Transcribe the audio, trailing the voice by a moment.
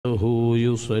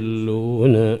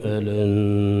يصلون على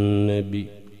النبي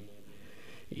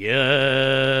يا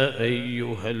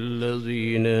أيها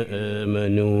الذين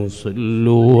آمنوا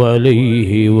صلوا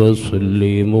عليه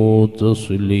وسلموا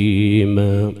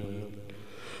تسليما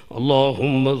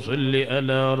اللهم صل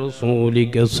على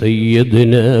رسولك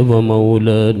سيدنا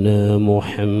ومولانا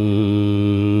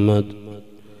محمد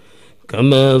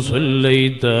كما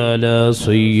صليت على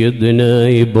سيدنا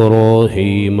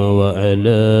إبراهيم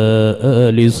وعلى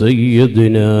آل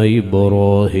سيدنا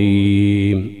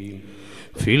إبراهيم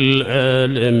في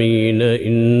العالمين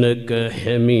إنك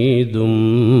حميد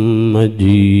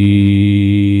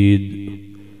مجيد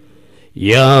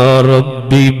يا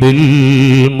ربي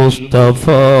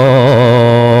بالمصطفى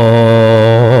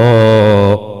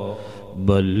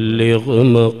بلغ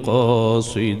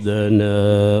مقاصدنا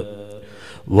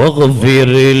واغفر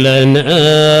لنا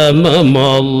أمام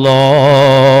الله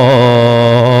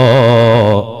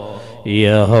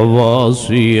يا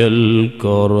واسع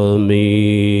الكرم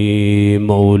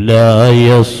مولاي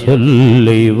صل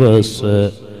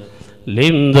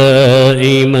وسلم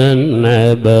دائما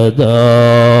أبدا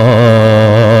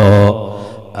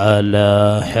على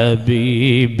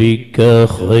حبيبك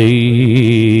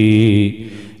خير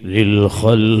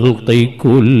الخلق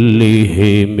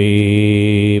كلهم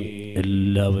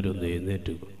എല്ലാവരും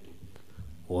എഴുന്നേറ്റ്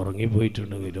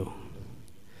ഉറങ്ങിപ്പോയിട്ടുണ്ടെങ്കിലോ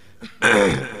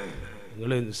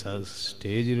നിങ്ങൾ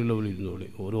സ്റ്റേജിലുള്ളവർ ഇരുന്നോളി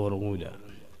ഒരു ഉറങ്ങൂല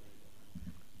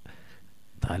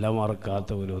തല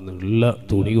മറക്കാത്തവരൊന്നും ഉള്ള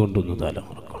തുണി കൊണ്ടൊന്ന് തല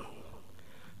മറക്കണം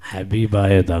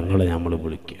ഹബീബായ തങ്ങളെ നമ്മൾ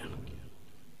വിളിക്കുകയാണ്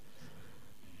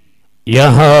യാ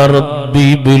റബ്ബി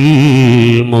ബിൽ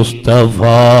മുസ്തഫ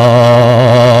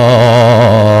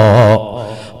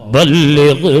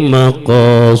بلغ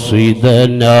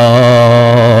مقاصدنا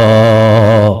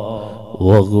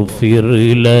واغفر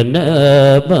لنا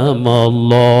أمام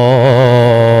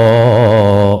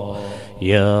الله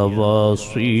يا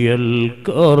واسع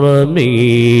الكرم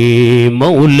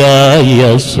مولاي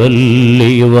صل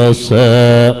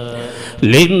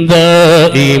وسلم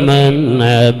دائما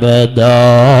أبدا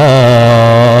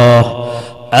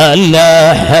على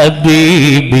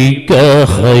حبيبك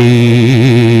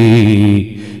خير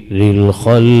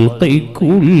للخلق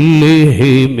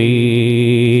كلهم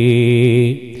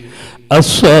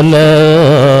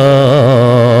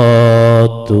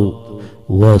الصلاة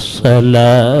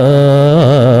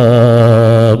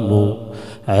والسلام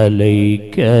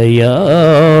عليك يا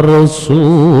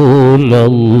رسول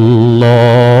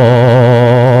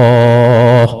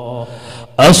الله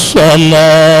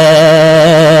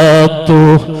الصلاة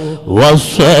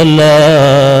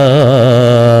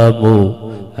والسلام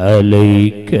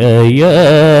عليك يا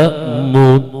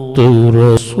مت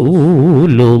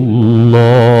رسول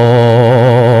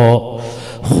الله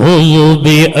خذ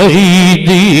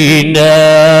بأيدينا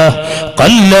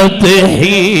قلت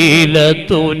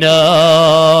حيلتنا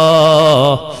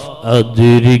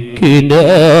أدركنا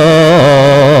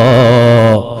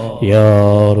يا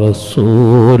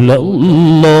رسول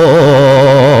الله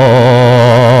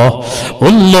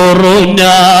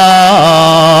انظرنا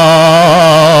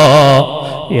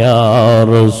يا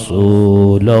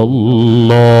رسول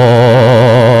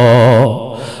الله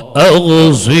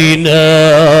أغصنا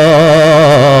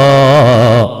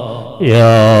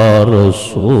يا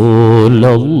رسول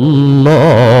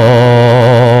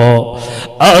الله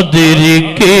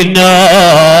أدركنا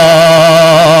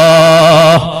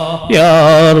يا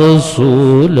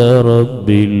رسول رب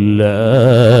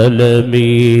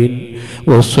العالمين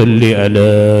وصل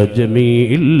على جميع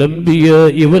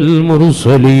الأنبياء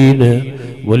والمرسلين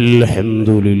والحمد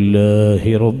لله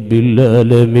رب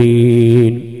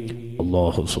العالمين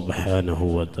الله سبحانه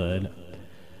وتعالى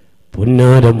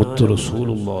പുന്നാര മുത്ത്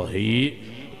റസൂലുള്ളാഹി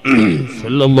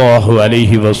സല്ലല്ലാഹു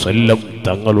അലൈഹി വസല്ലം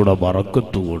തങ്ങളുടെ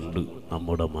ബറക്കത്ത് കൊണ്ട്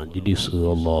നമ്മുടെ മജ്ലിസ്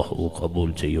അല്ലാഹു ഖബൂൽ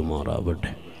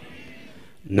ചെയ്യുമാറാവട്ടെ.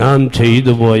 നാം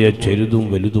ചെയ്തു പോയ ചെറുതും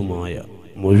വലുതുമായ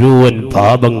മുഴുവൻ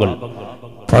പാപങ്ങൾ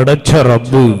പടച്ച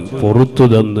റബ്ബ് പുറത്തു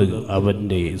തന്ന്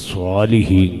അവൻ്റെ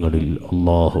സ്വാലിഹീങ്ങളിൽ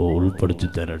അല്ലാഹു ഉൾപ്പെടുത്തി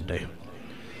തരട്ടെ.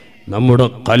 നമ്മുടെ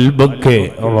ഖൽബൊക്കെ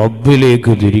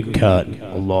റബ്ബിലേക്ക് തിരിക്കാൻ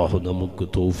അല്ലാഹു നമുക്ക്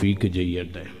തൗഫീക്ക്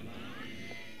ചെയ്യട്ടെ.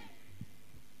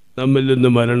 നമ്മിൽ നിന്ന്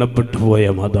മരണപ്പെട്ടു പോയ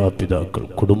മാതാപിതാക്കൾ,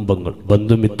 കുടുംബങ്ങൾ,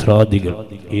 ബന്ധുമിത്രാദികൾ,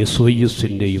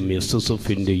 SYSൻ്റെയും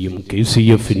SSFൻ്റെയും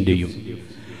KCFൻ്റെയും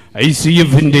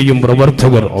ICFൻ്റെയും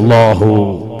പ്രവർത്തകർ അല്ലാഹു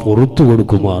പുറത്തു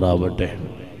കൊടുക്കുമാറാവട്ടെ.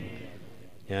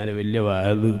 ഞാൻ വലിയ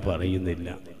വഅദ് പറയുന്നില്ല.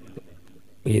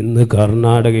 ഇന്ന്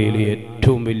കർണാടകയിലെ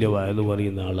ഏറ്റവും വലിയ വഅദ്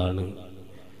പറയുന്ന ആളാണ്.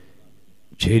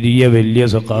 ചെറിയ വലിയ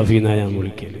സഖാഫി എന്നാണ് ഞാൻ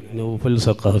വിളിക്കൽ. നൗഫൽ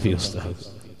സഖാഫി ഉസ്താദ്.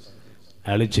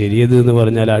 അയാൾ ചെറിയത് എന്ന്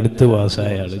പറഞ്ഞാൽ അടുത്ത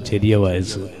പാസ്സായ ആൾ, ചെറിയ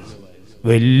വയസ്സ്,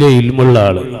 വലിയ ഇൽമുള്ള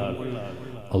ആൾ.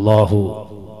 അള്ളാഹു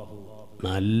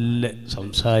നല്ല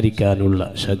സംസാരിക്കാനുള്ള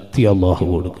ശക്തി അള്ളാഹു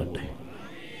കൊടുക്കട്ടെ.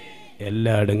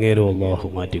 എല്ലാ ഇടങ്ങേരും അള്ളാഹു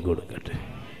മാറ്റിക്കൊടുക്കട്ടെ.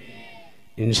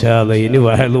 ഇൻഷാ അല്ലാഹ് ഇനി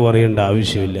വയല് പറയേണ്ട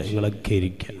ആവശ്യമില്ല, നിങ്ങളൊക്കെ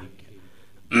ഇരിക്കുക.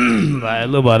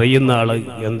 വയല് പറയുന്ന ആൾ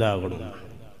എന്താകണം?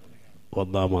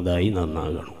 ഒന്നാമതായി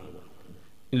നന്നാകണം,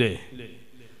 ഇല്ലേ?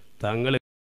 തങ്ങൾ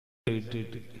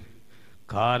ഇട്ടിട്ട്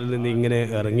കാറിൽ നിന്ന് ഇങ്ങനെ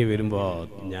ഇറങ്ങി വരുമ്പോൾ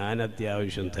ഞാൻ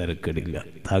അത്യാവശ്യം തിരക്കിടില്ല.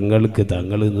 തങ്ങൾക്ക്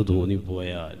തങ്ങളെന്ന്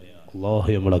തോന്നിപ്പോയാൽ അല്ലാഹു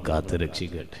നമ്മളെ കാത്ത്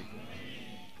രക്ഷിക്കട്ടെ.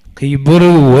 കിബർ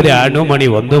ഒരണുമണി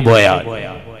വന്നു പോയാൽ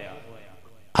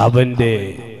അവൻ്റെ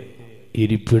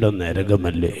ഇരിപ്പിടം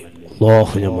നരകമല്ലേ.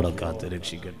 അല്ലാഹു നമ്മളെ കാത്ത്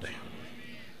രക്ഷിക്കട്ടെ.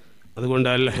 അതുകൊണ്ട്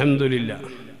അൽഹംദുലില്ലാ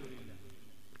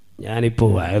ഞാനിപ്പോൾ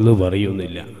വയല്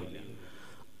പറയുന്നില്ല,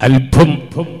 അല്പം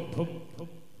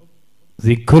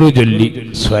ദിക്റ് ചൊല്ലി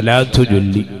സ്വലാത്ത്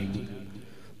ചൊല്ലി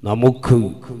നമുക്ക്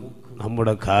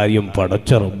നമ്മുടെ കാര്യം പടച്ച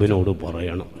റബ്ബിനോട്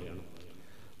പറയണം.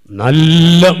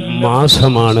 നല്ല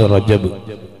മാസമാണ് റജബ്,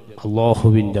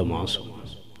 അല്ലാഹുവിൻ്റെ മാസം.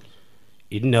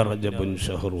 ഇന്ന റജബുൻ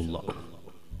ഷഹറുല്ലാഹ്,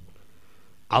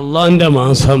 അള്ളാന്റെ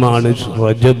മാസമാണ്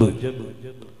റജബ്.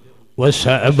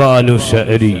 വശഅബാനു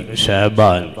ശഅരി,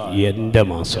 ശഅബാൻ എൻ്റെ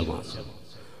മാസമാണ്.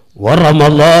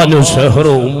 വറമളാനു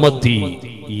ശഹ്റു ഉമ്മത്തി,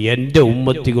 എൻ്റെ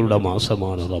ഉമ്മത്തികളുടെ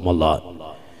മാസമാണ് റമളാൻ.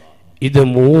 ഇത്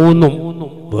മൂന്നും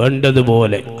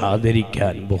വേണ്ടതുപോലെ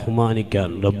ആദരിക്കാൻ ബഹുമാനിക്കാൻ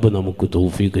റബ്ബ് നമുക്ക്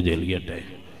തൗഫീഖ് നൽകട്ടെ.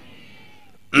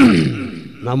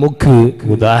 നമുക്ക്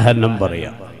ഉദാഹരണം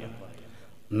പറയാം.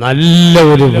 നല്ല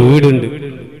ഒരു വീടുണ്ട്,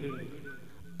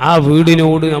 ആ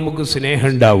വീടിനോട് നമുക്ക് സ്നേഹം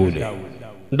ഉണ്ടാവൂലേ?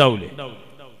 ഉണ്ടാവൂലേ?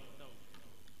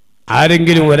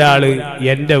 ആരെങ്കിലും ഒരാൾ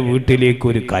എൻ്റെ വീട്ടിലേക്ക്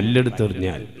ഒരു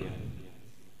കല്ലെടുത്തെറിഞ്ഞാൽ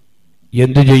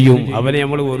എന്തു ചെയ്യും? അവനെ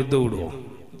നമ്മൾ വെറുതെ വിടുമോ?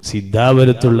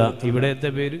 സിദ്ധാപുരത്തുള്ള, ഇവിടത്തെ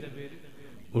പേര്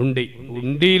ഉണ്ടി,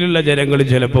 ഉണ്ടിയിലുള്ള ജനങ്ങൾ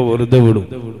ചിലപ്പോൾ വെറുതെ വിടും.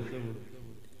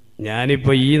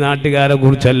 ഞാനിപ്പോൾ ഈ നാട്ടുകാരെ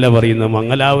കുറിച്ചല്ല പറയുന്നത്.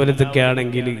 മംഗലാപുരത്തൊക്കെ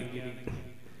ആണെങ്കിൽ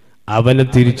അവനെ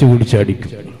തിരിച്ചു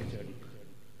പിടിച്ചടിക്കും,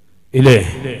 ഇല്ലേ?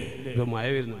 ഇപ്പൊ മഴ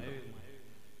വരുന്നു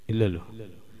ഇല്ലല്ലോ.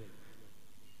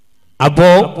 അപ്പോ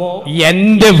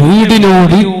എന്റെ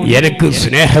വീടിനോട് എനിക്ക്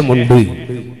സ്നേഹമുണ്ട്.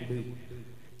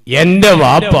 എന്റെ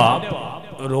വാപ്പ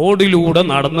റോഡിലൂടെ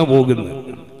നടന്നു പോകുന്നു,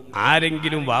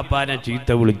 ആരെങ്കിലും വാപ്പാനെ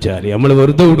ചീത്ത വിളിച്ചാൽ നമ്മൾ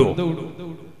വെറുതെ വിടുമോ?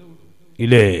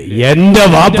 ഇല്ലേ? എന്റെ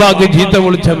വാപ്പാക്ക് ചീത്ത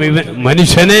വിളിച്ച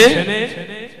മനുഷ്യനെ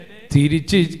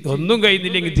തിരിച്ച് ഒന്നും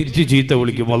കഴിയുന്നില്ലെങ്കിൽ തിരിച്ച് ചീത്ത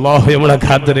വിളിക്കും. അല്ലാഹു നമ്മളെ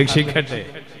കാത്ത് രക്ഷിക്കട്ടെ,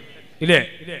 ഇല്ലേ?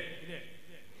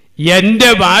 എന്റെ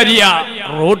ഭാര്യ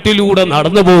റോട്ടിലൂടെ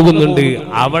നടന്നു പോകുന്നുണ്ട്,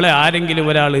 അവളെ ആരെങ്കിലും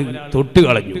ഒരാൾ തൊട്ട്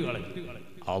കളഞ്ഞു,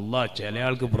 അല്ലാഹ് ചില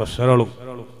ആൾക്ക് പ്രഷറുകളും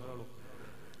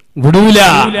വിടൂല.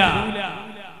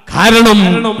 കാരണം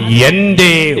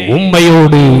എന്റെ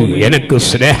ഉമ്മയോട് എനിക്ക്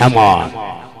സ്നേഹമാണ്,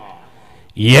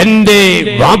 എന്റെ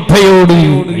വാപ്പയോട്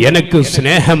എനിക്ക്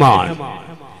സ്നേഹമാണ്,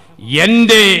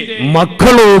 എന്റെ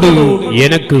മക്കളോട്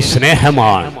എനിക്ക്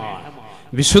സ്നേഹമാണ്.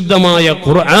 വിശുദ്ധമായ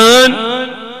ഖുർആൻ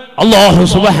അല്ലാഹു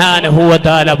സുബ്ഹാനഹു വ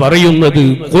തആല പറയുന്നത്,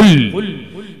 ഖുൽ,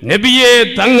 നബിയെ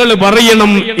തങ്ങൾ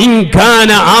പറയണം, ഇൻ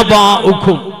കാന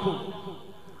ആബാഉക്കും,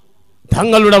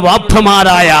 തങ്ങളുടെ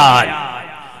വാപ്പമാരായാൽ,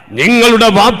 നിങ്ങളുടെ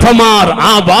വാപ്പമാർ,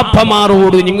 ആ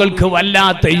വാപ്പമാരോട് നിങ്ങൾക്ക്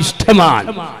വല്ലാത്ത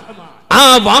ഇഷ്ടമാണ്, ആ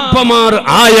വാപ്പമാർ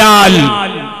ആയാൽ,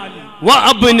 വ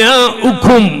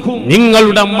അബ്നാഉക്കും,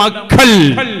 നിങ്ങളുടെ മക്കൾ,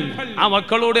 ആ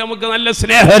മക്കളോട് നമുക്ക് നല്ല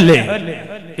സ്നേഹമല്ലേ,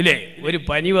 ഇല്ലേ? ഒരു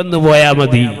പനി വന്നു പോയാൽ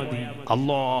മതി,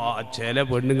 അല്ലാ ചില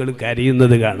പെണ്ണുങ്ങൾ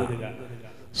കരയുന്നത് കാണാം.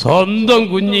 സ്വന്തം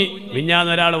കുഞ്ഞ്,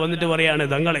 മിഞ്ഞാന്നൊരാൾ വന്നിട്ട് പറയാണ്,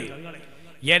 തങ്ങളെ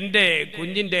എൻ്റെ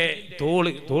കുഞ്ഞിൻ്റെ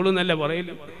തോള് എന്നല്ല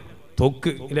പറയല്,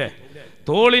 തൊക്ക്, ഇല്ലേ?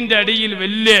 തോളിൻ്റെ അടിയിൽ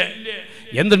വലിയ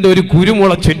എന്തുണ്ട്, ഒരു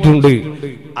കുരുമുളച്ചിട്ടുണ്ട്,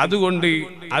 അതുകൊണ്ട്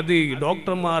അത്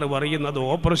ഡോക്ടർമാർ പറയുന്നത്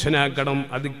ഓപ്പറേഷൻ ആക്കണം,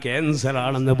 അത് ക്യാൻസർ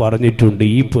ആണെന്ന് പറഞ്ഞിട്ടുണ്ട്.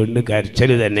 ഈ പെണ്ണ്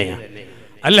കരച്ചല് തന്നെയാണ്.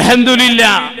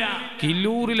 അൽഹംദുലില്ലാ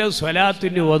കില്ലൂരിലെ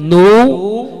സ്വലാത്തിന് വന്നു.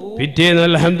 പിറ്റേന്ന്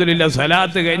അൽഹംദുലില്ലാ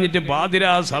സ്വലാത്ത് കഴിഞ്ഞിട്ട്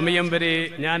പാതിരാ സമയം വരെ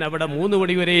ഞാൻ അവിടെ 3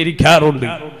 മണി വരെ ഇരിക്കാറുണ്ട്.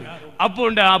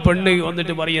 അപ്പോൾ ആ പെണ്ണ്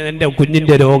വന്നിട്ട് പറയുന്നത്, എൻ്റെ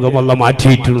കുഞ്ഞിന്റെ രോഗമല്ല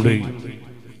മാറ്റിയിട്ടുണ്ട്.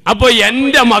 അപ്പൊ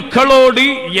എൻ്റെ മക്കളോട്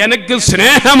എനിക്ക്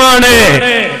സ്നേഹമാണ്,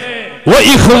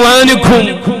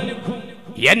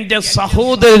 എൻ്റെ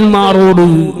സഹോദരന്മാരോട്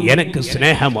എനിക്ക്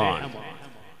സ്നേഹമാണ്.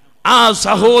 ആ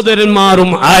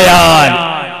സഹോദരന്മാരും ആയാൽ,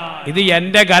 ഇത്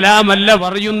എന്റെ കലാമല്ല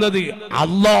പറയുന്നത്,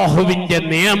 അല്ലാഹുവിന്റെ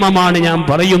നിയമമാണ് ഞാൻ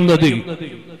പറയുന്നത്.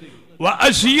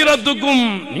 വഅശീറത്തുക്കും,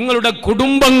 നിങ്ങളുടെ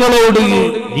കുടുംബങ്ങളോട്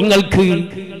നിങ്ങൾക്ക്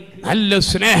നല്ല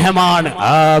സ്നേഹമാണ്,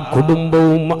 ആ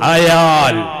കുടുംബവും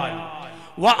ആയാൽ.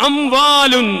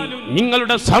 വഅംവാലുൻ,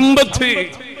 നിങ്ങളുടെ സമ്പത്ത്,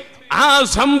 ആ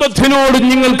സമ്പത്തിനോട്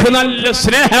നിങ്ങൾക്ക് നല്ല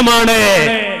സ്നേഹമാണ്.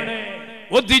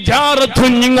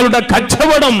 വതിജാറത്തുൻ, നിങ്ങളുടെ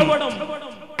കച്ചവടം,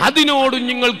 അതിനോട്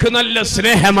നിങ്ങൾക്ക് നല്ല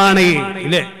സ്നേഹമാണ്,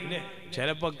 ഇല്ലേ?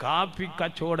 ചിലപ്പോൾ കാപ്പി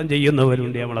കച്ചവടം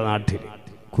ചെയ്യുന്നവരുണ്ട് നമ്മുടെ നാട്ടിൽ,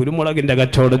 കുരുമുളകിന്റെ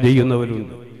കച്ചവടം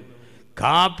ചെയ്യുന്നവരുണ്ട്.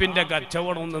 കാപ്പിന്റെ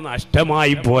കച്ചവടം ഒന്ന്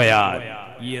നഷ്ടമായി പോയാൽ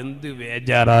എന്ത്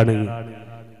വേജാറാണ്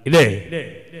ഇല്ലേ,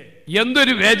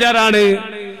 എന്തൊരു വേജാറാണ്.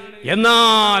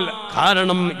 എന്നാൽ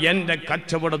കാരണം എന്റെ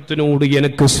കച്ചവടത്തിനോട്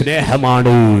എനിക്ക്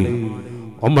സ്നേഹമാണ്.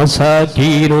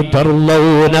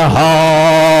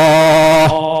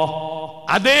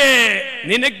 അതെ,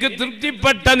 നിനക്ക്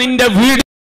തൃപ്തിപ്പെട്ട നിന്റെ വീട്,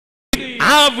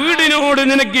 ആ വീടിനോട്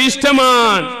നിനക്ക്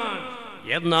ഇഷ്ടമാണ്.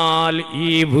 എന്നാൽ ഈ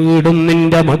വീടും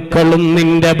നിന്റെ മക്കളും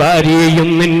നിന്റെ ഭാര്യയും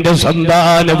നിന്റെ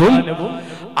സന്താനവും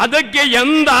അതൊക്കെ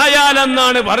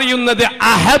എന്തായാലെന്നാണ് പറയുന്നത്,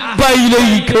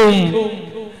 അഹബ്ബയിലേക്കും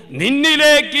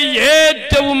നിന്നിലേക്ക്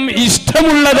ഏറ്റവും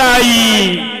ഇഷ്ടമുള്ളതായി.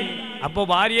 അപ്പൊ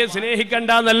ഭാര്യയെ സ്നേഹിക്കണ്ട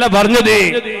എന്നല്ല പറഞ്ഞത്,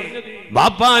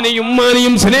 ബാപ്പാനെയും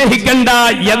ഉമ്മാനെയും സ്നേഹിക്കണ്ട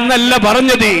എന്നല്ല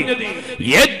പറഞ്ഞത്.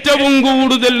 ഏറ്റവും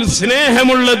കൂടുതൽ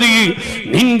സ്നേഹമുള്ളത്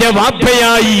നിന്റെ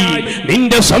വാപ്പയായി,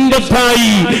 നിന്റെ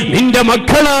സമ്പത്തായി, നിന്റെ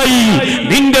മക്കളായി,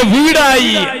 നിന്റെ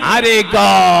വീടായി.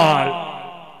 ആരേക്കാൾ?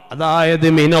 അതായത്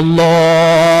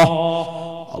മിനല്ലാഹ്,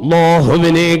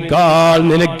 അല്ലാഹുവിനേക്കാൾ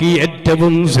നിനക്ക്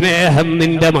ഏറ്റവും സ്നേഹം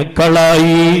നിന്റെ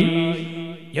മക്കളായി.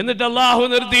 എന്നിട്ട് അല്ലാഹു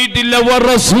നിർത്തിയിട്ടില്ല,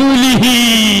 വറസൂലിഹി,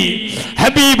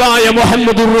 ഹബീബായ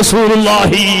മുഹമ്മദുർ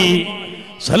റസൂലുള്ളാഹി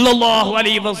സല്ലല്ലാഹു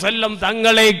അലൈഹി വസല്ലം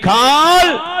തങ്ങളെക്കാൾ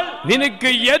നിനക്ക്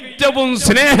ഏറ്റവും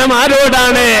സ്നേഹം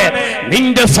ആരോടാണ്?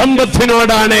 നിന്റെ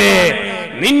സമ്പത്തിനോടാണ്,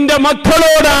 നിന്റെ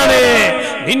മക്കളോടാണ്,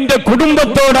 നിന്റെ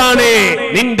കുടുംബത്തോടാണ്,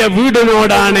 നിന്റെ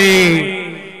വീടിനോടാണ്.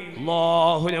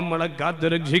 അല്ലാഹു നമ്മളെ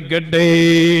കാത്തുരക്ഷിക്കട്ടെ.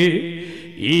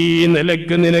 ഈ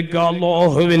നിലക്ക് നിനക്ക്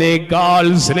അല്ലാഹുവിനേക്കാൾ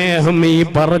സ്നേഹം ഈ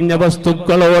പറഞ്ഞ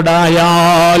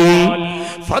വസ്തുക്കളോടായാൽ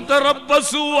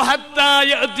ഫതറബ്ബസൂ ഹത്താ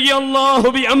യഅതി അല്ലാഹു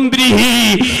ബിഅംരിഹി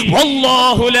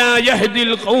വല്ലാഹു ലാ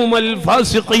യഹ്ദിൽ ഖൗമൽ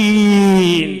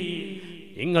ഫാസിഖീൻ.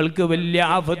 നിങ്ങൾക്ക് വലിയ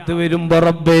ആഫത്ത് വരുമ്പോ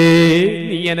റബ്ബേ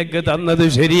നീ എനിക്ക് തന്നത്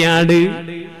ശരിയാണ്,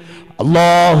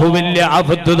 അല്ലാഹു വലിയ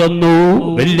ആഫത്ത് തന്നു,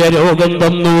 വലിയ രോഗം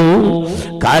തന്നു.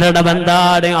 കാരണം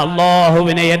എന്താണ്?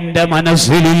 അല്ലാഹുവിനെ എന്റെ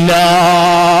മനസ്സിലില്ല.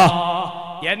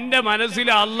 എന്റെ മനസ്സിൽ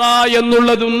അല്ലാ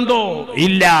എന്നുള്ളതുണ്ടോ?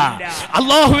 ഇല്ല.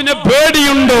 അല്ലാഹുവിനെ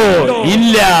പേടിയുണ്ടോ?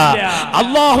 ഇല്ല.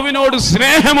 അല്ലാഹുവിനോട്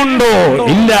സ്നേഹമുണ്ടോ?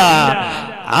 ഇല്ല.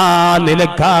 ആ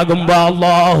നിലക്കാകുമ്പോ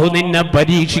അല്ലാഹു നിന്നെ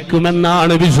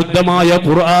പരീക്ഷിക്കുമെന്നാണ് വിശുദ്ധമായ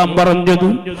ഖുർആൻ പറഞ്ഞത്.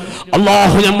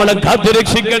 അല്ലാഹു നമ്മളെ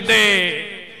കാത്തുരക്ഷിക്കട്ടെ.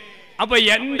 അപ്പൊ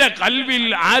എന്റെ കൽവിൽ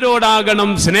ആരോടാകണം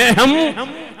സ്നേഹം?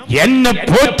 എന്നെ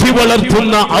പോറ്റി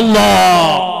വളർത്തുന്ന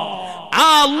അല്ലാഹ്. ആ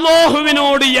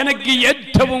അല്ലാഹുവിനോട് എനിക്ക്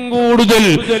ഏറ്റവും കൂടുതൽ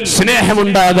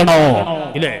സ്നേഹമുണ്ടാകണോ?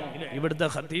 ഇല്ലേ? ഇവിടുത്തെ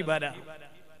ഖതീബാരാ?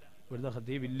 ഇവിടുത്തെ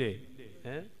ഖതീബില്ലേ?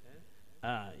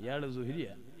 ഇയാള്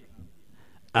സുഹരിയാ?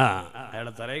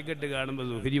 അയാളെ തറയിക്കെട്ട് കാണുമ്പോ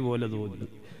സുഹരി പോലെ തോന്നി.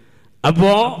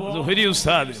 അപ്പോ സുഹരി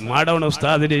ഉസ്താദ്, മാടവണ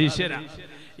ഉസ്താദിന്റെ ഈശ്വര.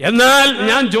 എന്നാൽ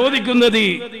ഞാൻ ചോദിക്കുന്നത്,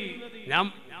 ഞാൻ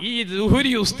ഈ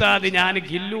സുഹരി ഉസ്താദ് ഞാൻ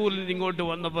കില്ലൂരിൽ ഇങ്ങോട്ട്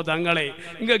വന്നപ്പോ തങ്ങളെ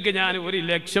നിങ്ങൾക്ക് ഞാൻ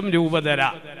 1,00,000 രൂപ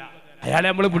തരാം, അയാളെ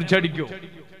നമ്മൾ പിടിച്ചടിക്കോ?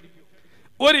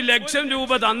 1,00,000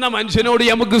 രൂപ തന്ന മനുഷ്യനോട്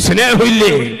നമുക്ക്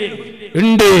സ്നേഹമില്ലേ?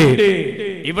 ഉണ്ട്.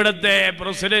 ഇവിടത്തെ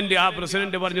പ്രസിഡന്റ്, ആ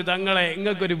പ്രസിഡന്റ് പറഞ്ഞു തങ്ങളെ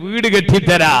നിങ്ങൾക്കൊരു വീട്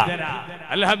കെട്ടിത്തരാ.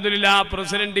 അൽഹംദുലില്ലാ, ആ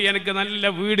പ്രസിഡന്റ് എനിക്ക് നല്ല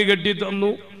വീട് കെട്ടി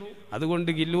തന്നു. അതുകൊണ്ട്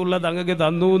കില്ലൂറിലെ തങ്ങൾക്ക്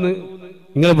തന്നു എന്ന്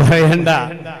നിങ്ങൾ പറയണ്ട.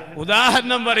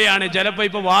 ഉദാഹരണം പറയാണ്. ചിലപ്പോ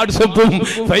ഇപ്പൊ വാട്സപ്പും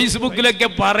ഫേസ്ബുക്കിലൊക്കെ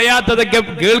പറയാത്തതൊക്കെ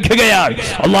കേൾക്കുകയാണ്.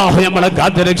 അല്ലാഹു നമ്മളെ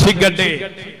കാത്ത് രക്ഷിക്കട്ടെ.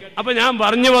 അപ്പൊ ഞാൻ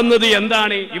പറഞ്ഞു വന്നത്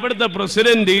എന്താണ്? ഇവിടുത്തെ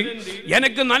പ്രസിഡന്റ്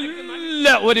എനിക്ക് നല്ല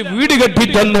ഒരു വീട്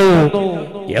കെട്ടിത്തന്നു.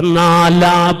 എന്നാൽ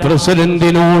ആ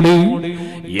പ്രസിഡന്റിനോട്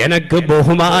എനിക്ക്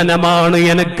ബഹുമാനമാണ്,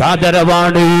 എനിക്ക്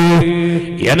ആദരവാണ്.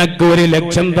 എനിക്ക്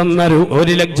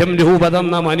 1,00,000 രൂപ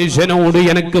തന്ന മനുഷ്യനോട്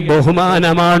എനിക്ക്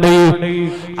ബഹുമാനമാണ്.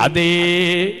 അതേ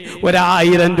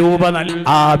 1,000 രൂപ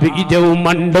ആ ബീജവും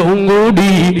മണ്ടവും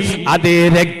കൂടി അതേ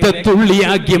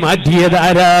രക്തത്തുള്ളിയാക്കി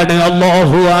മാറ്റിയതാരാണ്?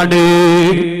 അല്ലാഹു ആണ്.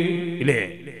 ഇല്ലേ?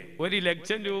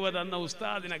 1,00,000 രൂപ തന്ന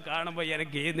ഉസ്താദിനെ കാണുമ്പോ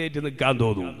എനിക്ക് എഴുന്നേറ്റ് നിൽക്കാൻ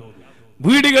തോന്നും.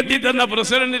 വീട് കെട്ടി തന്ന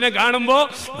പ്രസിഡന്റിനെ കാണുമ്പോ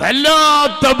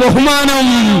വല്ലാത്ത ബഹുമാനം.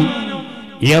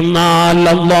 എന്നാൽ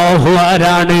അല്ലാഹു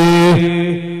ആരാണ്?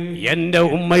 എന്റെ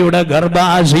ഉമ്മയുടെ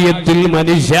ഗർഭാശയത്തിൽ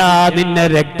മനുഷ്യ നിന്നെ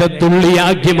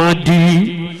രക്തത്തുള്ളിയാക്കി മാറ്റി,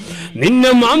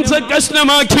 നിന്നെ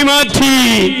മാംസകഷ്ണമാക്കി മാറ്റി.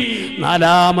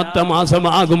 4ാമത്തെ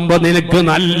മാസമാകുമ്പോ നിനക്ക്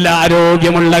നല്ല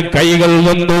ആരോഗ്യമുള്ള കൈകൾ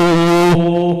വന്നു.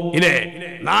 ഇല്ലേ?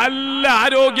 നല്ല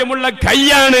ആരോഗ്യമുള്ള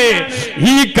കൈയാണ്.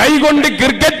 ഈ കൈ കൊണ്ട്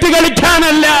ക്രിക്കറ്റ്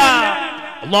കളിക്കാനല്ല.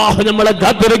 അല്ലാഹു നമ്മളെ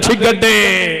കാത്തുരക്ഷിക്കട്ടെ.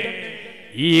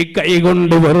 ഈ കൈ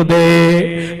കൊണ്ട് വെറുതെ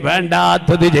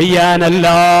വേണ്ടാത്തത് ചെയ്യാനല്ല.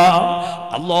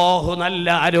 അല്ലാഹു നല്ല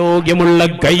ആരോഗ്യമുള്ള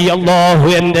കൈ അല്ലാഹു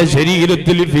എന്റെ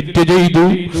ശരീരത്തിൽ ഫിറ്റ് ചെയ്തു.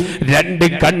 2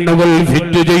 കണ്ണുകൾ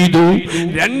ഫിറ്റ് ചെയ്തു,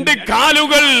 2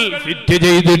 കാലുകൾ ഫിറ്റ്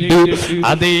ചെയ്തിട്ട്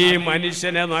അതേ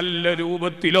മനുഷ്യനെ നല്ല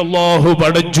രൂപത്തിൽ അല്ലാഹു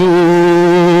പഠിച്ചു.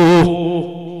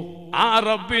 ആ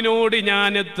റബ്ബിനോട്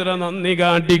ഞാൻ എത്ര നന്ദി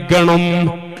കാണിക്കണം,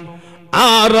 ആ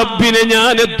റബ്ബിനെ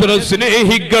ഞാൻ എത്ര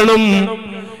സ്നേഹിക്കണം.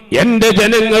 എന്റെ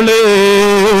ജനങ്ങളെ,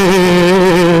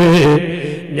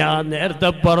 ഞാൻ നേരത്തെ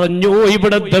പറഞ്ഞു,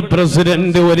 ഇവിടത്തെ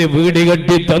പ്രസിഡന്റ് ഒരു വീട്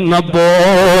കെട്ടി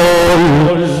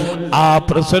തന്നപ്പോൾ ആ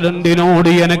പ്രസിഡന്റിനോട്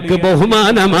എനിക്ക്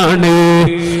ബഹുമാനമാണ്,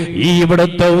 ഈ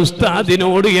ഇവിടത്തെ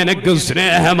ഉസ്താദിനോട് എനിക്ക്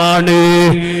സ്നേഹമാണ്.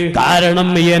 കാരണം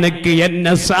എനിക്ക്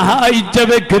എന്നെ സഹായിച്ച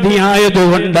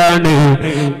വ്യക്തിയായതുകൊണ്ടാണ്.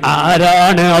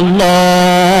 ആരാണ്?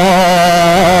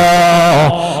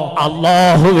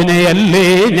 അല്ലാഹുവിനെ അല്ലേ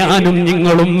ഞാനും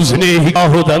നിങ്ങളും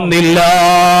സ്നേഹിക്കാഹു തന്നില്ല.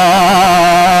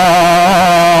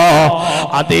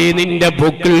 അതേ നിന്റെ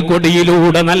പൊക്കിൾ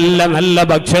കൊടിയിലൂടെ നല്ല നല്ല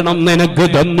ഭക്ഷണം നിനക്ക്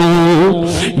തന്നു.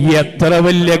 എത്ര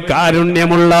വലിയ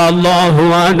കാരുണ്യമുള്ള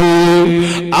അല്ലാഹുവാണ്.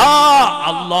 ആ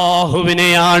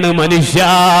അല്ലാഹുവിനെയാണ് മനുഷ്യ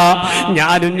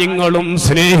ഞാനും നിങ്ങളും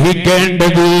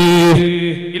സ്നേഹിക്കേണ്ടത്.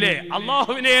 ഇല്ലേ?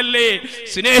 അല്ലാഹുവിനെയല്ലേ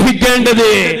സ്നേഹിക്കേണ്ടത്.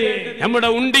 നമ്മുടെ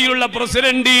ഉണ്ടിയുള്ള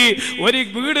പ്രസിഡന്റ് ഒരു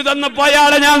വീട് തന്നപ്പോ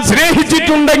അയാളെ ഞാൻ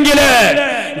സ്നേഹിച്ചിട്ടുണ്ടെങ്കിൽ,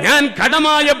 ഞാൻ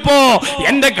കടമായപ്പോ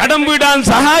എന്റെ കടം വീടാൻ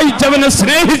സഹായിച്ചവനെ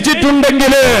സ്നേഹിച്ചിട്ടുണ്ടെങ്കിൽ,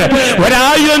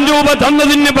 1000 രൂപ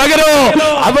തന്നതിന് പകരോ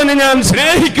അവനെ ഞാൻ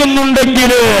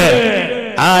സ്നേഹിക്കുന്നുണ്ടെങ്കിൽ,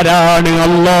 ആരാണ്?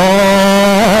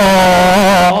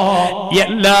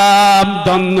 എല്ലാം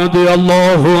തന്നത്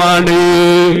അല്ലാഹുവാണ്.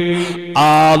 ആ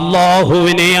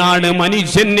അല്ലാഹുവിനെയാണ്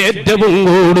മനുഷ്യൻ ഏറ്റവും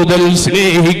കൂടുതൽ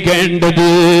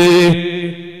സ്നേഹിക്കേണ്ടത്.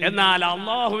 എന്നാൽ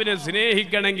അല്ലാഹുവിനെ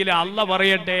സ്നേഹിക്കണമെങ്കിൽ അല്ലാഹ്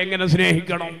പറയട്ടെ എങ്ങനെ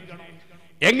സ്നേഹിക്കണം,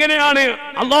 എങ്ങനെയാണ്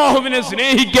അല്ലാഹുവിനെ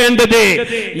സ്നേഹിക്കേണ്ടത്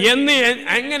എന്ന്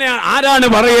എങ്ങനെ ആരാണ്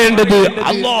പറയേണ്ടത്?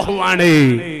 അല്ലാഹുവാണ്.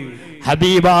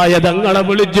 ഹബീബായ തങ്ങളെ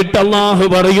വിളിച്ചിട്ട് അല്ലാഹു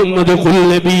പറയുന്നത്, ഖുൽ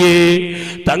നബിയേ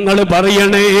തങ്ങൾ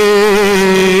പറയണേ,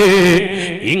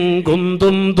 ഇൻ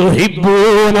കുന്തും തുഹിബ്ബൂനല്ലാഹ്,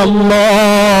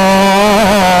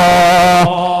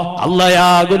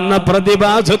 അല്ലാഹയാകുന്ന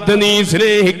പ്രതിഭാസത്തെ നീ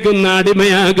സ്നേഹിക്കുന്ന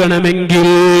അടിമയാകണമെങ്കിൽ,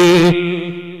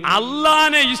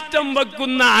 അല്ലാഹനെ ഇഷ്ടം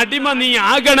വെക്കുന്ന അടിമ നീ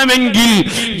ആകണമെങ്കിൽ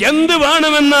എന്ത്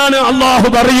വേണമെന്നാണ് അല്ലാഹു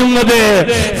പറയുന്നത്?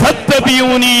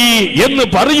 ഫത്തബിയൂനി എന്ന്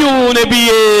പറയൂ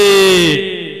നബിയേ.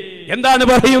 എന്താണ്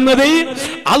പറയുന്നത്?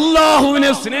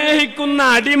 അല്ലാഹുവിനെ സ്നേഹിക്കുന്ന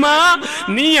അടിമ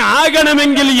നീ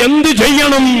ആകണമെങ്കിൽ എന്ത്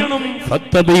ചെയ്യണം?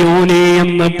 ഫത്തബിയൂനി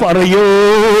എന്ന് പറയൂ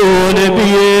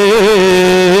നബിയേ.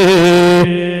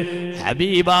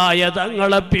 ഹബീബായ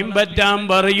തങ്ങളെ പിൻപറ്റാൻ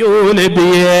പറയൂ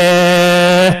നബിയേ.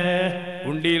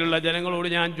 ഉണ്ടിയിലുള്ള ജനങ്ങളോട്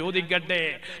ഞാൻ ചോദിക്കട്ടെ,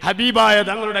 ഹബീബായ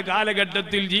തങ്ങളുടെ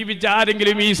കാലഘട്ടത്തിൽ ജീവിച്ച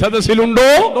ആരെങ്കിലും ഈ സദസ്സിലുണ്ടോ?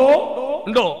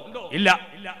 ഉണ്ടോ? ഇല്ല.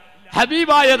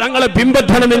 ഹബീബായ തങ്ങളെ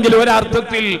പിൻപറ്റണമെങ്കിൽ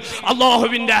ഒരർത്ഥത്തിൽ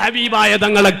അല്ലാഹുവിന്റെ ഹബീബായ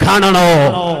തങ്ങളെ കാണണോ?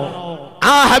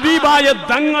 ആ ഹബീബായ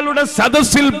തങ്ങളുടെ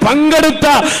സദസ്സിൽ പങ്കെടുത്ത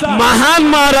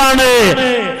മഹാന്മാരാണ്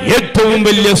ഏറ്റവും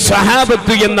വലിയ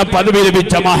സഹാബത്ത് എന്ന പദവി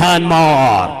ലഭിച്ച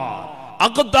മഹാന്മാർ.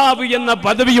 അഖ്താബ് എന്ന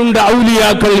പദവിയുണ്ട്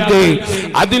ഔലിയാക്കൾക്ക്,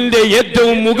 അതിന്റെ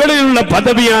ഏറ്റവും മുകളിലുള്ള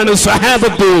പദവിയാണ്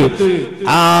സഹാബത്ത്.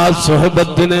 ആ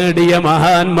സുഹബത്ത് നേടിയ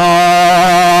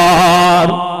മഹാന്മാർ,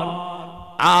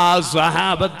 ആ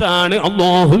സഹാബത്താണ്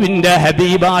അല്ലാഹുവിന്റെ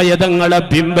ഹബീബായ തങ്ങളെ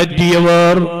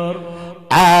പിൻപറ്റിയവർ.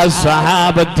 ആ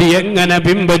സഹാബത്ത് എങ്ങനെ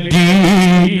പിൻപറ്റി,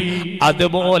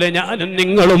 അതുപോലെ ഞാനും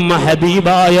നിങ്ങളും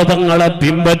ഹബീബായ തങ്ങളെ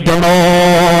പിൻപറ്റണോ?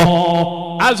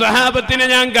 ആ സഹാബത്തിനെ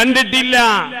ഞാൻ കണ്ടിട്ടില്ല.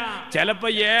 ചിലപ്പോ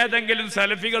ഏതെങ്കിലും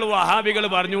സലഫികൾ വഹാബികൾ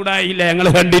പറഞ്ഞുകൂടായില്ല, ഞങ്ങൾ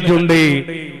കണ്ടിട്ടുണ്ട്.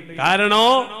 കാരണോ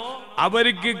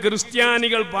അവർക്ക്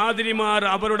ക്രിസ്ത്യാനികൾ പാതിരിമാർ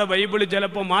അവരുടെ ബൈബിള്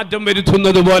ചിലപ്പോ മാറ്റം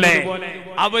വരുത്തുന്നത് പോലെ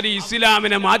അവർ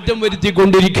ഇസ്ലാമിനെ മാറ്റം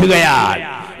വരുത്തിക്കൊണ്ടിരിക്കുകയാണ്.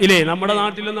 ഇല്ലേ? നമ്മുടെ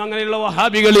നാട്ടിലൊന്നും അങ്ങനെയുള്ള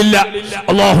വഹാബികളില്ല.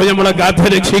 അല്ലാഹു നമ്മളെ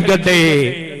കാത്തുരക്ഷിക്കട്ടെ.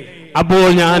 അപ്പോൾ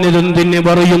ഞാനിതെന്തിന്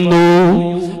പറയുന്നു?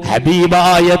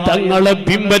 ഹബീബായ തങ്ങളെ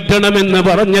പിൻപറ്റണമെന്ന്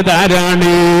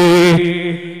പറഞ്ഞതാരാണ്?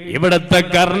 ഇവിടത്തെ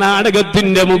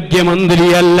കർണാടകത്തിന്റെ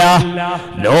മുഖ്യമന്ത്രിയല്ല,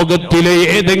 ലോകത്തിലെ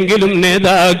ഏതെങ്കിലും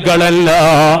നേതാക്കളല്ല.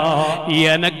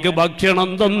 എനക്ക് ഭക്ഷണം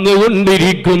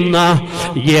തന്നുകൊണ്ടിരിക്കുന്ന,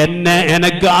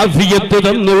 എനിക്ക് ആഫിയത്ത്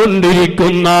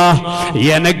തന്നുകൊണ്ടിരിക്കുന്ന,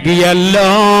 എനിക്ക് എല്ലാ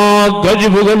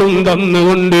കഴിവുകളും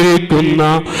തന്നുകൊണ്ടിരിക്കുന്ന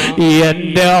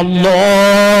എന്റെ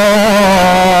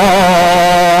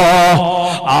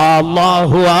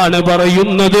അല്ലാഹു ആണ്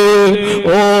പറയുന്നത്,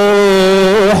 ഓ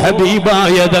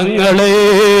ഹബീബായ തങ്ങളെ,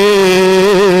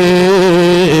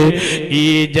 ഈ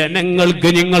ജനങ്ങൾക്ക്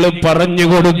നിങ്ങൾ പറഞ്ഞു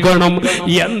കൊടുക്കണം.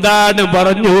 എന്താണ്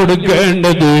പറഞ്ഞു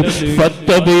കൊടുക്കേണ്ടത്?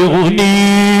 ഫത്തബിഊനി,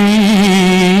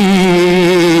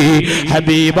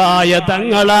 ഹബീബായ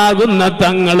തങ്ങളാകുന്ന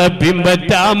തങ്ങളെ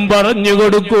പിൻപറ്റാൻ പറഞ്ഞു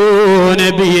കൊടുക്കൂ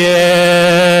നബിയേ.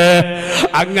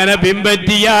 അങ്ങനെ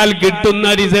പിൻപറ്റിയാൽ കിട്ടുന്ന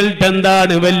റിസൾട്ട്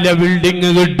എന്താണ്? വലിയ ബിൽഡിംഗ്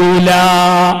കിട്ടൂല,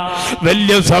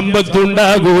 വലിയ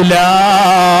സമ്പത്തുണ്ടാകൂല.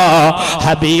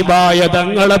 ഹബീബായ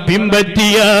തങ്ങളെ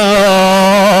പിൻപറ്റിയാൽ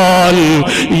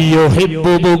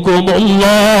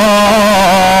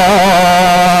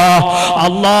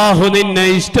അല്ലാഹു നിന്നെ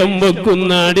ഇഷ്ടം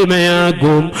വെക്കുന്ന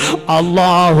അടിമയാകും.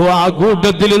 അല്ലാഹു ആ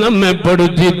കൂട്ടത്തിൽ നമ്മെ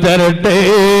പെടുത്തി തരട്ടെ.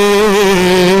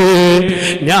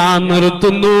 ഞാൻ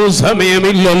നിർത്തുന്നു,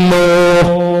 സമയമില്ലല്ലോ.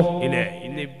 ഇല്ലേ,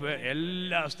 ഇന്നിപ്പോ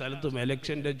എല്ലാ സ്ഥലത്തും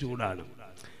ഇലക്ഷന്റെ ചൂടാണ്.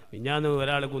 ഞാൻ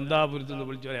ഒരാൾ കുന്താപുരത്ത് നിന്ന്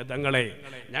വിളിച്ചു പറയാം, തങ്ങളെ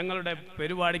ഞങ്ങളുടെ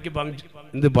പരിപാടിക്ക്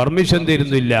പെർമിഷൻ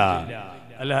തരുന്നില്ല.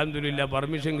 അൽഹംദുലില്ലാ,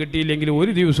 പെർമിഷൻ കിട്ടിയില്ലെങ്കിൽ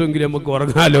ഒരു ദിവസമെങ്കിലും നമുക്ക്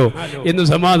ഉറങ്ങാലോ എന്ന്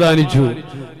സമാധാനിച്ചു.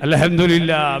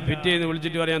 അൽഹംദുലില്ലാ, പിറ്റേന്ന്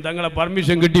വിളിച്ചിട്ട് പറയാം, തങ്ങളെ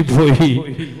പെർമിഷൻ കിട്ടിപ്പോയി.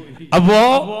 അപ്പോ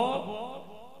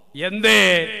എന്തേ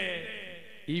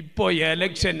ഇപ്പോ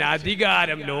എലക്ഷൻ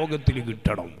അധികാരം ലോകത്തിൽ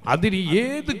കിട്ടണം. അതിന്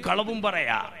ഏത് കളവും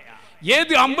പറയാ,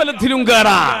 ഏത് അമ്പലത്തിലും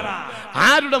കയറാം,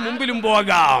 ആരുടെ മുമ്പിലും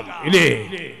പോകാം. ഇല്ലേ,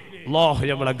 അല്ലാഹു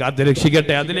നമ്മളെ കാത്ത്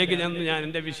രക്ഷിക്കട്ടെ. അതിലേക്ക് ഞാൻ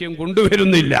എന്റെ വിഷയം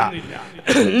കൊണ്ടുവരുന്നില്ല.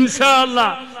 ഇൻഷാ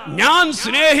അല്ലാഹ് ഞാൻ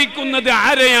സ്നേഹിക്കുന്നത്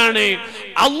ആരെയാണ്?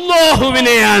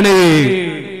 അല്ലാഹുവിനെയാണ്.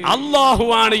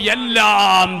 അല്ലാഹുവാണ്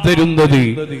എല്ലാം തരുന്നത്.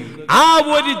 ആ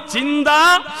ഒരു ചിന്ത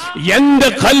എന്റെ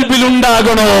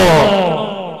ഖൽബിലുണ്ടാകണോ?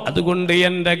 അതുകൊണ്ട്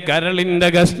എന്റെ കരളിന്റെ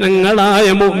കഷ്ണങ്ങളായ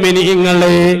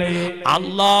മുഅ്മിനീങ്ങളെ,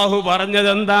 അല്ലാഹു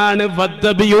പറഞ്ഞതെന്താണ്?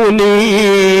 ഫത്തബിയൂനി,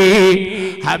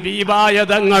 ഹബീബായ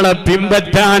തങ്ങളെ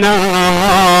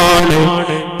പിൻപറ്റാനാണ്.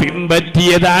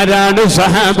 പിൻപറ്റിയത് ആരാണ്?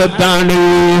 സഹാബത്താണ്.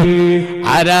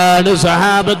 ആരാണ്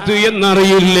സഹാബത്ത്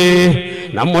എന്നറിയില്ലേ?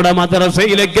 നമ്മുടെ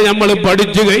മദ്രസയിലേക്ക് നമ്മൾ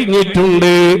പഠിച്ചു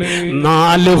കഴിഞ്ഞിട്ടുണ്ട്.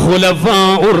 4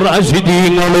 ഖുലഫാഉർ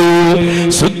റാഷിദീങ്ങള്,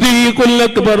 സിദ്ദീഖുൽ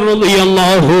അക്ബർ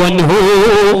റളിയല്ലാഹു അൻഹു,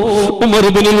 ഉമർ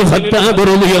ഇബ്നുൽ ഖത്താബ്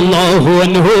റളിയല്ലാഹു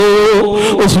അൻഹു,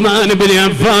 ഉസ്മാൻ ഇബ്നു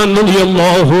അഫ്ഫാൻ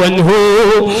റളിയല്ലാഹു അൻഹു,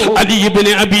 അലി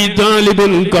ഇബ്നു അബീ താലിബ്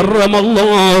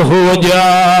കറമല്ലാഹു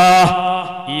വജഹ്.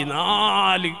 ഈ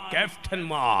 4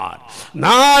 ക്യാപ്റ്റന്മാർ,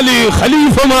 4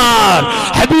 ഖലീഫമാർ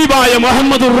ഹബീബായ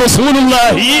മുഹമ്മദുർ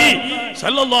റസൂലുള്ളാഹി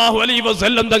സല്ലല്ലാഹു അലൈഹി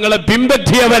വസല്ലം തങ്ങളെ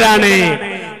പിൻപറ്റിയവരാണ്.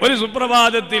 ഒരു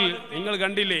സുപ്രഭാതത്തിൽ നിങ്ങൾ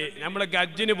കണ്ടില്ലേ, നമ്മളൊക്കെ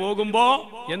ഹജ്ജിന് പോകുമ്പോ,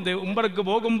 ഉംറക്ക്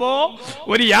പോകുമ്പോ,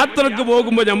 ഒരു യാത്രക്ക്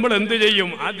പോകുമ്പോ നമ്മൾ എന്ത് ചെയ്യും?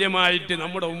 ആദ്യമായിട്ട്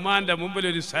നമ്മുടെ ഉമ്മാന്റെ മുമ്പിൽ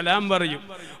ഒരു സലാം പറയും.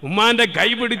 ഉമ്മാന്റെ കൈ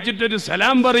പിടിച്ചിട്ടൊരു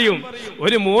സലാം പറയും.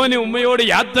 ഒരു മോന് ഉമ്മയോട്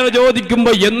യാത്ര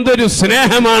ചോദിക്കുമ്പോ എന്തൊരു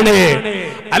സ്നേഹമാണ്.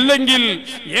 അല്ലെങ്കിൽ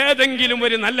ഏതെങ്കിലും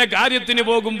ഒരു നല്ല കാര്യത്തിന്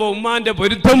പോകുമ്പോ ഉമ്മാന്റെ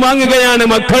പൊരുത്തം വാങ്ങുകയാണ്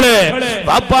മക്കള്,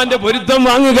 പാപ്പാന്റെ പൊരുത്തം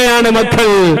വാങ്ങുകയാണ് മക്കൾ.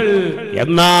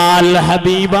 എന്നാൽ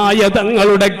ഹബീബായ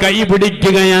തങ്ങളുടെ കൈ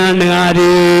പിടിക്കുകയാണ്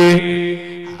ആര്?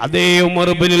 അതേ ഉമർ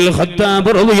ഇബ്നുൽ ഖത്താബ്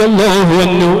റളിയല്ലാഹു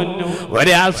അൻഹു.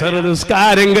 ഒരഅസ്ർ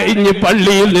നിസ്കാരം കഴിഞ്ഞ്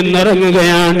പള്ളിയിൽ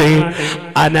നിന്നിറങ്ങുകയാണ്.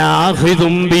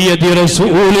 അനാഖിദും ബിയദി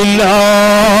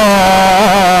റസൂലില്ലാഹ്,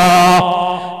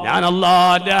 ഞാൻ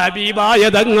അല്ലാഹുവിന്റെ ഹബീബായ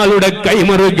തങ്ങളുടെ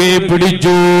കൈമുറുകെ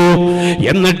പിടിച്ചു.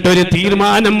 എന്നിട്ടൊരു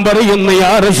തീരുമാനം പറയുന്നു,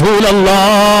 യാ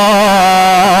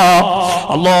റസൂലല്ലാഹ്,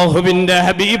 അല്ലാഹുവിന്റെ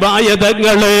ഹബീബായ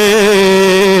തങ്ങളെ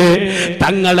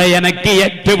എനിക്ക്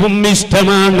ഏറ്റവും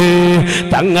ഇഷ്ടമാണ്.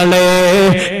 തങ്ങളെ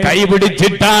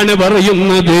കൈപിടിച്ചിട്ടാണ്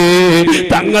പറയുന്നത്.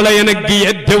 തങ്ങളെ എനിക്ക്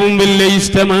ഏറ്റവും വലിയ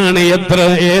ഇഷ്ടമാണ്.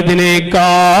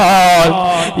 ഏതിനേക്കാൾ?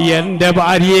 എന്റെ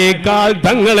ഭാര്യയേക്കാൾ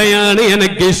തങ്ങളെയാണ്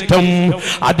എനിക്കിഷ്ടം.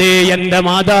 അതേ, എന്റെ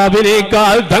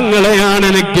മാതാവിനേക്കാൾ തങ്ങളെയാണ്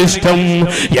എനിക്കിഷ്ടം.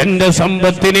 എന്റെ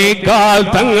സമ്പത്തിനേക്കാൾ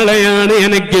തങ്ങളെയാണ്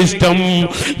എനിക്കിഷ്ടം.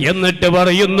 എന്നിട്ട്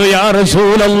പറയുന്നു, യാ റസൂലല്ലാഹ്,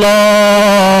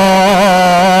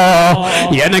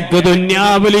 എനിക്ക്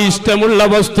ദുനിയാവിൽ ഇഷ്ടമുള്ള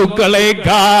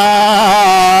വസ്തുക്കളേക്കാൾ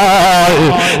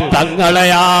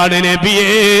തങ്ങളെയാണ് നബിയേ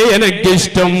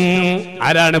എനിക്കിഷ്ടം.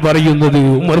 ആരാണ് പറയുന്നത്?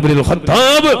 ഉമർ ഇബ്നുൽ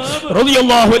ഖത്താബ്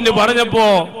റളിയല്ലാഹു അൻഹു പറഞ്ഞപ്പോ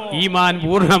ഈമാൻ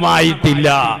പൂർണ്ണമായിട്ടില്ല.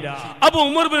 അപ്പൊ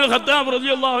ഉമർ ഇബ്നുൽ ഖത്താബ്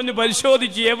റളിയല്ലാഹു അൻഹു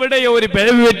പരിശോധിച്ച് എവിടെയോ ഒരു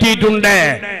പിഴവ് പറ്റിയിട്ടുണ്ട്.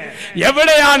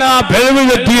 എവിടെയാണ് ആ പിഴവ്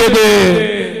പറ്റിയത്?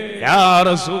 യാ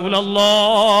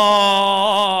റസൂലല്ലാഹ്,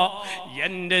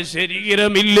 എന്റെ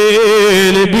ശരീരമില്ലേ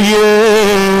നബിയേ,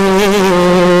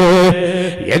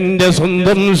 എന്റെ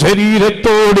സ്വന്തം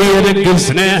ശരീരത്തോട് എനിക്ക്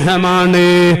സ്നേഹമാണ്.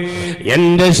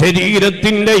 എന്റെ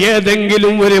ശരീരത്തിന്റെ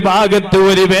ഏതെങ്കിലും ഒരു ഭാഗത്ത്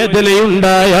ഒരു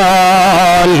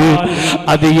വേദനയുണ്ടായാൽ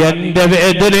അത് എന്റെ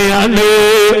വേദനയാണ്.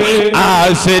 ആ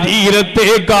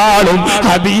ശരീരത്തെക്കാളും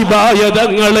ഹബീബായ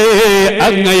തങ്ങളെ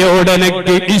അങ്ങയോട്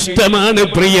എനിക്ക് ഇഷ്ടമാണ്,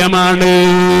 പ്രിയമാണ്.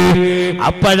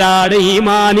 അപ്പോഴാണ്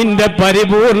ഈമാനിന്റെ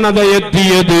പരിപൂർണത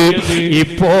എത്തിയത്.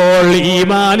 ഇപ്പോൾ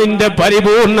ഈമാനിന്റെ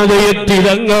പരിപൂർണത എത്തി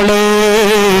തങ്ങളെ.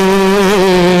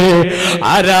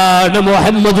 ആരാണ്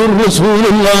മുഹമ്മദുർ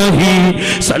റസൂലുള്ളാഹി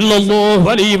സല്ലല്ലാഹു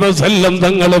അലൈഹി വസല്ലം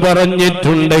തങ്ങൾ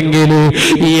പറഞ്ഞിട്ടുണ്ടെങ്കിൽ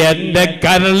എന്റെ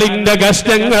കരളിന്റെ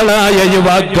കഷ്ണങ്ങളായ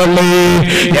യുവാക്കളെ,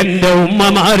 എന്റെ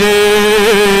ഉമ്മമാരെ,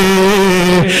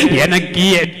 എനിക്ക്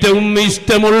ഏറ്റവും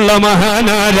ഇഷ്ടമുള്ള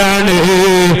മഹാനാരാണ്?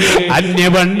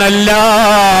 അന്യപെണ്ണല്ല.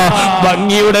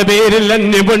 ഭംഗിയുടെ പേരിൽ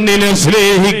അന്യപെണ്ണിനെ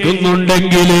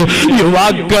സ്നേഹിക്കുന്നുണ്ടെങ്കിൽ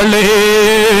യുവാക്കളെ,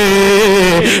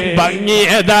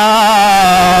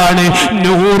 ഭംഗിയതാണ്,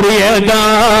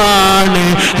 നൂറിയതാണ്,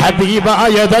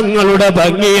 ഹബീബായ തങ്ങളുടെ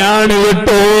ഭംഗിയാണ്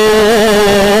കേട്ടോ.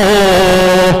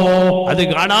 അത്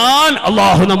കാണാൻ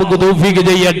അല്ലാഹു നമുക്ക് തൗഫീഖ്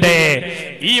ചെയ്യട്ടെ.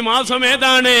 ഈ മാസം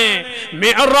ഏതാണ്?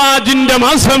 മിഅ്റാജിന്റെ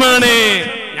മാസമാണ്.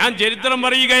 ഞാൻ ചരിത്രം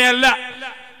പറയുകയല്ല.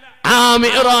 ആ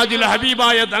മിഅ്റാജിൽ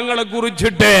ഹബീബായ തങ്ങളെ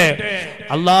കുറിച്ചിട്ട്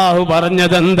അല്ലാഹു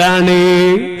പറഞ്ഞതെന്താണ്?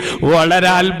 വളരെ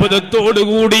അത്ഭുതത്തോടു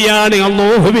കൂടിയാണ്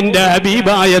അല്ലാഹുവിന്റെ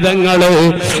ഹബീബായ തങ്ങള്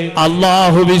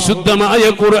അല്ലാഹു വിശുദ്ധമായ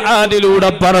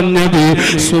ഖുർആനിലൂടെ പറഞ്ഞത്.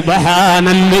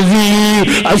 സുബ്ഹാനല്ലസീ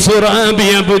അസ്റാ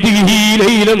ബിഅബ്ദിഹി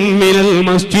ലൈലൻ മിനൽ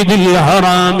മസ്ജിദിൽ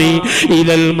ഹറാമി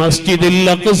ഇലൽ മസ്ജിദിൽ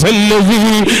അഖ്സല്ലസീ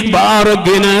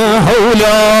ബാറക്നാ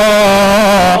ഹൗലാ.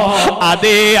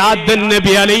 അതേ ആദം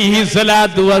നബി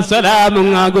അലൈഹിസ്സലാത്തു വസ്സലാം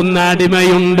ആകുന്ന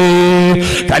അടിമയുണ്ട്,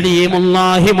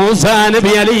 കലീമുല്ലാഹി മൂസാ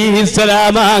നബി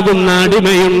അലൈഹിസ്സലാം ആകുന്ന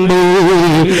അടിമയുണ്ട്,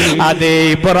 അതേ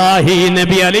ഇബ്രാഹിം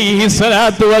നബി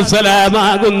അലൈഹിസ്സലാത്തു വസ്സലാം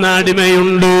ആകുന്ന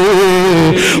അടിമയുണ്ട്.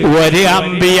 ഒരു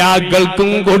അമ്പിയാക്കൾക്കും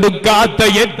കൊടുക്കാത്ത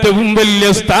ഏറ്റവും വലിയ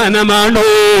സ്ഥാനമാണോ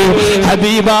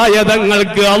ഹബീബായ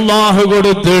തങ്ങൾക്ക് അല്ലാഹു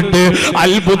കൊടുത്തിട്ട്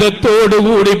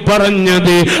അത്ഭുതത്തോടുകൂടി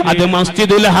പറഞ്ഞത്? അത്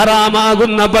മസ്ജിദുൽ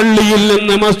ഹറാമാകുന്ന പള്ളിയിൽ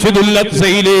നിന്ന് മസ്ജിദുൽ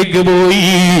അഖ്സയിലേക്ക്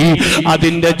പോയി.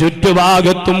 അതിന്റെ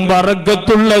ചുറ്റുഭാഗത്തും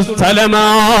ബറക്കത്തുള്ള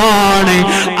സ്ഥലമാണ്.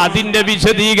 അതിന്റെ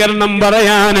വിശദീകരണം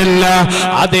പറയാനല്ല.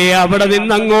 അതേ അവിടെ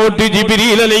നിന്ന് അങ്ങോട്ട്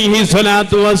ജിബ്രീൽ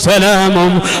അലൈഹിസ്സലാത്തു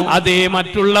വസ്സലാമും അതേ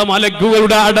മറ്റുള്ള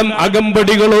മലക്കുകളുടെ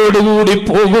അകമ്പടികളോടുകൂടി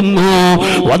പോകുന്നു.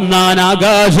 ഒന്നാം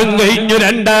ആകാശം കഴിഞ്ഞു,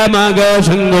 രണ്ടാം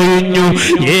ആകാശം കഴിഞ്ഞു,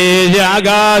 7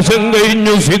 ആകാശം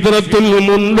കഴിഞ്ഞു, സിദ്റത്തുൽ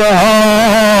മുൻതഹ.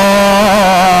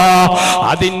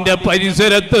 അതിന്റെ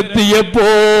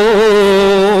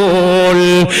പരിസരത്തെത്തിയപ്പോൾ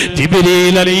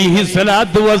ജിബ്രീൽ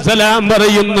അലൈഹിസ്സലാത്തു വസ്സലാം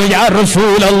പറയുന്നു, യാ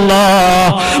റസൂലല്ലാഹ്,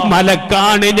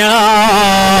 മലക്കാണ്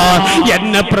ഞാൻ,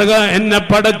 എന്നെ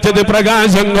പടച്ചത്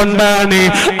പ്രകാശം കൊണ്ടാണ്,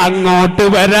 അങ്ങോട്ട്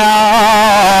വരാ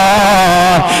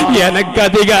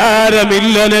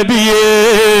എനക്കധികാരമില്ല നബിയേ.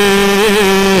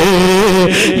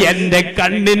 എന്റെ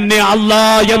കണ്ണിന്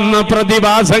അല്ലാഹ് എന്ന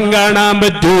പ്രതിഭാസം കാണാൻ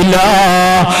പറ്റൂല,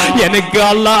 എനിക്ക്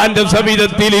അല്ലാഹുവിന്റെ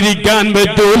സവിധത്തിൽ ഇരിക്കാൻ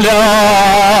പറ്റൂല.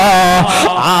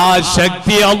 ആ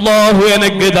ശക്തി അല്ലാഹു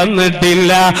എനിക്ക്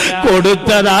തന്നിട്ടില്ല.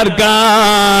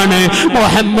 കൊടുത്തതാർക്കാണ്?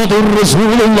 മുഹമ്മദുർ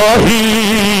റസൂലുള്ളാഹി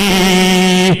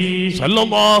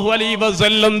സല്ലല്ലാഹു അലൈഹി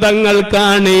വസല്ലം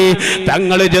തങ്ങൾക്കാണ്.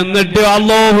 തങ്ങൾ ചെന്നിട്ട്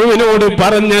അല്ലാഹുവിനോട്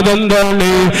പറഞ്ഞതെന്താണ്?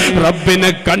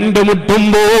 റബ്ബിനെ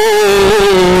കണ്ടുമുട്ടുമ്പോൾ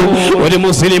ഒരു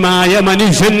മുസ്ലിമായ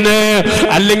മനുഷ്യന്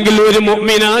അല്ലെങ്കിൽ ഒരു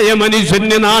മുഅ്മിനായ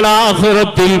മനുഷ്യന് നാളെ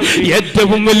ആഖിറത്തിൽ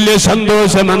ഏറ്റവും വലിയ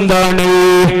സന്തോഷം എന്താണ്?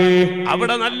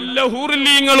 അവിടെ നല്ല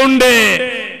ഹൂറിലീങ്ങളുണ്ട്.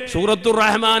 സൂറത്തുർ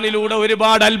റഹ്മാനിലൂടെ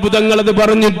ഒരുപാട് അത്ഭുതങ്ങൾ അത്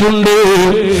പറഞ്ഞിട്ടുണ്ട്.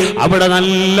 അവിടെ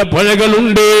നല്ല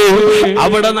പഴകളുണ്ട്,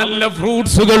 അവിടെ നല്ല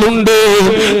ഫ്രൂട്ട്സുകളുണ്ട്,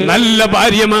 നല്ല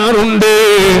ഭാര്യമാരുണ്ട്.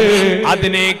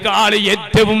 അതിനേക്കാൾ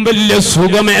ഏറ്റവും വലിയ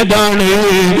സുഖം ഏതാണ്?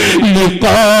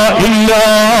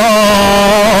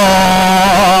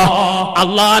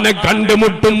 അള്ളാനെ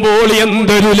കണ്ടുമുട്ടുമ്പോൾ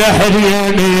എന്തൊരു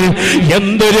ലഹരിയാണ്,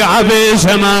 എന്തൊരു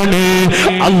ആവേശമാണ്.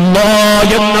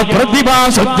 അല്ലാഹ് എന്ന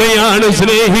പ്രതിഭാസത്തെയാണ്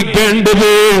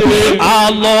സ്നേഹിക്കേണ്ടത്. ആ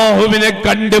അല്ലാഹുവിനെ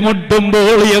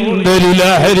കണ്ടുമുട്ടുമ്പോൾ എന്തൊരു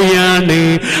ലഹരിയാണ്.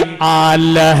 ആ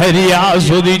ലഹരി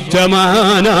ആസ്വദിച്ച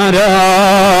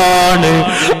മഹാനാരാണ്?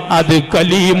 അത്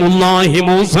കലീമുല്ലാഹി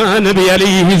മൂസാ നബി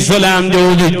അലൈഹിസ്സലാം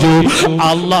ചോദിച്ചു.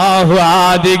 അല്ലാഹു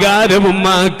അധികാരവും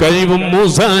ആ കഴിവും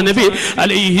മൂസാ നബി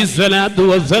അലൈഹിസ്സലാത്തു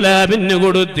വസ്സലാമിന്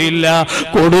കൊടുത്തില്ല.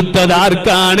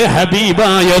 കൊടുത്തതാർക്കാണ്?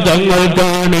 ഹബീബായ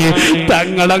തങ്ങൾക്കാണ്.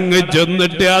 തങ്ങളങ്ങ്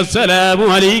ചെന്നിട്ട് അസ്സലാമു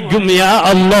അലൈക്കും യാ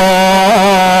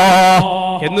അല്ലാഹ്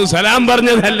എന്ന് സലാം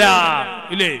പറഞ്ഞതല്ല,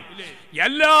 ഇല്ലേ?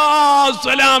 എല്ലാ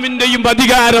സലാമിന്റെയും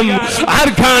അധികാരം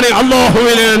ആർക്കാണ്?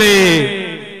 അല്ലാഹുവിനാണ്,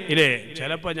 ഇല്ലേ?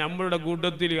 ചിലപ്പോ നമ്മളുടെ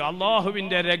കൂട്ടത്തിൽ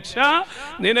അല്ലാഹുവിന്റെ രക്ഷ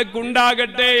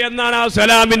നിനക്കുണ്ടാകട്ടെ എന്നാണ് ആ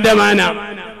സലാമിന്റെ മാന,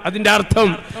 അതിന്റെ അർത്ഥം.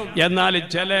 എന്നാൽ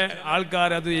ചില ആൾക്കാർ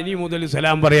അത് ഇനി മുതൽ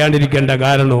സലാം പറയാണ്ടിരിക്കേണ്ട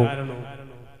കാരണവും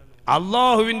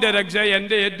അല്ലാഹുവിന്റെ രക്ഷ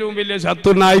എന്റെ ഏറ്റവും വലിയ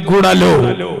ശത്രുനായിക്കൂടല്ലോ.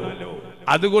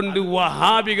 അതുകൊണ്ട്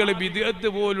വഹാബികൾ ബിദ്അത്ത്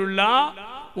പോലുള്ള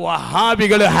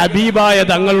വഹാബികൾ ഹബീബായ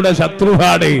തങ്ങളുടെ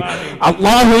ശത്രുവാണ്,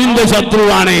 അള്ളാഹുവിന്റെ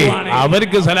ശത്രുവാണ്,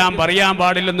 അവർക്ക് സലാം പറയാൻ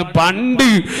പാടില്ലെന്ന് പണ്ട്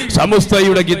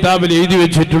സമസ്തയുടെ കിതാബിൽ എഴുതി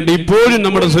വെച്ചിട്ടുണ്ട്. ഇപ്പോഴും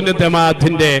നമ്മുടെ സുന്നത്ത്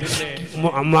ജമാഅത്തിന്റെ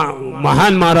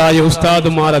മഹാന്മാരായ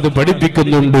ഉസ്താദുമാർ അത്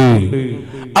പഠിപ്പിക്കുന്നുണ്ട്.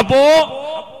 അപ്പോ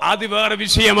അത് വേറെ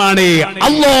വിഷയമാണ്.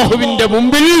 അള്ളാഹുവിന്റെ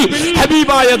മുമ്പിൽ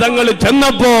ഹബീബായ തങ്ങൾ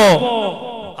ചെന്നപ്പോ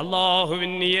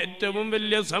അല്ലാഹുവിന് ഏറ്റവും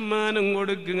വലിയ സമ്മാനം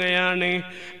കൊടുക്കുകയാണ്.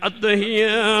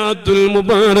 അത്തഹിയാത്തുൽ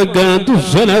മുബാറകാത്തു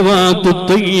സ്വലവാത്തു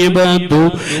തയ്യിബാത്തു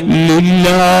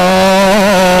ലില്ലാഹ്.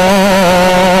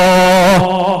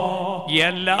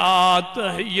 എല്ലാ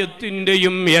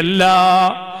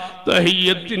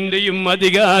തഹിയ്യത്തിന്റെയും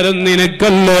അധികാരം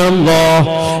നിനക്കല്ലേ അല്ലാഹ്.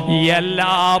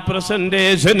 എല്ലാ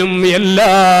പ്രസന്റേഷനും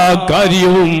എല്ലാ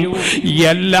കാര്യവും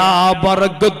എല്ലാ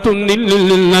ബറക്കത്തും നിന്നിൽ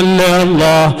നിന്നല്ലേ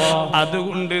അല്ലാഹ്.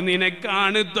 അതുകൊണ്ട്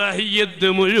നിനക്കാണ് തഹിയ്യത്ത്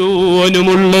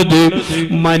മുഴുവനുമുള്ളത്.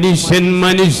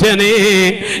 മനുഷ്യനെ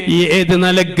ഏത്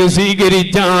നിലക്ക്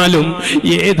സ്വീകരിച്ചാലും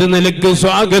ഏത് നിലക്ക്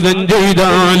സ്വാഗതം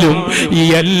ചെയ്താലും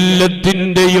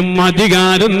എല്ലാത്തിൻ്റെയും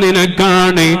അധികാരം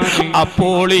നിനക്കാണ്.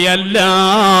 അപ്പോൾ എല്ലാ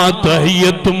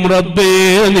തഹിയ്യത്തും റബ്ബേ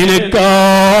നിനക്കാണ്.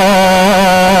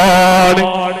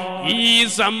 ഈ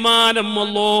സമ്മാനം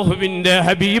അല്ലാഹുവിന്റെ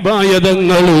ഹബീബായ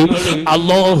തങ്ങൾ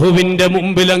അല്ലാഹുവിന്റെ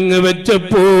മുമ്പിൽ അങ്ങ്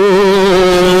വെച്ചപ്പോൾ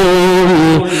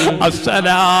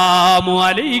അസ്സലാമു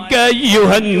അലൈക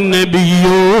അയ്യുഹൻ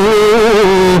നബിയ്യൂ,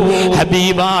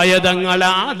 ഹബീബായ തങ്ങൾ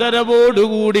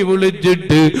ആദരവോടുകൂടി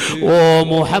വിളിച്ചിട്ട് ഓ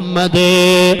മുഹമ്മദേ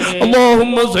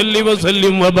അല്ലാഹുമ്മ സല്ലി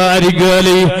വസല്ലിം വബാരിക്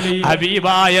അലൈഹി,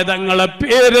 ഹബീബായ തങ്ങളെ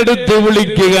പേരെടുത്ത്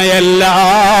വിളിക്കുകയല്ല.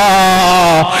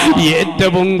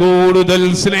 ഏറ്റവും കൂടുതൽ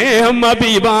സ്നേഹം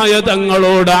ഹബീബായ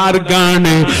തങ്ങളോട്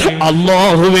ആർക്കാണ്?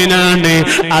 അല്ലാഹുവിനാണ്.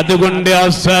 അതുകൊണ്ട്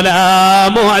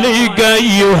അസ്സലാമു അലൈക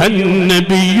അയ്യുഹൻ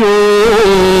നബിയ്യൂ,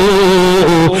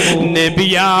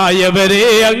 നബിയായവരെ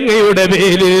അങ്ങയുടെ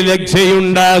പേരിൽ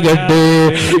രക്ഷയുണ്ടാകട്ടെ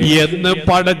എന്ന്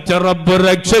പടച്ച റബ്ബ്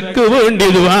രക്ഷയ്ക്ക് വേണ്ടി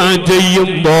ദുആ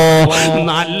ചെയ്യുമ്പോ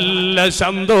നല്ല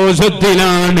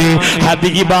സന്തോഷത്തിലാണ്.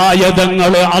 ഹബീബായ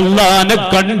തങ്ങൾ അല്ലാഹനെ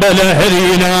കണ്ട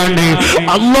ലഹരിയിലാണ്.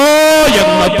 അല്ലാഹ്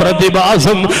എന്ന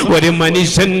പ്രതിഭാസം ഒരു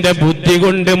മനുഷ്യന്റെ ബുദ്ധി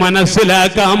കൊണ്ട്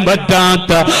മനസ്സിലാക്കാൻ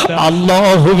പറ്റാത്ത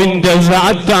അല്ലാഹുവിന്റെ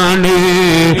സാത്താണ്.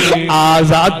 ആ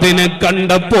സാത്തിനെ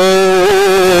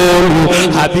കണ്ടപ്പോൾ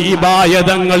ഹബീബായ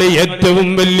തങ്ങൾ ഏറ്റവും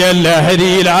വലിയ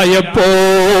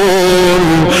ലഹരിയിലായപ്പോൾ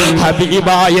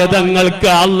ഹബീബായ തങ്ങൾക്ക്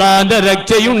അല്ലാഹുവിന്റെ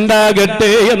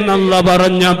രക്ഷയുണ്ടാകട്ടെ എന്നല്ല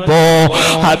പറഞ്ഞപ്പോ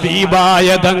ഹബീബായ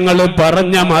തങ്ങൾ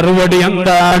പറഞ്ഞ മറുപടി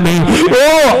എന്താണ്? ഓ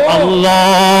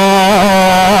അല്ലാഹ്,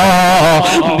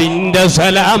 നിന്റെ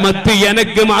സലാമത്ത്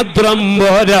എനിക്ക് മാത്രം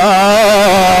പോരാ.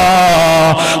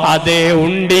 അതേ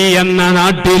ഉണ്ടി എന്ന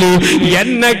നാട്ടിൽ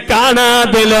എന്നെ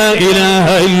കാണാതെ ലാ ഇലാഹ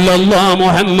ഇല്ലല്ലാഹ്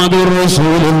മുഹമ്മദുർ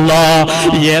റസൂലുള്ളാഹ്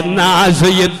എന്ന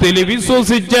ആശയത്തിൽ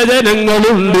വിശ്വസിച്ച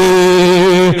ജനങ്ങളുണ്ട്.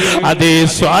 അതേ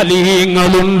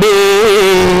സ്വാലിഹീങ്ങളുണ്ട്.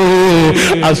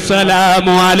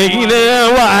 അസ്സലാമു അലൈനാ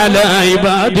വഅലാ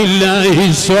ഇബാദില്ലാഹി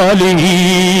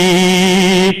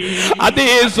സ്വാലിഹീൻ.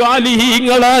 അതേ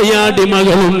സ്വാലിഹീങ്ങളായ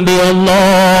അടിമകളുണ്ട്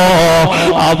അല്ലാഹ്,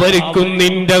 അവർക്കും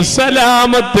നിന്റെ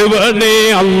സലാമത്ത് വേണേ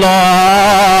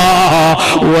അല്ലാഹ്.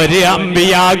 ഒരു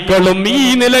അമ്പിയാക്കളും ഈ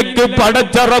നിലക്ക്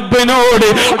പടച്ച റബ്ബിനോട്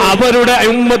അവരുടെ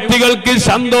ഉമ്മത്തികൾക്ക്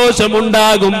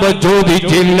സന്തോഷമുണ്ടാകുമ്പോ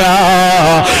ചോദിച്ചില്ല.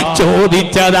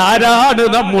 ചോദിച്ചതാരാണ്?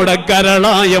 നമ്മുടെ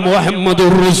കരളായ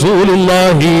മുഹമ്മദുർ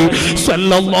റസൂലുള്ളാഹി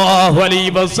സ്വല്ലല്ലാഹു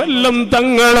അലൈഹി വസല്ലം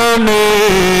തങ്ങളാണ്.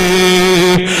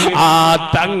 ആ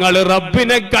തങ്ങൾ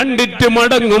റബ്ബിനെ കണ്ടിട്ട്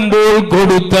മടങ്ങുമ്പോൾ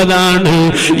കൊടുത്തതാണ്.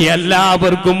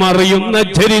 എല്ലാവർക്കും അറിയുന്ന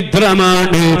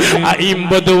ചരിത്രമാണ്.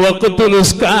 50 വഖ്ത്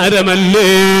നിസ്കാരമല്ലേ?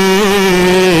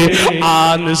 ആ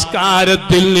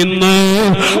നിസ്കാരത്തിൽ നിന്ന്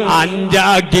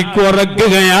 5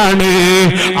 കുറയ്ക്കുകയാണ്.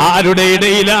 ആരുടെ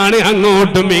ഇടയിലാണ്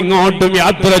അങ്ങോട്ടും ഇങ്ങോട്ടും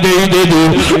യാത്ര ചെയ്തത്?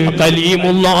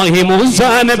 കലീമുല്ലാഹി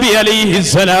മൂസാ നബി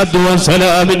അലൈഹിസ്സലാത്തു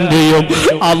വസ്സലാമിന്റെയും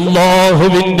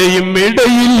അല്ലാഹുവിന്റെയും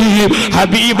ഇടയിൽ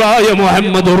ഹബീബായ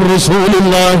മുഹമ്മദുർ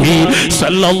റസൂലുള്ളാഹി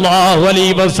സ്വല്ലല്ലാഹു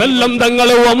അലൈഹി വസല്ലം തങ്ങൾ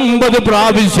 9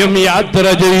 പ്രാവശ്യം യാത്ര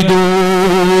ചെയ്തു.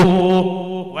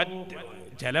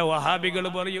 ചില വഹാബികൾ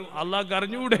പറയും അല്ലാഹ്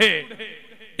അറിഞ്ഞൂടെ?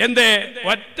 എന്തേ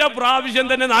ഒറ്റ പ്രാവശ്യം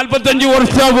തന്നെ 45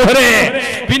 വർഷം പോരെ?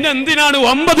 പിന്നെ എന്തിനാണ്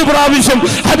 9 പ്രാവശ്യം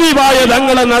ഹബീബായ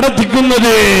തങ്ങളെ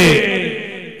നടത്തിക്കുന്നത്?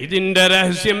 ഇതിന്റെ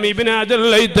രഹസ്യം ഇബ്നു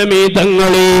അൽ-ഹൈതമി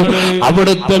തങ്ങൾ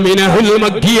അവിടുത്തെ മിനഹുൽ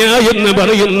മക്കിയ എന്ന്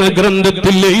പറയുന്ന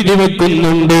ഗ്രന്ഥത്തിൽ എഴുതി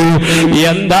വെക്കുന്നുണ്ട്.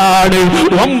 എന്താണ്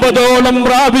 9ഓളം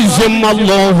പ്രാവശ്യം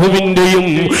അല്ലാഹുവിന്റെയും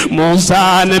മൂസാ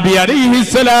നബി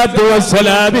അലൈഹിസ്സലാത്തു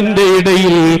വസ്സലാമിന്റെ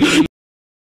ഇടയിൽ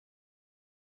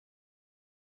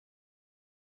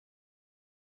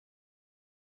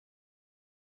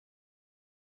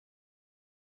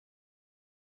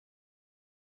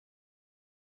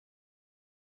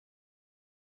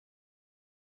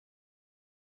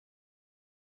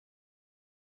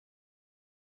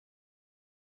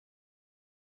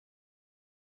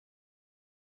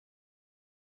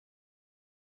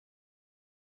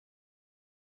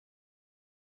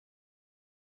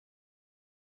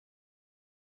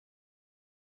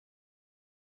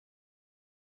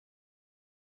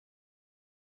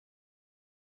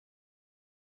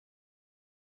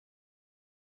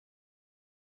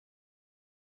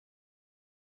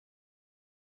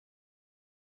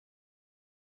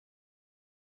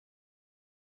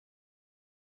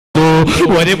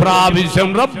ഒരു പ്രാവശ്യം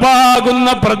റബ്ബാകുന്ന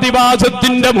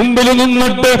പ്രതിഭാസത്തിന്റെ മുമ്പിൽ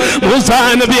നിന്നിട്ട് മൂസാ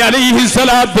നബി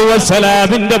അലൈഹിസ്സലാത്തു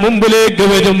വസ്സലാമിന്റെ മുമ്പിലേക്ക്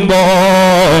വരുമ്പോ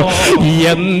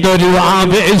എന്തൊരു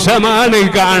ആവേശമാണ്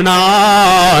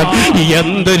കാണാൻ,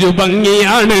 എന്തൊരു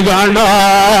ഭംഗിയാണ്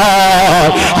കാണാൻ.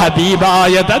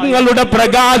 ഹബീബായ തങ്ങളുടെ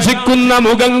പ്രകാശിക്കുന്ന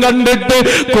മുഖം കണ്ടിട്ട്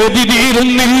കൊതി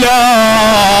തീരുന്നില്ല.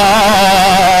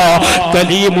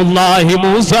 കലീമുല്ലാഹി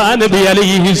മൂസാ നബി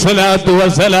അലൈഹിസ്സലാത്തു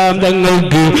വസ്സലാം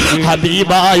തങ്ങൾക്ക്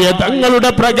ഹബീബായ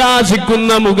തങ്ങളുടെ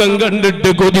പ്രകാശിക്കുന്ന മുഖം കണ്ടിട്ട്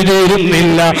കൊതി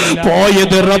തീരുന്നില്ല.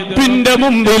 പോയത് റബ്ബിന്റെ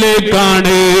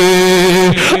മുമ്പിലേക്കാണ്.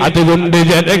 അതുകൊണ്ട്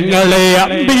ജനങ്ങളെ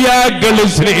അമ്പിയാക്കൾ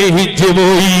സ്നേഹിച്ചു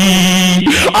പോയി,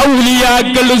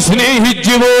 ഔലിയാക്കൾ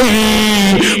സ്നേഹിച്ചു പോയി.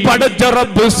 പടച്ച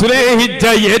റബ്ബ് സ്നേഹിച്ച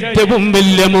ഏറ്റവും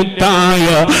വലിയ മുത്തായ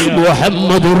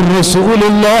മുഹമ്മദുർ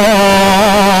റസൂലുള്ളാഹ്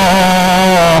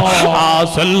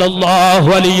സല്ലല്ലാഹു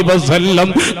അലൈഹി വസല്ലം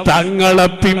തങ്ങളെ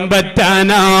പിൻപറ്റാനാണ്,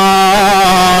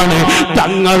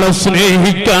 തങ്ങളെ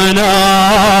സ്നേഹിക്കാനാണ്,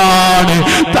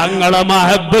 തങ്ങളെ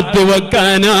മഹബത്ത്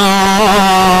വെക്കാനാണ്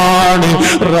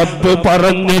റബ്ബ്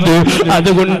പറഞ്ഞത്.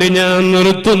 അതുകൊണ്ട് ഞാൻ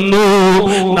നിർത്തുന്നു.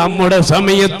 നമ്മുടെ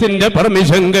സമയത്തിന്റെ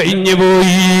പെർമിഷൻ കഴിഞ്ഞു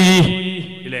പോയി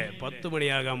ഇല്ലേ? 10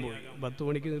 മണിയാകാൻ പോയി. 10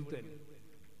 മണിക്ക്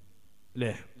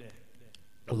നിർത്തല്ലേ?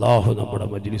 അല്ലാഹു നമ്മുടെ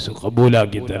മജ്ലിസ്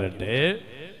ഖബൂലാക്കി തരട്ടെ.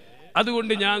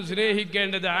 അതുകൊണ്ട് ഞാൻ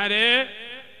സ്നേഹിക്കേണ്ടത് ആരെ?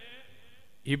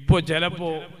 ഇപ്പൊ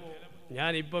ചിലപ്പോ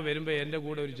ഞാൻ ഇപ്പൊ വരുമ്പോ എന്റെ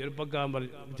കൂടെ ഒരു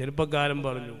ചെറുപ്പക്കാരൻ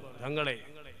പറഞ്ഞു, തങ്ങളെ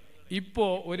ഇപ്പോ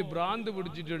ഒരു ഭ്രാന്ത്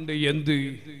പിടിച്ചിട്ടുണ്ട്.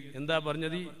 എന്താ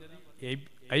പറഞ്ഞത്?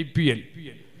 IPL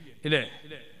ഇല്ലേ?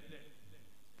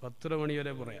 10 മണി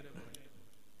വരെ പറയാം.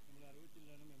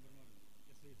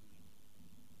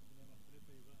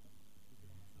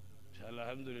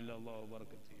 അൽഹംദുലില്ലാഹ്, അല്ലാഹു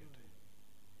ബർക്കത്ത് ചെയ്യട്ടെ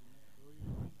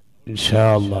ഇൻഷാ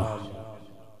അല്ലാഹ്.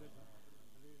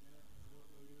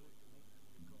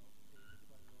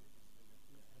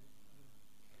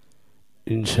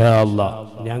 ഇൻഷാ അല്ലാഹ്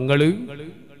ഞങ്ങള്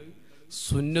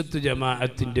സുന്നത്ത്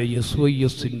ജമാഅത്തിന്റെ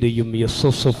SYSന്റെയും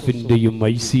SSFന്റെയും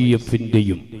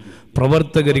ICFന്റെയും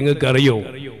പ്രവർത്തകർ നിങ്ങൾക്കറിയോ?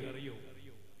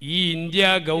 ഈ ഇന്ത്യ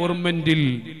ഗവൺമെന്റിൽ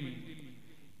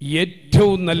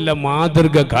ഏറ്റവും നല്ല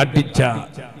മാതൃക കാട്ടിച്ച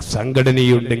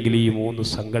സംഘടനയുണ്ടെങ്കിൽ ഈ 3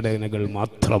 സംഘടനകൾ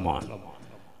മാത്രമാണ്.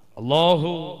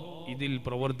 അല്ലാഹു ഇതിൽ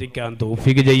പ്രവർത്തിക്കാൻ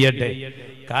തൗഫീഖ് ചെയ്യട്ടെ.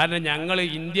 കാരണം ഞങ്ങൾ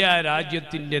ഇന്ത്യ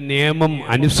രാജ്യത്തിന്റെ നിയമം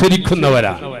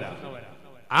അനുസരിക്കുന്നവരാണ്.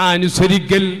 ആ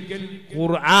അനുസരിക്കൽ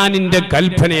ഖുർആനിന്റെ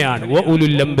കൽപ്പനയാണ്.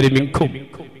 വഉലുൽ അംരി മിൻകും,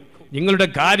 നിങ്ങളുടെ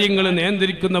കാര്യങ്ങൾ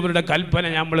നിയന്ത്രിക്കുന്നവരുടെ കൽപ്പന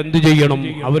നമ്മൾ എന്ത് ചെയ്യണം?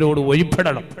 അവരോട്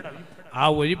വഴിപ്പെടണം. ആ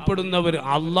വഴിപ്പെടുന്നവർ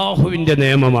അള്ളാഹുവിന്റെ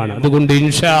നിയമമാണ്. അതുകൊണ്ട്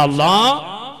ഇൻഷാ അല്ലാഹ്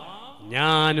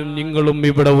ഞാനും നിങ്ങളും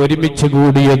ഇവിടെ ഒരുമിച്ച്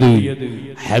കൂടിയത്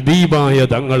ഹബീബായ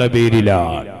തങ്ങളെ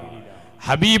പേരിലാണ്.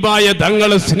 ഹബീബായ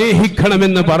തങ്ങളെ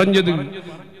സ്നേഹിക്കണമെന്ന് പറഞ്ഞത്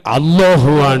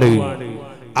അല്ലാഹുവാണ്.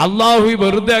 അല്ലാഹു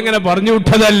വെറുതെ അങ്ങനെ പറഞ്ഞു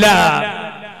വിട്ടതല്ല.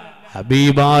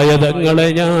 ഹബീബായ തങ്ങളെ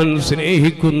ഞാൻ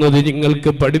സ്നേഹിക്കുന്നത്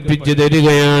നിങ്ങൾക്ക് പഠിപ്പിച്ചു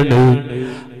തരികയാണ്.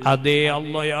 അതേ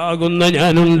അല്ലാഹയാകുന്ന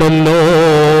ഞാനുണ്ടല്ലോ,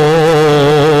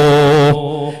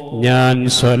 ഞാൻ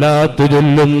സ്വലാത്ത്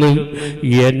ചൊല്ലുന്നു,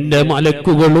 എന്റെ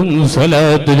മലക്കുകളും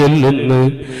സ്വലാത്ത് ചൊല്ലുന്നു.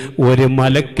 ഒരു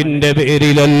മലക്കിന്റെ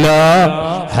പേരിലല്ല,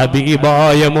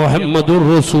 ഹബീബായ മുഹമ്മദുർ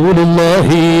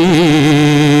റസൂലുള്ളാഹി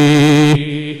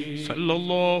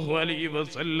സല്ലല്ലാഹു അലൈഹി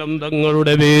വസല്ലം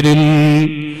തങ്ങളുടെ പേരിൽ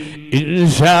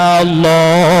ഇൻഷാ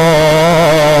അല്ലാഹ്.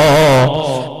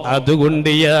 അതുകൊണ്ട്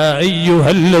യാ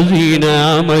അയ്യുഹല്ലദീന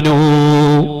ആമനൂ,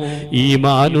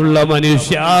 ഈമാനുള്ള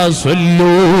മനുഷ്യ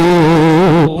സ്വല്ലൂ,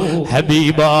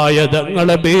 ഹബീബായ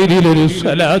തങ്ങളെ പേരിൽ ഒരു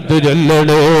സ്വലാത്ത്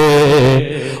ചൊല്ലണേ,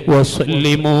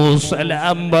 വസല്ലിമൂ,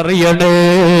 സലാം പറയണേ.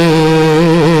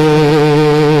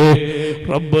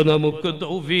 റബ്ബ് നമുക്ക്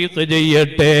തൗഫീഖ്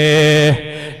ചെയ്യട്ടെ.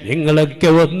 നിങ്ങളൊക്കെ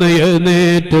ഒന്ന്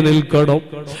എഴുന്നേറ്റ് നിൽക്കണം.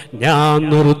 ഞാൻ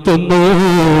നിർത്തുന്നു.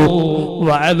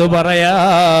 വഅദ്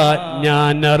പറയാൻ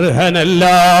ഞാൻ അർഹനല്ല,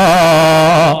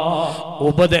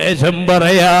 ഉപദേശം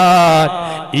പറയാൻ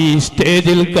ഈ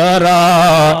സ്റ്റേജിൽ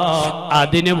കയറാൻ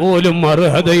അതിന് പോലും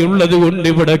അർഹതയുള്ളത് കൊണ്ട്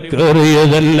ഇവിടെ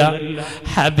കയറിയതല്ല.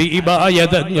 ഹബീബായ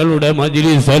തങ്ങളുടെ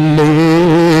മജ്ലിസല്ലേ,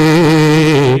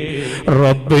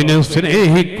 റബ്ബിനെ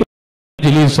സ്നേഹിക്കുന്ന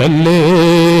മജ്ലിസല്ലേ,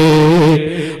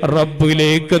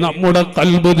 റബ്ബിലേക്ക് നമ്മുടെ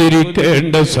ഖൽബ്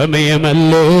തിരിക്കേണ്ട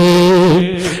സമയമല്ലേ,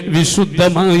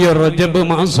 വിശുദ്ധമായ റജബ്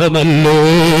മാസമല്ലേ,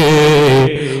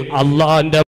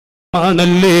 അല്ലാഹുവിന്റെ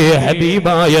ആണല്ലേ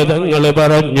ഹബീബായ തങ്ങൾ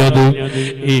പറഞ്ഞത്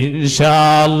ഇൻഷാ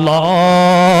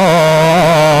അല്ലാഹ്.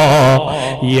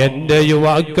 എന്റെ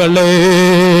യുവാക്കളെ,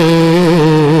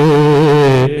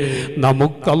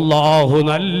 നമുക്കല്ലാഹു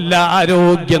നല്ല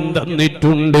ആരോഗ്യം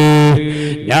തന്നിട്ടുണ്ട്.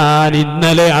 ഞാൻ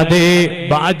ഇന്നലെ അതേ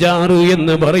ബാജാറ്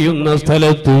എന്ന് പറയുന്ന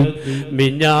സ്ഥലത്ത്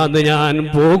മിഞ്ഞാന്ന് ഞാൻ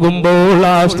പോകുമ്പോൾ,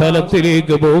 ആ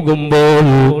സ്ഥലത്തിലേക്ക് പോകുമ്പോൾ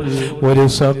ഒരു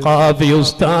സഖാഫി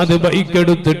ഉസ്താദ് ബൈക്ക്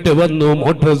എടുത്തിട്ട് വന്നു,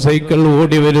 മോട്ടോർ സൈക്കിൾ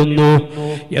ഓടി വരുന്നു.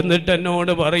 എന്നിട്ട്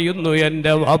എന്നോട് പറയുന്നു,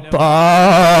 എൻ്റെ വാപ്പാ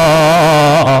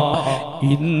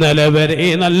ഇന്നലെ വരെ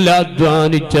നല്ല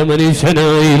അധ്വാനിച്ച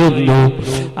മനുഷ്യനായിരുന്നു.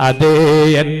 അതേ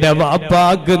എൻ്റെ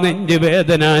വാപ്പാക്ക് നെഞ്ച്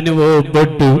വേദന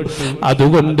അനുഭവപ്പെട്ടു.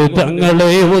 അതുകൊണ്ട്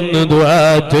തങ്ങളെ ഒന്ന് ദുആ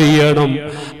ചെയ്യണം.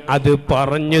 അത്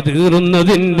പറഞ്ഞു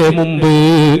തീർന്നതിന്റെ മുമ്പ്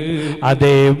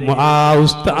അതേ ആ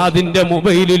ഉസ്താദിന്റെ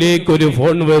മൊബൈലിലേക്ക് ഒരു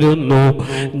ഫോൺ വരുന്നു.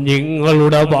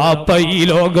 നിങ്ങളുടെ വാപ്പ ഈ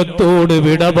ലോകത്തോട്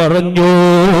വിട പറഞ്ഞു,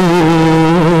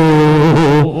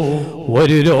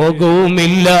 ഒരു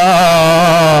രോഗവുമില്ല,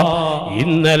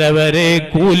 ഇന്നലെ വരെ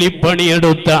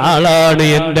കൂലിപ്പണിയെടുത്ത ആളാണ്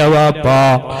എൻ്റെ വാപ്പ.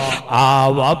 ആ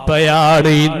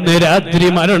വാപ്പയാണ് ഇന്ന് രാത്രി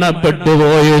മരണപ്പെട്ടു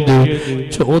പോയത്.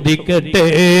 ചോദിക്കട്ടെ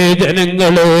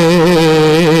ജനങ്ങളെ,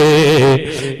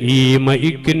 ഈ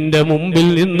മൈക്കിന്റെ മുമ്പിൽ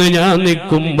നിന്ന് ഞാൻ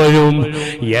നിൽക്കുമ്പോഴും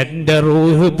എൻ്റെ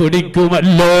റൂഹ്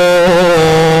പിടിക്കുമല്ലോ.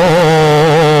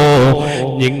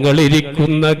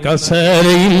 നിങ്ങളിരിക്കുന്ന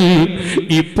കസേരയിൽ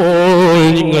ഇപ്പോൾ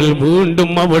നിങ്ങൾ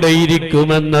വീണ്ടും അവിടെ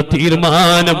ഇരിക്കുമെന്ന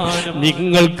തീരുമാനം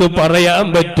നിങ്ങൾക്ക് പറയാൻ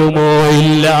പറ്റുമോ?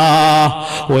 ഇല്ല.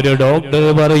 ഒരു ഡോക്ടർ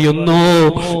പറയുന്നു,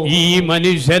 ഈ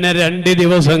മനുഷ്യനെ 2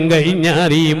 ദിവസം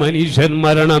കഴിഞ്ഞാൽ ഈ മനുഷ്യൻ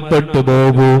മരണപ്പെട്ടു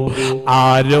പോകൂ. ആ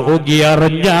രോഗി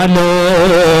അറിഞ്ഞാലോ?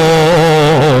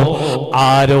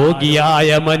 ആരോഗ്യായ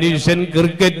മനുഷ്യൻ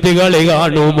ക്രിക്കറ്റ് കളി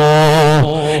കാണുമോ?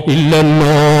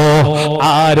 ഇല്ലല്ലോ.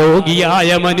 ആരോഗ്യായ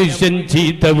മനുഷ്യൻ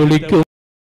ചീത്ത വിളിക്കുമല്ലോ.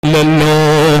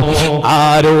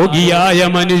 ആരോഗ്യായ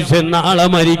മനുഷ്യൻ നാളെ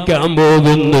മരിക്കാൻ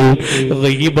പോകുന്നു.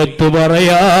 ഗീബത്ത്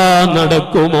പറയാൻ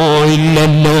നടക്കുമോ?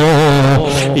 ഇല്ലല്ലോ.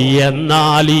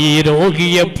 എന്നാൽ ഈ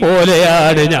രോഗിയെ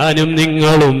പോലെയാണ് ഞാനും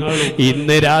നിങ്ങളും.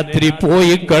 ഇന്ന് രാത്രി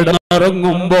പോയി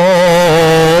കിടന്നുറങ്ങുമ്പോൾ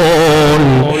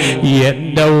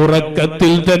എന്റെ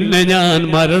ഉറക്കത്തിൽ തന്നെ ഞാൻ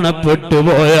മരണപ്പെട്ടു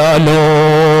പോയാലോ?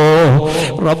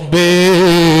 റബ്ബേ,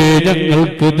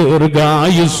 ഞങ്ങൾക്ക്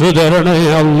ദീർഘായുസ്സ് തരണേ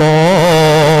അല്ലാ,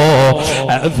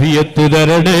 ആഫിയത്ത്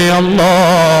തരണേ അല്ലാ.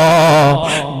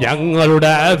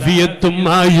 ഞങ്ങളുടെ ആഫിയത്തും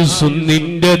ആയുസ്സും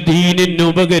നിന്റെ ദീനിന്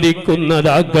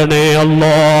ഉപകരിക്കുന്നതാക്കണേ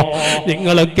അല്ലാ.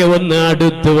 നിങ്ങളൊക്കെ ഒന്ന്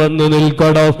അടുത്ത് വന്ന്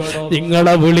നിൽക്കണം.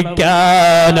 നിങ്ങളെ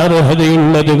വിളിക്കാൻ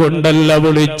അർഹതയുള്ളത് കൊണ്ടല്ല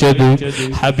വിളിച്ചത്.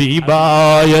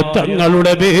 ഹബീബായ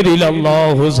തങ്ങളുടെ പേരിൽ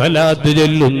അല്ലാഹു സലാത്ത്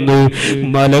ചൊല്ലുന്നു,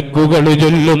 മലക്കുകൾ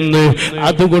ചൊല്ലുന്നു.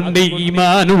 അതുകൊണ്ട്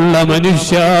ഈമാനുള്ള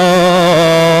മനുഷ്യ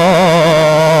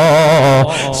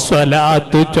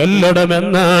സ്വലാത്ത്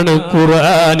ചൊല്ലണമെന്നാണ്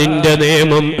ഖുർആനിന്റെ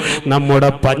നിയമം. നമ്മുടെ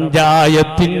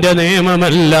പഞ്ചായത്തിന്റെ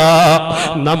നിയമമല്ല,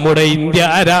 നമ്മുടെ ഇന്ത്യ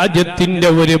രാജ്യത്തിന്റെ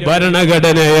ഒരു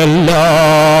ഭരണഘടനയല്ല.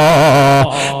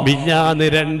 മിഞ്ഞാന്ന്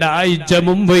 2 ആഴ്ച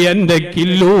മുമ്പ് എന്റെ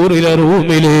കില്ലൂറിലെ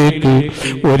റൂമിലേക്ക്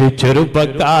ഒരു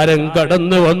ചെറുപ്പക്കാരൻ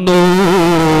കടന്നു വന്നു.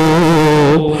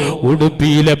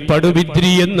 ഉടുപ്പിയിലെ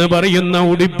പടുവിദ്രി എന്ന് പറയുന്ന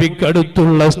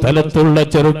ഉടുപ്പിക്കടുത്തുള്ള സ്ഥലത്തുള്ള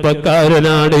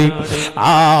ചെറുപ്പക്കാരനാണ്.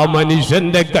 ആ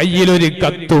മനുഷ്യന്റെ കയ്യിലൊരു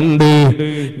കത്തുണ്ട്.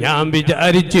 ഞാൻ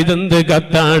വിചാരിച്ചിതെന്ത്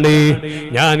കത്താണ്?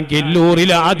 ഞാൻ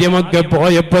കില്ലൂരിൽ ആദ്യമൊക്കെ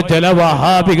പോയപ്പോ ചില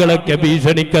വഹാബികളൊക്കെ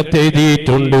ഭീഷണിക്കത്ത്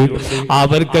എഴുതിയിട്ടുണ്ട്.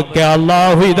 അവർക്കൊക്കെ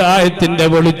അല്ലാഹു ഹിദായത്തിന്റെ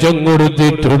വെളിച്ചം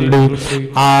കൊടുത്തിട്ടുണ്ട്.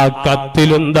 ആ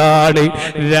കത്തിലെന്താണ്?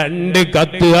 2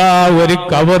 കത്ത് ആ ഒരു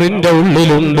കവറിന്റെ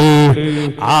ഉള്ളിലുണ്ട്.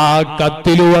 ആ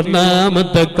കത്തിൽ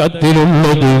ഒന്നാമത്തെ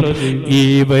കത്തിലുള്ളത്, ഈ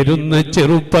വരുന്ന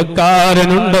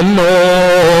ചെറുപ്പക്കാരനുണ്ടല്ലോ,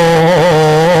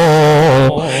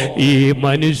 ഈ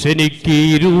മനുഷ്യനിക്ക്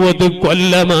 20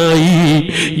 കൊല്ലമായി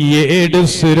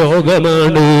എയ്ഡ്സ്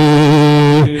രോഗമാണ്.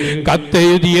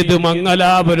 കത്തെഴുതിയത്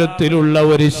മംഗലാപുരത്തിലുള്ള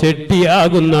ഒരു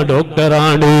ശെട്ടിയാകുന്ന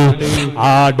ഡോക്ടറാണ്.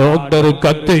 ആ ഡോക്ടർ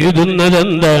കത്തെഴുതുന്നത്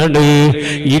എന്താണ്?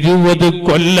 20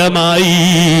 കൊല്ലമായി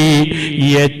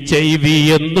HIV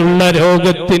എന്നുള്ള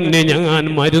രോഗത്തിന് ഞാൻ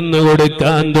മരുന്ന്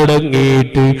കൊടുക്കാൻ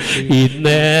തുടങ്ങിയിട്ട്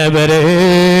ഇന്നേ വരെ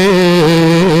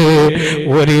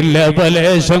ഒരു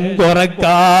ലവലേശം കുറക്കാൻ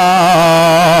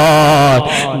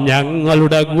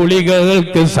ഞങ്ങളുടെ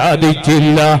ഗുളികകൾക്ക്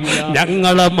സാധിച്ചില്ല,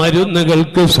 ഞങ്ങളെ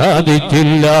മരുന്നുകൾക്ക്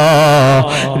സാധിച്ചില്ല.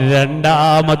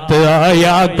 രണ്ടാമത്തെ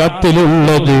ആ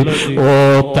കത്തിലുള്ളത്, ഓ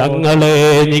തങ്ങളെ,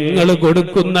 നിങ്ങൾ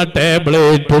കൊടുക്കുന്ന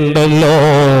ടാബ്ലറ്റ് ഉണ്ടല്ലോ,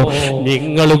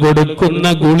 നിങ്ങൾ കൊടുക്കുന്ന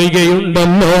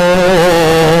ഗുളികയുണ്ടല്ലോ,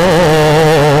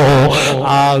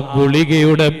 ആ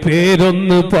ഗുളികയുടെ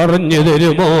പേരൊന്ന് പറഞ്ഞു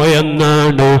തരുമോ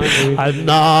എന്നാണ്.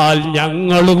 എന്നാൽ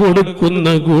ഞങ്ങൾ കൊടുക്കുന്ന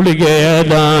ഗുളിക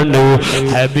ഏതാണ്?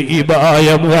 ഹബീബായ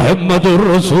മുഹമ്മദുർ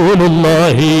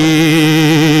റസൂലുള്ളാഹി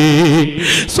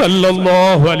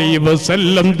സല്ലല്ലാഹു അലൈഹി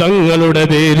വസല്ലം തങ്ങളുടെ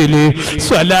പേരിൽ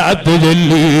സ്വലാത്ത്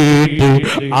ചൊല്ലിയിട്ട്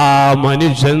ആ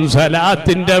മനുഷ്യൻ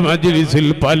സ്വലാത്തിന്റെ മജ്ലിസിൽ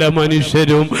പല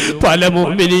മനുഷ്യരും പല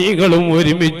മുഅ്മിനീങ്ങളും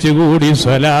ഒരുമിച്ച് കൂടി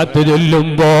സ്വലാത്ത്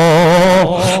ചൊല്ലുമ്പോ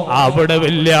അവിടെ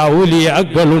വലിയ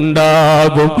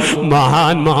ഔലിയാക്കളുണ്ടാകും,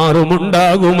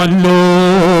 മഹാന്മാരുമുണ്ടാകുമല്ലോ.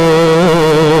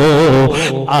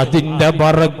 അതിന്റെ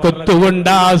ബറക്കത്ത്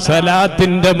കൊണ്ട് ആ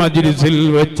സലാത്തിന്റെ മജ്ലിസിൽ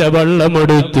വെച്ച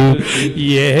വെള്ളമെടുത്ത്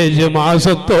 7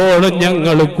 മാസത്തോളം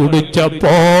ഞങ്ങൾ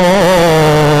കുടിച്ചപ്പോ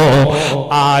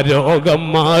ആ രോഗം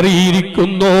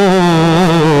മാറിയിരിക്കുന്നു.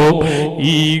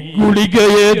 ഈ ഗുളിക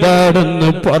ഏതാണെന്ന്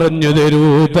പറഞ്ഞു തരൂ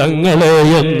തങ്ങളെ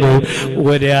എന്ന്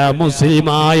ഒരാ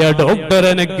മുസ്ലിമായ ഡോക്ടർ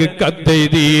എനിക്ക്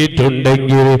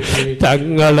കത്തെഴുതിയിട്ടുണ്ടെങ്കിൽ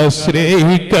തങ്ങളെ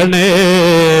സ്നേഹിക്കണേ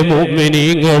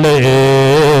മുഅ്മിനീങ്ങളെ.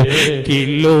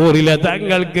 കില്ലൂരിലെ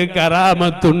തങ്ങൾക്ക്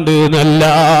കറാമത്തുണ്ട് എന്നല്ല,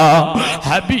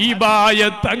 ഹബീബായ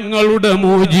തങ്ങളുടെ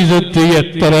മൂജിസത്ത്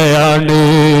എത്രയാണ്.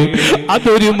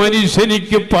 അതൊരു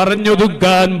മനുഷ്യനിക്ക്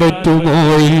പറഞ്ഞൊതുക്കാൻ പറ്റുമോ?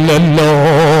 ഇല്ലല്ലോ.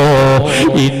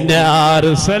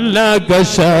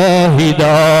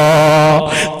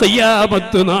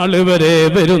 ഖിയാമത്ത് നാൾ വരെ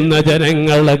വരുന്ന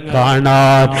ജനങ്ങളെ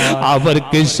കാണാൻ,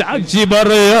 അവർക്ക് സാക്ഷി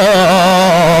പറയാൻ,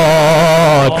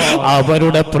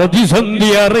 അവരുടെ പ്രതിസന്ധി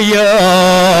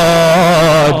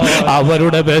അറിയാൻ,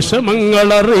 അവരുടെ വിഷമങ്ങൾ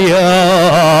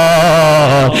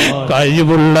അറിയാൻ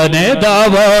കഴിവുള്ള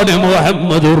നേതാവാണ്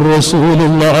മുഹമ്മദുർ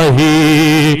റസൂലുള്ളാഹി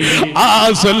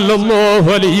സല്ലല്ലാഹു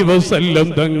അലൈഹി വസല്ലം.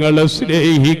 തങ്ങളെ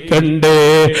സ്നേഹിക്കണ്ടേ,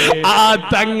 ആ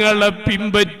തങ്ങളെ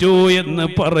പിൻപറ്റൂ എന്ന്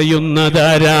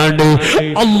പറയുന്നതാരാണ്?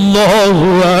 അല്ലാഹു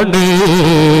ആണ്.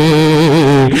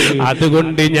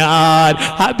 അതുകൊണ്ട് ഞാൻ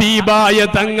ഹബീബായ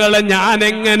തങ്ങളെ ഞാൻ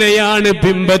എങ്ങനെയാണ്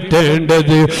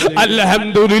പിൻപറ്റേണ്ടത്?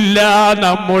 അൽഹംദുലില്ലാഹ്,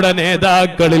 നമ്മുടെ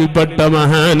നേതാക്കളിൽപ്പെട്ട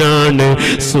മഹാനാണ്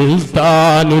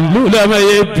സുൽത്താനുൽ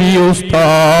ഉലമയെ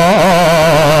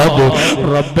ഉസ്താദ്.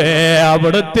 റബ്ബേ,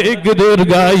 അവിടത്തേക്ക്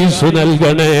ദീർഘായുസ്സ്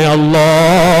നൽകണേ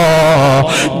അല്ലാഹ്.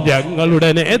 ഞങ്ങളുടെ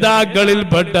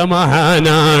നേതാക്കളിൽപ്പെട്ട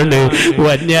മഹാനാണ്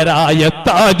വന്യരായ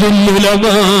താജുൽ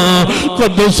ഉലമാ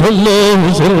ഖദ്ദസല്ലാഹു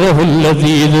സിർറഹുൽ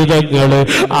അസീസ് തങ്ങൾ.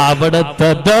 അവിടത്തെ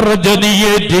ദർജ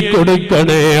നീയേറ്റി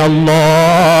കൊടുക്കണേ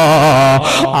അല്ലാഹ്.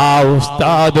 ആ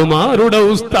ഉസ്താദുമാരുടെ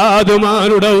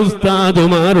ഉസ്താദുമാരുടെ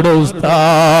ഉസ്താദുമാരുടെ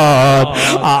ഉസ്താദ്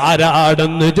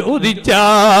ആരാടെന്ന് ചോദിച്ചാൽ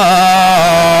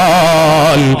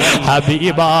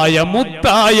ഹബീബായ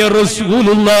മുത്തായ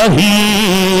റസൂലുള്ളാഹി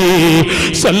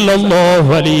സല്ലല്ലാഹു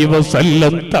അലൈഹി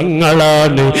വസല്ലം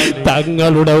തങ്ങളാണ്.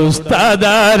 തങ്ങളുടെ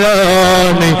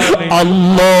ഉസ്താദാരാണ്?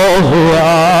 അല്ലാഹു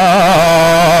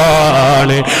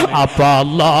ആണ്. അപ്പൊ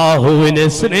അല്ലാഹുവിനെ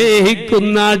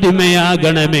സ്നേഹിക്കുന്ന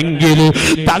അടിമയാകണമെങ്കിൽ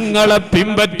തങ്ങളെ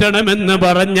പിൻപറ്റണമെന്ന്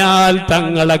പറഞ്ഞാൽ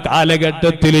തങ്ങളെ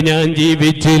കാലഘട്ടത്തിൽ ഞാൻ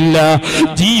ജീവിച്ചില്ല.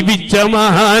 ജീവിച്ച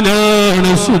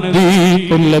മഹാനാണ്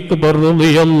സിദ്ദീഖുൽ അക്ബർ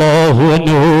റളിയല്ലാഹു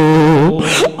അൻഹു.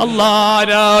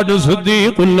 അല്ലാഹുവാണ്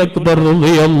സിദ്ദീഖുൽ അക്ബർ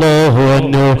റളിയല്ലാഹു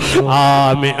അൻഹു. ആ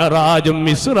മിഅ്റാജും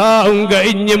ഇസ്റാഉം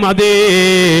കഴിഞ്ഞ് അതേ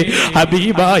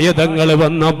ഹബീബായ തങ്ങൾ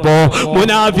വന്നപ്പോ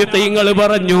മുനാഫിഖീങ്ങൾ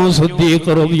പറഞ്ഞു, സിദ്ദീഖ്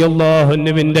റളിയല്ലാഹു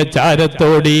അൻഹുവിന്റെ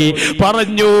ചാരത്തോടി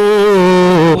പറഞ്ഞു,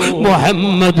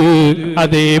 മുഹമ്മദ്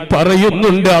അതേ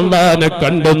പറയുന്നുണ്ട് അല്ലാഹനെ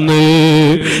കണ്ടെന്ന്.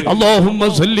 അല്ലാഹുമ്മ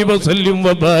സല്ലി വസല്ലിം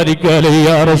വബാരിക് അലൈഹി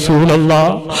യാ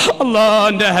റസൂലല്ലാഹ്.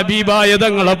 അല്ലാഹുവിന്റെ ഹബീബായ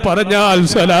തങ്ങളെ പറഞ്ഞാൽ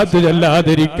സ്വലാത്ത്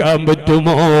ചൊല്ലാതിരിക്കാൻ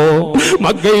പറ്റുമോ?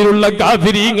 മക്കയിലുള്ള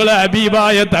കാഫിരീങ്ങളെ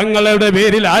ഹബീബായ തങ്ങളുടെ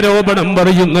പേരിൽ ആരോപണം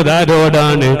പറയുന്നത്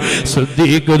ആരോടാണ്?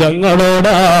 സിദ്ദീഖ്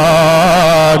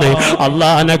തങ്ങളോടാണ്.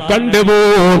 അല്ലാഹനെ കണ്ടുപോ,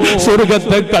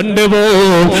 സ്വർഗത്തെ കണ്ടുപോ,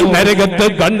 നരകത്തെ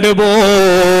കണ്ടുപോ,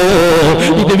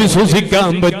 ഇത്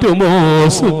വിശ്വസിക്കാൻ പറ്റുമോ?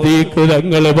 സിദ്ദീഖ്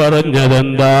തങ്ങൾ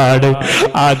പറഞ്ഞതെന്താണ്?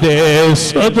 അതേ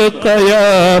സദഖ യാ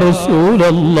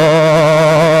റസൂലല്ലാഹ്.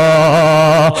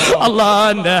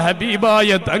 അല്ലാഹുവിന്റെ ഹബീബായ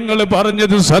തങ്ങൾ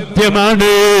പറഞ്ഞത്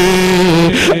സത്യമാണ്,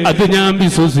 അത് ഞാൻ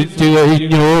വിശ്വസിച്ചു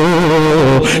കഴിഞ്ഞു.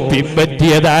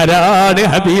 പിൻപറ്റിയതാരാണ്?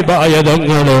 ഹബീബായ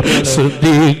തങ്ങൾ,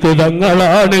 സിദ്ദീഖ്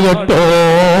തങ്ങളാണ് കേട്ടോ.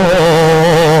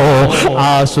 ആ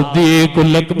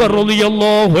സിദ്ദീഖുൽ അക്ബർ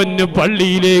റളിയല്ലാഹു അൻഹു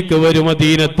പള്ളിയിലേക്ക് വരും,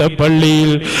 മദീനത്തെ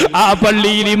പള്ളിയിൽ. ആ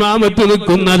പള്ളിയിൽ ഇമാമത്ത്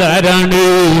നിൽക്കുന്നതാരാണ്?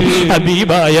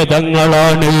 ഹബീബായ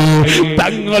തങ്ങളാണ്.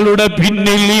 തങ്ങളുടെ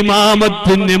പിന്നിൽ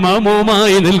ഇമാമത്തിന്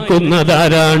ഇമാമുമായി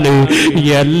നിൽക്കുന്നതാരാണ്?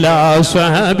 എല്ലാ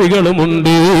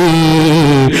സ്വഹാബികളുമുണ്ട്,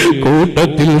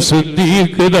 കൂട്ടത്തിൽ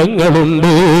സിദ്ദീഖ്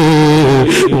തങ്ങളുണ്ട്.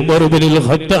 ഉമർ ഇബ്നുൽ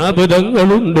ഖത്താബ്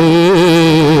തങ്ങളുണ്ട്,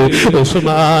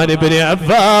 ഉസ്മാൻ ഇബ്നു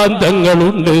അഫ്ഫാൻ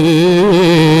തങ്ങളുണ്ട്.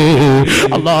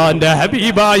 അല്ലാഹുവിന്റെ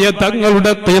ഹബീബായ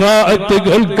തങ്ങളുടെ ഖിറാഅത്ത്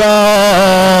കേൾക്കാൻ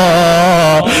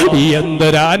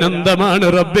എന്തൊരാനന്ദമാണ്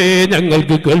റബ്ബേ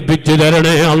ഞങ്ങൾക്ക് കേൾപ്പിച്ചു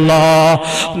തരണേ അല്ലാഹ്.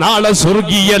 നാളെ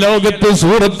സ്വർഗീയ ലോകത്ത്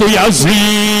സൂറത്ത്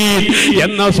യാസീൻ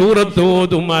എന്ന സൂറത്ത്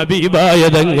ഓതും ഹബീബായ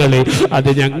തങ്ങളെ, അത്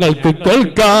ഞങ്ങൾക്ക്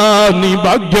കേൾക്കാൻ നീ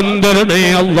ഭാഗ്യം തരണേ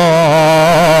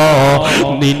അല്ലാഹ്.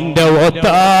 നിന്റെ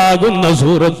ഓത്താകുന്ന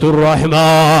സൂറത്തുർ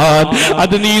റഹ്മാൻ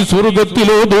അത് നീ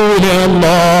സ്വർഗത്തിലോതൂലേ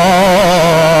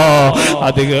അല്ലാഹ്,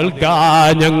 അത് കേൾക്കാൻ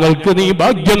ഞങ്ങൾക്ക് നീ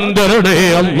ഭാഗ്യം തരണേ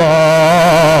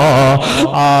അല്ലാഹ്.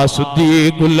 ആ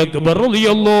സിദ്ദീഖുൽ അക്ബർ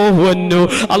റളിയല്ലാഹു അൻഹു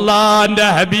അല്ലാഹുവിന്റെ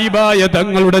ഹബീബായ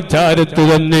തങ്ങളുടെ ചാരത്ത്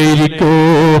തന്നെ ഇരിക്കൂ,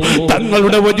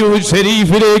 തങ്ങളുടെ വജൂഹ്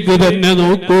ശരീഫിലേക്ക് തന്നെ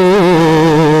നോക്കൂ.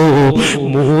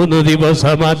 3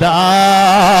 ദിവസമതാ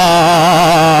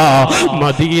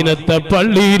മദീനത്തെ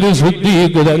പള്ളിയിൽ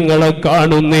സിദ്ദീഖ് തങ്ങളെ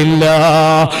കാണുന്നില്ല.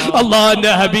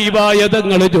 അല്ലാഹുവിന്റെ ഹബീബായ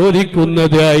തങ്ങൾ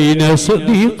ചോദിക്കുന്നത് അയിന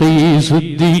സിദ്ദീഖി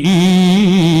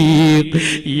സിദ്ദീഖ്,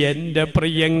 എന്റെ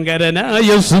പ്രിയങ്കരനായ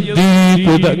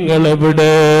സിദ്ദീഖ് തങ്ങൾ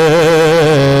എവിടെ?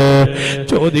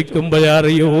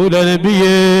 ചോദിക്കുമ്പോഴറിയൂല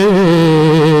നബിയേ,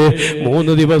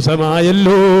 3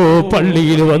 ദിവസമായല്ലോ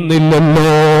പള്ളിയിൽ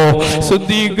വന്നില്ലല്ലോ.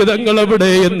 സിദ്ദീഖ് തങ്ങൾ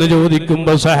എവിടെ എന്ന്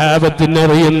ചോദിക്കുമ്പോ സഹാബത്തിന്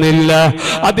അറിയുന്നില്ല.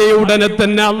 അതേ ഉടനെ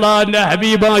തന്നെ അല്ലാഹുവിന്റെ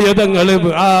ഹബീബായ തങ്ങൾ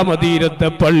ആ മദീനത്തെ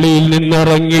പള്ളിയിൽ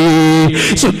നിന്നിറങ്ങി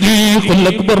സിദ്ദീഖുൽ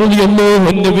അക്ബർ റളിയല്ലാഹു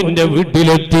അൻഹുവിന്റെ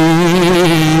വീട്ടിലെത്തി.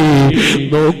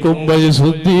 നോക്കുമ്പോ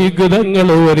സിദ്ദീഖ് തങ്ങൾ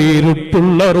ഒരു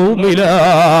ഇരുട്ടുള്ള റൂമിലാണ്.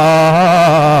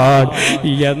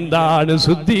 എന്താണ്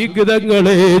സിദ്ദീഖ്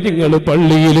തങ്ങളെ നിങ്ങൾ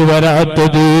പള്ളിയിൽ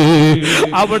വരാത്തത്?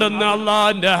 അവിടുന്ന്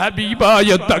അല്ലാഹുവിന്റെ ഹബീബായ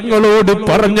തങ്ങളോട്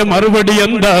പറഞ്ഞ മറുപടി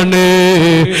എന്താണ്?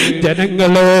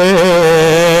 ജനങ്ങളെ,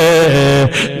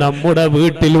 നമ്മുടെ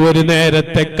വീട്ടിൽ ഒരു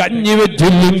നേരത്തെ കഞ്ഞി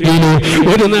വെച്ചില്ലെങ്കിൽ,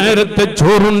 ഒരു നേരത്തെ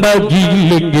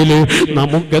ചോറുണ്ടാക്കിയില്ലെങ്കിൽ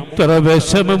നമുക്ക് എത്ര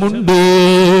വിഷമമുണ്ട്.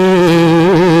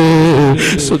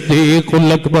 സിദ്ദീഖുൽ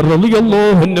അക്ബർ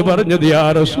റളിയല്ലാഹു അൻഹു പറഞ്ഞത്, യാ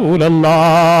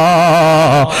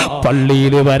റസൂലല്ലാഹ്,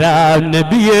 പള്ളിയിൽ വരാൻ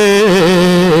നബിയേ,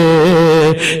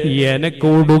 എനിക്ക്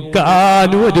ഉടുക്കാൻ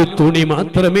ഒരു തുണി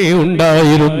മാത്രമേ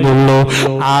ഉണ്ടായിരുന്നുള്ളൂ.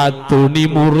 ആ തുണി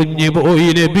മുറിഞ്ഞു പോയി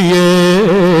നബിയേ.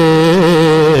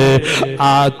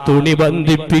 ആ തുണി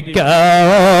ബന്ധിപ്പിക്കാൻ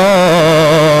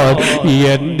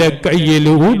എന്റെ കയ്യിൽ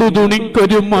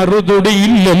ഉടുതുണിക്കൊരു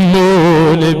മറുതുണിയില്ലല്ലോ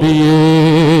നബിയേ.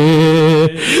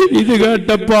 ഇത്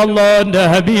കേട്ടപ്പോ അല്ലാഹുവിന്റെ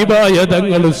ഹബീബായ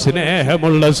തങ്ങൾ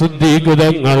സ്നേഹമുള്ള സിദ്ദീഖ്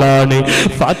തങ്ങളാണ്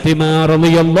ഫാത്തിമ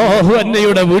റളിയല്ലാഹു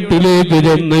അൻഹയുടെ വീട്ടിലേക്ക്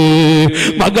ചെന്ന്,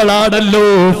 മകളാണല്ലോ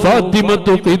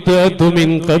ഫാത്തിമത്തു ഖിത്അതു മിൻ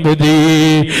ഖബ്ദി,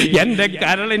 എന്റെ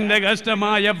കരളിന്റെ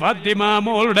കഷ്ടമായ ഫാത്തിമ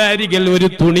മോളുടെ അരികിൽ ഒരു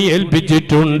തുണി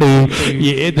ഏൽപ്പിച്ചിട്ടുണ്ട്.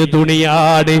 ഏത്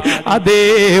തുണിയാണ്? അതേ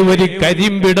ഒരു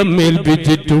കരിമ്പിടം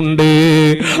ഏൽപ്പിച്ചിട്ടുണ്ട്.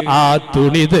 ആ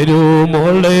തുണി തരൂ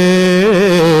മോളെ.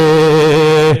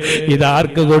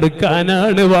 ഇതാർക്ക്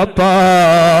കൊടുക്കാനാണ് വാപ്പാ?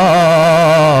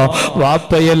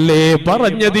 വാപ്പയല്ലേ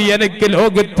പറഞ്ഞത് എനിക്ക്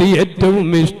ലോകത്ത് ഏറ്റവും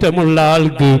ഇഷ്ടമുള്ള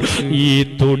ആൾക്ക് ഈ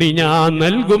തുണി ഞാൻ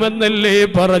നൽകുമെന്നല്ലേ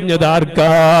പറഞ്ഞത്?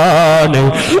 ആർക്കാണ്?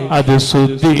 അത്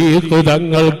സിദ്ദീഖ്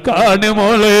തങ്ങൾക്കാണ്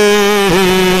മോളെ.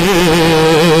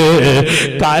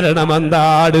 കാരണം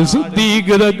എന്താണ്?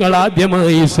 സിദ്ദീഖ് തങ്ങൾ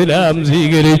ആദ്യമായി ഇസ്ലാം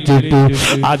സ്വീകരിച്ചിട്ട്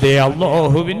അതേ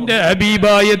അല്ലാഹുവിന്റെ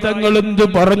ഹബീബായ തങ്ങൾ എന്ത്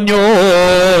പറഞ്ഞോ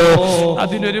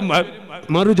അതിനൊരു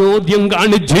മറുചോദ്യം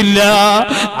കാണിച്ചില്ല.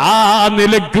 ആ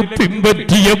നിലക്ക്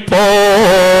പിൻപറ്റിയപ്പോ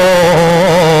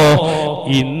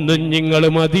ഇന്നും നിങ്ങൾ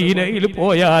മദീനയിൽ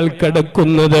പോയാൽ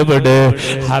കിടക്കുന്നത് എവിടെ?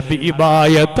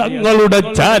 ഹബീബായ തങ്ങളുടെ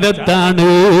ചാരത്താണ്.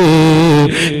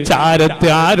 ചാരത്ത്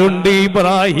ആരുണ്ട്?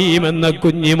 ഇബ്രാഹിം എന്ന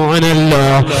കുഞ്ഞിമോനല്ല,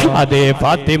 അതേ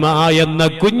ഫാത്തിമ എന്ന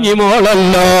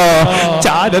കുഞ്ഞിമോളല്ല.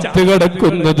 ചാരത്ത്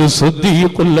കിടക്കുന്നത്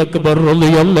സിദ്ദീഖുൽ അക്ബർ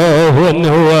റളിയല്ലാഹു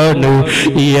അൻഹു ആണ്.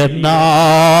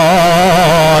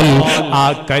 എന്നാൽ ആ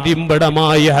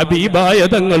കരിമ്പടമായ ഹബീബായ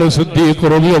തങ്ങൾ സിദ്ദീഖ്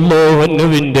റളിയല്ലാഹു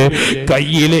അൻഹുവിന്റെ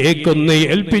കയ്യിലേക്കൊന്ന്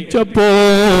ഏൽപ്പിച്ചപ്പോ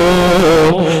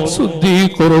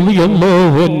സിദ്ദീഖ്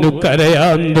റളിയല്ലാഹു അൻഹു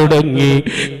കരയാൻ തുടങ്ങി.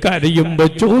 കരയുമ്പോ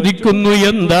ചോദിക്കുന്നു,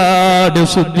 എന്താണ്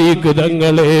സിദ്ദീഖ്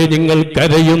തങ്ങളെ നിങ്ങൾ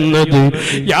കരയുന്നത്?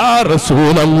 യാ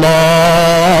റസൂലല്ലാഹ്,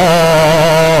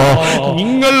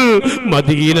 നിങ്ങൾ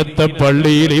മദീനത്തെ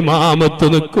പള്ളിയിൽ ഇമാമത്ത്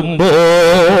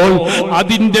നിൽക്കുമ്പോൾ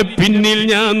അതിന്റെ പിന്നിൽ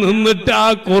ഞാൻ നിന്നിട്ട് ആ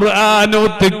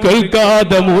ഖുർആനോത്ത്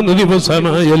കേൾക്കാതെ 3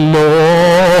 ദിവസമായല്ലോ.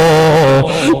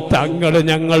 തങ്ങൾ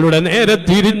ഞങ്ങളുടെ നേരെ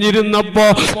തിരിഞ്ഞിരുന്നപ്പോ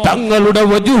തങ്ങളുടെ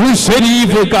വജുഹ്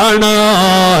ശരീഫ്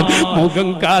കാണാൻ, മുഖം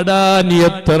കാണാൻ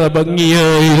എത്ര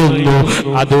ഭംഗിയായിരുന്നു.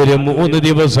 അതൊരു 3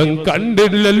 ദിവസം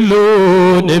കണ്ടില്ലല്ലോ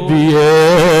നബിയേ.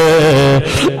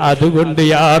 അതുകൊണ്ട്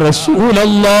യാ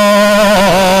റസൂലല്ലാഹ്,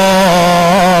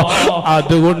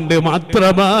 അതുകൊണ്ട്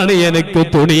മാത്രമാണ് എനിക്ക്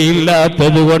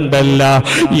തുണിയില്ലാത്തത് കൊണ്ടല്ല,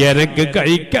 എനിക്ക്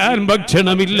കഴിക്കാൻ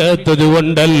ഭക്ഷണമില്ലാത്തത്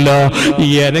കൊണ്ടല്ല,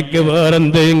 എനിക്ക്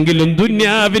വേറെന്തെങ്കിലും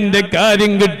ദുന്യാവിന്റെ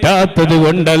കാര്യം കിട്ടാത്തത്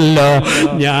കൊണ്ടല്ല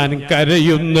ഞാൻ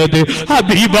കരയുന്നത്.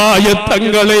 ഹബീബായ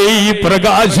തങ്ങളെ ഈ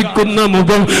പ്രകാശിക്കുന്ന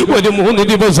മുഖം ഒരു 3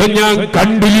 ദിവസം ഞാൻ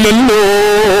കണ്ടില്ലല്ലോ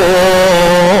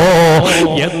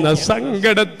എന്ന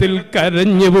സങ്കടത്തിൽ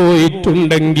കരഞ്ഞു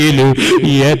പോയിട്ടുണ്ടെങ്കിൽ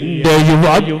എന്റെ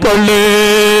യുവാക്കളെ,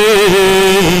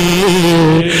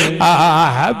 ആ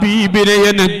ഹബീബിനെ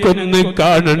എനിക്കൊന്ന്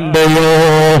കാണണ്ടയോ,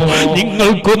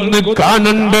 നിങ്ങൾക്കൊന്ന്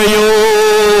കാണണ്ടയോ?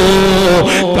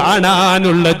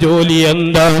 കാണാനുള്ള ജോലി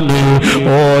എന്താണ്?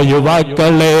 ഓ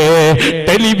യുവാക്കളെ,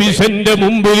 ടെലിവിഷന്റെ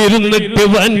മുമ്പിൽ ഇരുന്നിട്ട്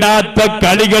വേണ്ടാത്ത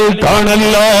കളികൾ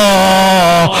കാണല്ലോ.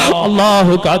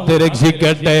 അല്ലാഹു കാത്ത്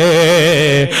രക്ഷിക്കട്ടെ.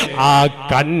 ആ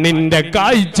കണ്ണിന്റെ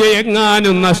കാഴ്ച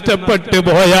എങ്ങാനും നഷ്ടപ്പെട്ടു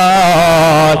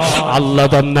പോയാൽ അല്ല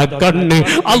തന്ന കണ്ണ്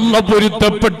അല്ല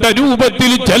പൊരുത്തപ്പെട്ട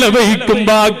രൂപത്തിൽ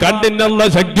ചെലവഴിക്കുമ്പോ ആ കണ്ണിന് അല്ല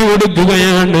ശക്തി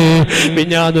കൊടുക്കുകയാണ്.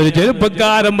 ഞാനൊരു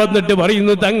ചെറുപ്പക്കാരൻ വന്നിട്ട്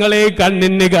പറയുന്നു, തങ്ങളെ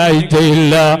കണ്ണിന്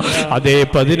കാഴ്ചയില്ല. അതേ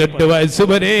 18 വയസ്സ്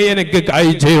വരെ എനിക്ക്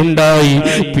കാഴ്ചയുണ്ടായി,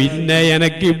 പിന്നെ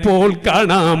എനിക്കിപ്പോൾ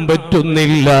കാണാൻ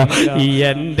പറ്റുന്നില്ല.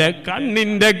 എന്റെ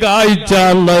കണ്ണിന്റെ കാഴ്ച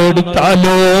അല്ല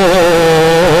എടുത്താലോ?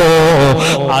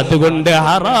 അതുകൊണ്ട്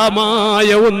ഹറാമായ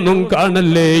ഒന്നും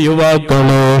കാണല്ലേ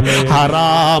യുവാക്കളെ.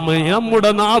 ഹറാമ്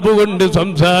നമ്മുടെ നാവ് കൊണ്ട്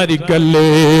സംസാരിക്കല്ലേ,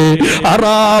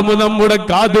 ഹറാമ് നമ്മുടെ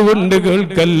കാതുകൊണ്ട്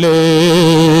കേൾക്കല്ലേ.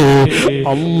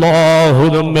 അല്ലാഹു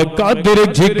നമ്മെ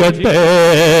കാത്തുരക്ഷിക്കട്ടെ.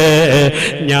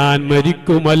 ഞാൻ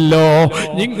മരിക്കുമല്ലോ,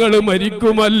 നിങ്ങൾ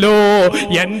മരിക്കുമല്ലോ.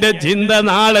 എന്റെ ചിന്ത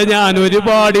നാളെ ഞാൻ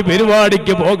ഒരുപാട്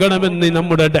പരിപാടിക്ക് പോകണമെന്ന്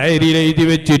നമ്മുടെ ഡയറിയിൽ എഴുതി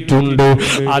വെച്ചിട്ടുണ്ട്.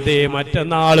 അതേ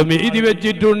മറ്റന്നാളും എഴുതി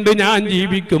വെച്ചിട്ടുണ്ട്. ഞാൻ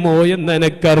ജീവിക്കുമോ എന്ന്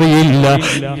എനിക്കറിയില്ല,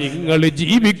 നിങ്ങൾ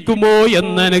ജീവിക്കുമോ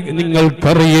എന്ന്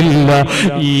നിങ്ങൾക്കറിയില്ല.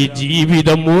 ഈ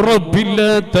ജീവിതം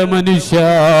ഉറപ്പില്ലാത്ത മനുഷ്യ,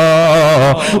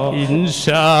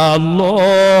 ഇൻഷാ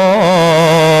അല്ലാഹ്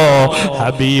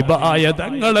ഹബീബായ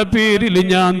തങ്ങളെ പേരിൽ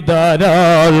ഞാൻ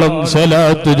ധാരാളം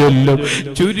സലാത്ത് ചൊല്ലും.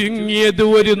 ചുരുങ്ങിയത്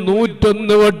ഒരു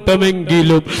 101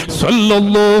 വട്ടമെങ്കിലും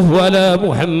സല്ലല്ലാഹു അലാ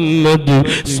മുഹമ്മദ്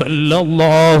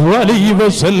സല്ലല്ലാഹു അലൈഹി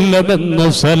വസല്ലം എന്ന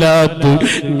സലാത്ത്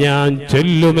ഞാൻ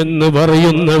ചൊല്ലുമെന്ന്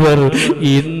പറയുന്നവർ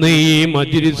ഇന്ന് ഈ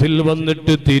മജ്ലിസിൽ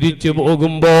വന്നിട്ട് തിരിച്ചു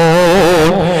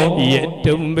പോകുമ്പോൾ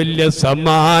ഏറ്റവും വലിയ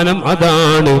സമ്മാനം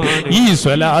അതാണ്. ഈ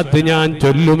സ്വലാത്ത് ഞാൻ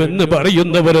ചൊല്ലുമെന്ന്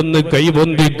പറയുന്നവരൊന്ന്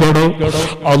കൈവന്തിക്കണം.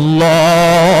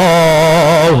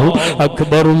 അല്ലാഹു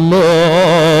അക്ബർ,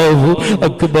 അല്ലാഹു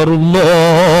അക്ബർ,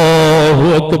 അല്ലാഹു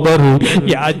അക്ബർ.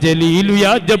 യാ ജലീലു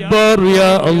യാ ജബ്ബാർ യാ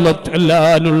അല്ലാഹ്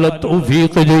ചൊല്ലാനുള്ള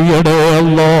തൗഫീഖ് ചെയ്യണേ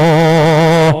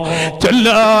അല്ലാഹ്,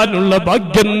 ചൊല്ലാനുള്ള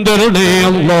ഭാഗ്യം തരണേ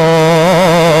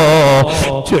അല്ലാഹ്.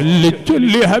 ചൊല്ലി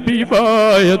ചൊല്ലി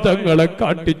ഹബീബായ തങ്ങളെ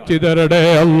കാട്ടിച്ചു തരണേ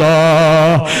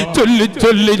അല്ലാഹ്. ചൊല്ലി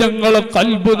ചൊല്ലി ഞങ്ങളെ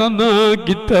ഖൽബ്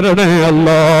നന്നാക്കി തരണേ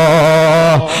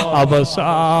അല്ലാഹ്.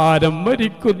 അവസാനം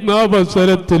മരിക്കുന്ന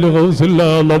അവസരത്തിൽ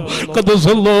ഗൗസുല്ലാഹ്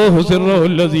ഖദ്ദസല്ലാഹു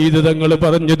സിർറഹുൽ അസീദ് തങ്ങൾ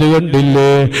പറഞ്ഞത്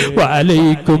കണ്ടില്ലേ?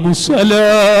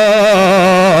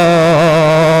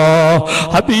 വഅലൈക്കുമുസ്സലാം.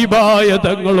 ഹബീബായ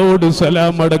തങ്ങളോട്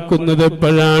സലാം അടക്കുന്നത്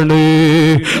എപ്പോഴാണ്?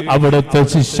 അവിടുത്തെ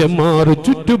ശിഷ്യന്മാർ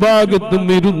ചുറ്റുഭാഗത്തും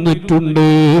ഇരുന്നിട്ടുണ്ട്.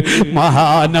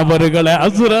 മഹാനവറുകളെ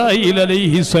അസ്രായീൽ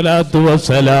അലൈഹിസ്സലാത്തു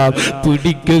വസ്സലാം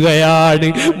പിടിക്കുകയാണ്.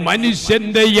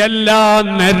 മനുഷ്യന്റെ എല്ലാ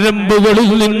നരമ്പുകളിൽ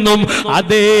നിന്നും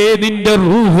അതേ നിന്റെ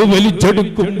റൂഹ്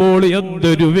വലിച്ചെടുക്കുമ്പോൾ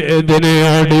എന്തൊരു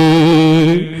വേദനയാണ്.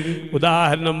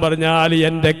 ഉദാഹരണം പറഞ്ഞാൽ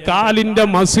എന്റെ കാലിന്റെ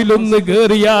മസിലൊന്ന്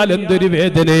കേറിയാൽ എന്തൊരു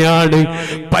വേദനയാണ്.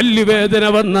 പല്ലുവേദന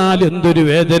വന്നാൽ എന്തൊരു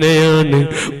വേദനയാണ്.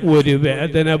 ഒരു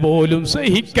വേദന പോലും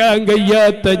സഹിക്കാൻ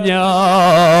കഴിയാത്ത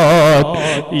ഞാൻ,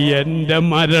 എന്റെ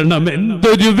മരണം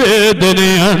എന്തൊരു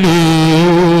വേദനയാണ്.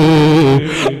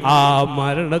 ആ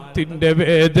മരണത്തിന്റെ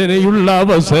വേദനയുള്ള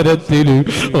അവസരത്തിൽ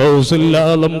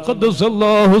റസൂലുള്ളാഹി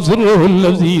ഖദ്ദസല്ലാഹു സിർറഹുൽ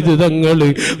അസീദ് തങ്ങൾ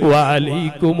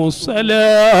വഅലൈക്കുമുസ്സലാം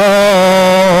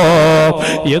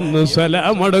എന്ന്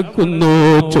സലാമടക്കുന്നു.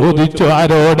 ചോദിച്ചു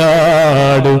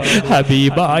ആരോടാണ്?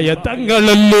 ഹബീബായ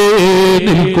തങ്ങളല്ലേ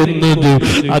നിൽക്കുന്നത്.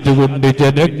 അതുകൊണ്ട്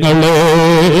ജനങ്ങളെ,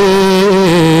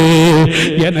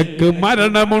 എനക്ക്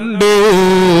മരണമുണ്ട്.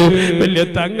 വലിയ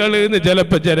തങ്ങളെന്ന്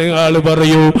ചിലപ്പോ ജനങ്ങൾ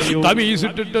പറയൂ, കമീസ്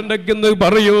ഇട്ടിട്ടുണ്ടെന്ന്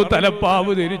പറയൂ,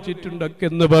 തലപ്പാവ്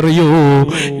ധരിച്ചിട്ടുണ്ടെന്ന് പറയൂ.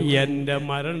 എന്റെ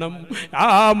മരണം, ആ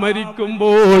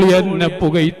മരിക്കുമ്പോൾ എന്നെ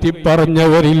പുകഴ്ത്തി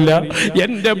പറഞ്ഞവരില്ല,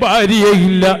 എന്റെ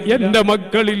ഭാര്യയില്ല, എന്റെ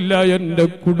മക്കളില്ല, എന്റെ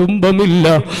കുടുംബമില്ല.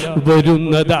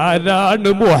 വരുന്നതാരാണ്?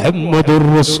 മുഹമ്മദുർ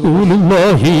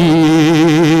റസൂലുള്ളാഹി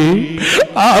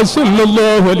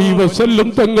സ്വല്ലല്ലാഹു അലൈഹി വസല്ലം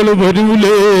തങ്ങൾ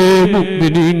വരൂലേ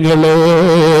മുഅ്മിനീങ്ങളെ?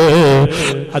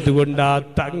 അതുകൊണ്ട് ആ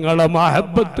തങ്ങളെ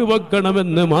മഹബത്ത്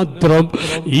വെക്കണമെന്ന് മാത്രം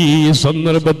ഈ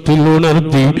സന്ദർഭത്തിൽ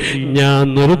ഉണർത്തി ഞാൻ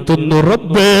നിർത്തുന്നു.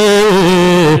 റബ്ബേ,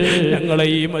 ഞങ്ങളെ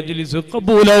ഈ മജ്ലിസ്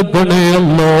ഖബൂലാക്കണേ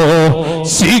അല്ലാ,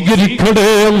 സ്വീകരിക്കണേ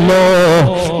അല്ലാ.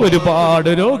 ഒരുപാട്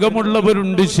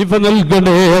രോഗമുള്ളവരുണ്ട്, ശിഫ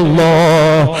നൽകണേ അല്ലാ.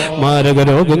 മാരക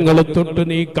രോഗങ്ങളെ തൊട്ട്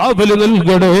നീ കാവല്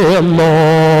നൽകണേ അല്ലാ.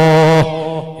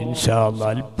 ഇൻഷാ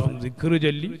അല്ലാഹ് അല്പം ദിക്ർ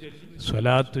ചൊല്ലി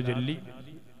സ്വലാത്ത് ചൊല്ലി.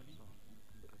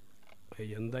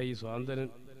 എന്താ ഈ സ്വാതന്ത്ര്യം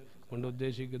കൊണ്ട്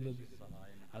ഉദ്ദേശിക്കുന്നത്?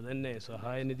 അതന്നെ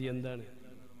സഹായനിധി. എന്താണ്?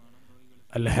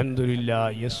 അൽഹംദുലില്ലാ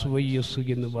SYS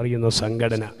എന്ന് പറയുന്ന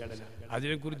സംഘടന.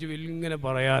 അതിനെക്കുറിച്ച് ഇങ്ങനെ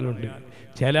പറയാനുണ്ട്.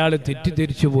 ചില ആൾ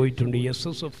തെറ്റിദ്ധരിച്ചു പോയിട്ടുണ്ട്.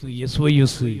 SSF,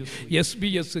 SYS,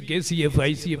 SBS, KCF,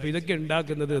 ICF ഇതൊക്കെ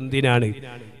ഉണ്ടാക്കുന്നത് എന്തിനാണ്?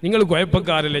 നിങ്ങൾ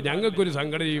കുഴപ്പക്കാരല്ലേ, ഞങ്ങൾക്കൊരു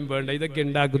സംഘടനയും വേണ്ട, ഇതൊക്കെ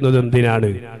ഉണ്ടാക്കുന്നത്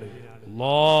എന്തിനാണ്?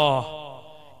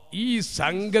 ഈ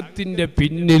സംഘത്തിന്റെ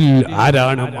പിന്നിൽ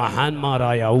ആരാണ്?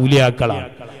 മഹാന്മാരായ ഔലിയാക്കളാണ്.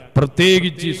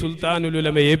 പ്രത്യേകിച്ച് സുൽത്താനുൽ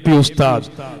ഉലമ AP ഉസ്താദ്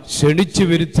ക്ഷണിച്ചു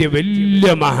വരുത്തിയ വലിയ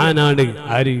മഹാനാണ്.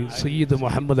 ആര്? സയ്യിദ്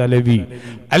മുഹമ്മദ് അലവി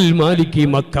അൽ മാലിക്കി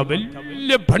മക്ക.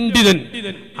 വലിയ പണ്ഡിതൻ.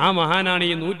 ആ മഹാനാണ്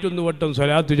ഈ 101 വട്ടം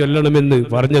സ്വലാത്ത് ചൊല്ലണമെന്ന്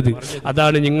പറഞ്ഞത്.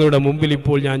 അതാണ് നിങ്ങളുടെ മുമ്പിൽ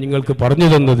ഇപ്പോൾ ഞാൻ നിങ്ങൾക്ക് പറഞ്ഞു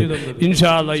തന്നത്.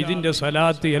 ഇൻഷാ അല്ലാഹ് ഇതിന്റെ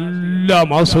സ്വലാത്ത് എല്ലാ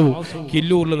മാസവും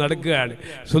കില്ലൂറിൽ നടക്കുകയാണ്.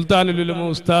 സുൽത്താനുൽ ഉലമ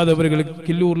ഉസ്താദ് അവர்கள்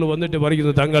കില്ലൂറിൽ വന്നിട്ട്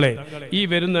പറയുന്നു, തങ്ങളെ, ഈ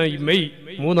വരുന്ന മെയ്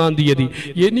 3-ാം തീയതി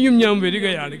ഇനിയും ഞാൻ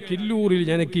വരികയാണ്. കില്ലൂരിൽ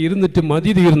എനിക്ക് ഇരുന്നിട്ട്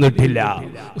മതി തീർന്നിട്ടില്ല.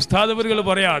 ഉസ്താദ് അവர்கள்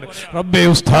പറയാണ്, റബ്ബേ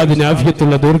ഉസ്താദിന്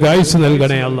ആഫിയത്തുള്ള ദീർഘായുസ്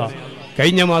നൽകണേ അല്ലാഹ്.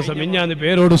 കഴിഞ്ഞ മാസം മിഞ്ഞാന്ന്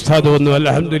പേരോട് ഉസ്താദ് വന്നു.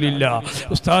 അൽഹംദുലില്ലാ.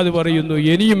 ഉസ്താദ് പറയുന്നു,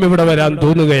 ഇനിയും ഇവിടെ വരാൻ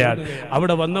തോന്നുകയാണ്.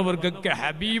 അവിടെ വന്നവർക്കൊക്കെ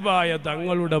ഹബീബായ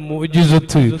തങ്ങളുടെ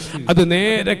മുഅ്ജിസത്ത് അത്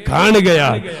നേരെ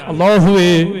കാണുകയാണ്.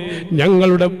 അല്ലാഹുവേ,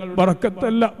 ഞങ്ങളുടെ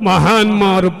ബറക്കത്തല്ല,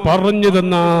 മഹാന്മാർ പറഞ്ഞു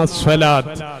തന്ന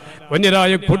സ്വലാത്ത്.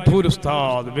 വന്യരായ കൊട്ടൂർ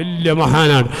ഉസ്താദ് വലിയ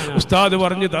മഹാനാണ്. ഉസ്താദ്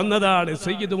പറഞ്ഞു തന്നതാണ്.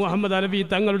 സയ്യിദ് മുഹമ്മദ് അലവി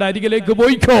തങ്ങളുടെ അരികിലേക്ക്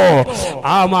പോയിക്കോ.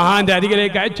 ആ മഹാന്റെ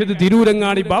അരികിലേക്ക് അയച്ചത്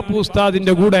തിരൂരങ്ങാടി ബാപ്പു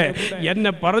ഉസ്താദിന്റെ കൂടെ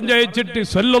എന്നെ പറഞ്ഞയച്ചിട്ട്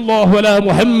സല്ലല്ലാഹു അലാ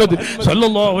മുഹമ്മദ്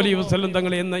സല്ലല്ലാഹു അലൈഹി വസല്ലം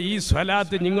തങ്ങൾ എന്ന ഈ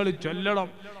സ്വലാത്ത് നിങ്ങൾ ചൊല്ലണം.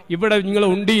 ഇവിടെ നിങ്ങൾ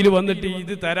ഉണ്ടിയിൽ വന്നിട്ട്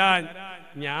ഇത് തരാൻ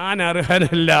ഞാൻ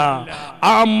അർഹനല്ല.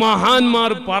 ആ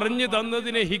മഹാന്മാർ പറഞ്ഞു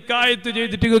തന്നതിനെ ഹിക്കായത്ത്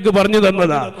ചെയ്തിട്ട് നിങ്ങൾക്ക് പറഞ്ഞു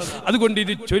തന്നതാ. അതുകൊണ്ട്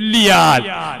ഇത് ചൊല്ലിയാൽ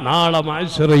നാളെ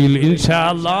മഹ്ശറയിൽ ഇൻഷാ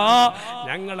അല്ലാഹ്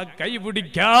ഞങ്ങളെ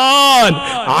കൈപിടിക്കാൻ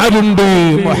ആരുണ്ട്?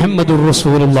 മുഹമ്മദുർ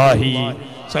റസൂലുള്ളാഹി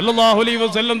സല്ലല്ലാഹു അലൈഹി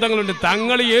വസല്ലം തങ്ങളുണ്ട്.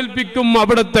 തങ്ങളെ ഏൽപ്പിക്കും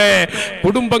അവിടുത്തെ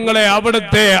കുടുംബങ്ങളെ,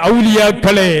 അവിടുത്തെ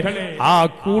ഔലിയാക്കളെ. ആ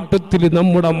കൂട്ടത്തിൽ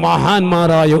നമ്മുടെ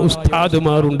മഹാന്മാരായ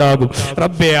ഉസ്താദുമാരുണ്ടാകും.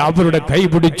 റബ്ബേ, അവരുടെ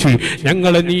കൈപിടിച്ച്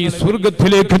ഞങ്ങളെ നീ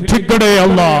സ്വർഗത്തിലേക്ക് എത്തിക്കണേ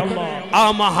അല്ലാഹ്. ആ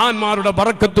മഹാന്മാരുടെ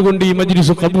ബറക്കത്ത് കൊണ്ട് ഈ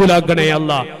മജ്ലിസ് ഖബൂലാക്കണേ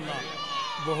അല്ലാഹ്.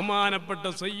 ബഹുമാനപ്പെട്ട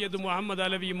സയ്യിദ് മുഹമ്മദ്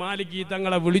അലവി മാലിക്കി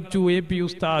തങ്ങളെ വിളിച്ചു AP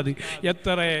ഉസ്താദ്.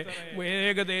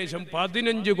 ഏകദേശം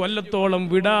 15 കൊല്ലത്തോളം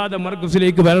വിടാതെ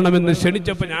മർക്കസിലേക്ക് വരണമെന്ന്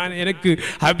ക്ഷണിച്ചപ്പോൾ എനിക്ക്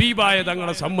ഹബീബായ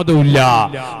തങ്ങളെ സമ്മതമില്ല.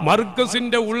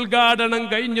 മർക്കസിന്റെ ഉദ്ഘാടനം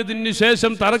കഴിഞ്ഞതിന്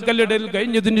ശേഷം, തറക്കല്ലിടൽ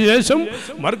കഴിഞ്ഞതിന് ശേഷം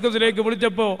മർക്കസിലേക്ക്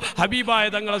വിളിച്ചപ്പോൾ ഹബീബായ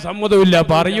തങ്ങളെ സമ്മതമില്ല.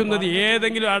 പറയുന്നത്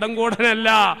ഏതെങ്കിലും അടങ്കോടനല്ല,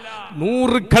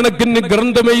 100 കണക്കിന്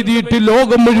ഗ്രന്ഥം എഴുതിയിട്ട്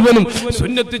ലോകം മുഴുവനും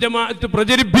സുന്നത്ത് ജമാഅത്ത്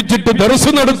പ്രചരിപ്പിച്ചിട്ട്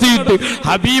ദർസ് നടത്തിയിട്ട്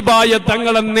ഹബീബായ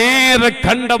തങ്ങളെ നേരെ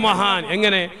കണ്ട മഹാൻ.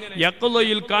 എങ്ങനെ?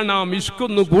 യഖ്ലയിൽ കാണാം,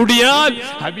 ഇഷ്കൊന്നു കൂടിയാൽ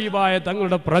ഹബീബായ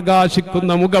തങ്ങളുടെ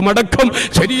പ്രകാശിക്കുന്ന മുഖമടക്കം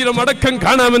ശരീരമടക്കം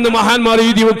കാണാമെന്ന് മഹാന്മാർ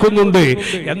എഴുതി വെക്കുന്നുണ്ട്.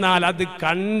 എന്നാൽ അത്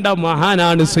കണ്ട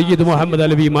മഹാനാണ് സയ്യിദ് മുഹമ്മദ്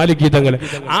അലവി മാലിക്കി തങ്ങൾ.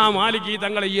 ആ മാലിക്കി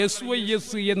തങ്ങളെ SYS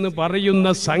എന്ന് പറയുന്ന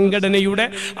സംഘടനയുടെ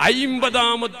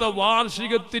 50-ാമത്തെ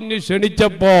വാർഷികത്തിന്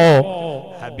ക്ഷണിച്ചപ്പോ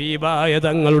ഹബീബായ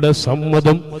തങ്ങളുടെ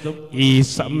സമ്മതം ഈ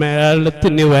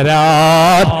സമ്മേളനത്തിന്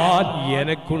വരാൻ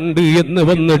എനക്കുണ്ട് എന്ന്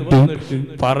വന്നിട്ട്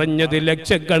പറഞ്ഞത്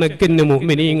ലക്ഷക്കണക്കിന്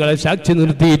മുഅ്മിനീങ്ങളെ സാക്ഷി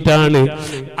നിർത്തിയിട്ടാണ്.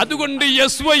 അതുകൊണ്ട്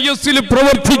SYS-ൽ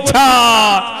പ്രവർത്തിച്ച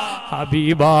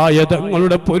ഹബീബായ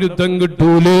തങ്ങളുടെ പൊരുത്തം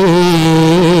കിട്ടൂലേ.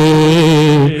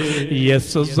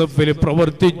 SSF-ൽ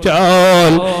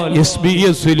പ്രവർത്തിച്ചാൽ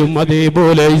SBS-ലും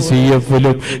അതേപോലെ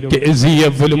ICF-ലും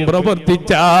KCF-ലും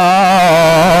പ്രവർത്തിച്ചാൽ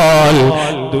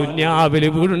ദുനിയാവിൽ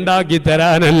വീടുണ്ടാക്കി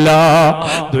തരാനല്ല,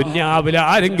 ദുനിയാവിൽ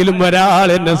ആരെങ്കിലും ഒരാൾ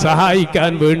എന്നെ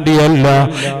സഹായിക്കാൻ വേണ്ടിയല്ല.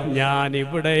 ഞാൻ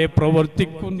ഇവിടെ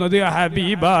പ്രവർത്തിക്കുന്നത്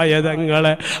ഹബീബായ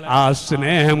തങ്ങളെ ആ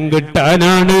സ്നേഹം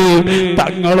കിട്ടാനാണ്,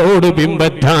 തങ്ങളോട്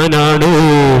പിൻപറ്റാനാണ്.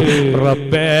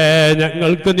 റബ്ബേ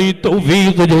ഞങ്ങൾക്ക് നീ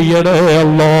തൗഫീഖ് ചെയ്യണേ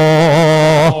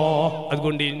അല്ലാഹ്.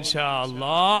 അതുകൊണ്ട് ഇൻഷാ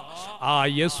അല്ലാഹ് ആ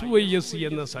SYS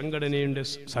എന്ന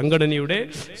സംഘടനയുടെ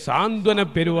സാന്ത്വന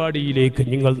പരിപാടിയിലേക്ക്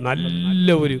നിങ്ങൾ നല്ല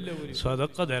ഒരു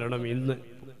സ്വതക്ക തരണം ഇന്ന്.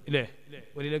 ഇല്ലേ,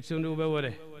 1 ലക്ഷം രൂപ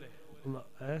പോലെ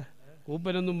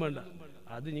കൂപ്പനൊന്നും വേണ്ട,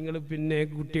 അത് നിങ്ങൾ പിന്നെ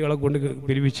കുട്ടികളെ കൊണ്ട്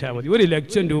പിരിവിച്ചാൽ മതി. 1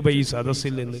 ലക്ഷം രൂപ ഈ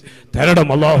സദസ്സിൽ നിന്ന് തരണം.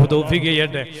 അല്ലാഹു തൗഫീഖ്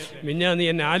ചെയ്യട്ടെ. മിഞ്ഞാന്ന്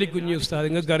എന്നെ ആലിക്കുഞ്ഞി ഉസ്താദ്,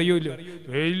 നിങ്ങൾക്ക് അറിയൂല്ലോ,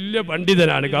 വലിയ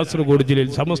പണ്ഡിതനാണ്, കാസർഗോഡ് ജില്ലയിൽ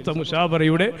സമസ്ത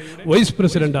മുഷാവറയുടെ വൈസ്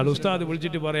പ്രസിഡന്റാണ്. ഉസ്താദ്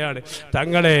വിളിച്ചിട്ട് പറയാണ്,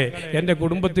 തങ്ങളെ എൻ്റെ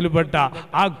കുടുംബത്തിൽപ്പെട്ട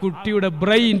ആ കുട്ടിയുടെ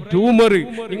ബ്രെയിൻ ട്യൂമർ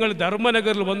നിങ്ങൾ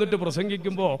ധർമ്മനഗറിൽ വന്നിട്ട്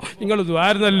പ്രസംഗിക്കുമ്പോൾ നിങ്ങൾ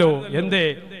ദ്വാരുന്നല്ലോ, എന്തേ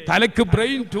തലക്ക്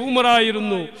ബ്രെയിൻ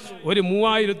ട്യൂമറായിരുന്നു, ഒരു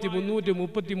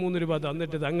 3333 രൂപ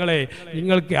തന്നിട്ട് തങ്ങളെ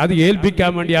നിങ്ങൾക്ക് അത് ഏൽപ്പിക്കാൻ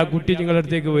വേണ്ടി ആ കുട്ടി നിങ്ങളുടെ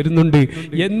അടുത്തേക്ക് വരുന്നുണ്ട്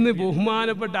എന്ന്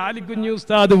ബഹുമാനപ്പെട്ട ആലിക്കുഞ്ഞി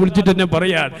ഉസ്താദ് വിളിച്ചിട്ട് എന്നെ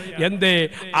പറയാൻ. എന്തേ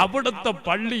അവിടുത്തെ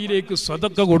പള്ളിയിലേക്ക്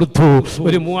സ്വതക്ക കൊടുത്തു,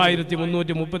 ഒരു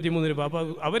 3333 രൂപ. അപ്പൊ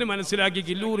അവര് മനസ്സിലാക്കി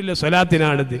കില്ലൂരിലെ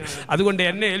സ്വലാത്തിനാണിത്, അതുകൊണ്ട്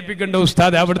എന്നെ ഏൽപ്പിക്കേണ്ട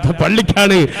ഉസ്താദ് അവിടുത്തെ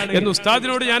പള്ളിക്കാണ് എന്ന്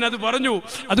ഉസ്താദിനോട് ഞാൻ അത് പറഞ്ഞു.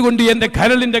 അതുകൊണ്ട് എന്റെ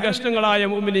കരളിന്റെ കഷ്ണങ്ങളായ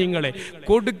മുഅ്മിനീങ്ങളെ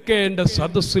കൊടുക്കേണ്ട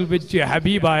സദസ്സിൽ വെച്ച്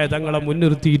ഹബീബായ തങ്ങളെ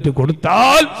മുൻനിർത്തിയിട്ട്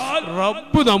കൊടുത്താൽ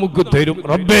റബ്ബ് നമുക്ക് തരും.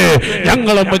 റബ്ബേ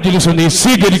ഞങ്ങളെ മജ്ലിസ് നീ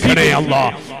സ്വീകരിക്കണേ അല്ലാഹ്.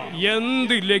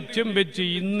 എന്ത് ലക്ഷ്യം വെച്ച്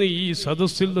ഇന്ന് ഈ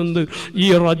സദസ്സിൽ നിന്ന് ഈ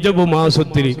റജബ്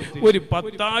മാസത്തിൽ ഒരു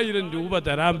 10,000 രൂപ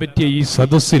തരാൻ പറ്റിയ ഈ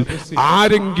സദസ്സിൽ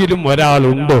ആരെങ്കിലും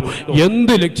ഒരാളുണ്ടോ?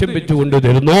 എന്ത് ലക്ഷ്യം വെച്ചുകൊണ്ട്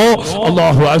തരുന്നോ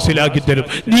അല്ലാഹു ഹാസിലാക്കി തരും.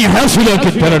 നീ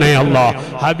ഹാസിലാക്കി തരണേ അല്ലാഹ്.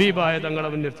 ഹബീബായ തങ്ങളെ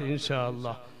മുന്നിട്ട് ഇൻഷാ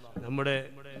അല്ലാഹ്. നമ്മുടെ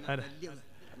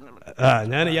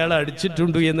ഞാൻ ഇയാളെ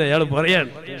അടിച്ചിട്ടുണ്ട് എന്ന് അയാൾ പറയാണ്.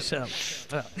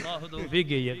 അല്ലാഹു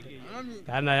തൗഫീഖ് ചെയ്യട്ടെ.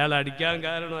 കാരണം അയാൾ അടിക്കാൻ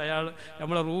കാരണം അയാൾ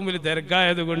നമ്മളെ റൂമിൽ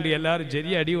തിരക്കായത് കൊണ്ട് എല്ലാവരും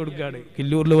ചെറിയ അടി കൊടുക്കാണ്.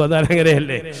 കില്ലൂരിൽ വന്നാൽ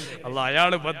അങ്ങനെയല്ലേ.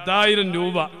 അയാൾ 10,000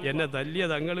 രൂപ എന്നെ തല്ലിയ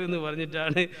തങ്ങൾ എന്ന്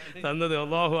പറഞ്ഞിട്ടാണ് തന്നത്.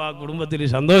 അല്ലാഹു ആ കുടുംബത്തിന്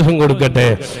സന്തോഷം കൊടുക്കട്ടെ.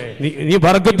 നീ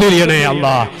ബർക്കത്ത് ചെയ്യണേ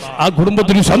അല്ലാഹ്. ആ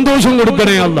കുടുംബത്തിന് സന്തോഷം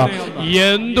കൊടുക്കണേ അല്ലാഹ്.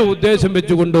 എന്ത് ഉദ്ദേശം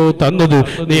വെച്ചുകൊണ്ടോ തന്നത്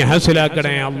നീ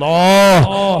ഹാസിലാക്കണേ അല്ലാഹ്.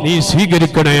 നീ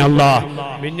സ്വീകരിക്കണേ അല്ലാഹ്.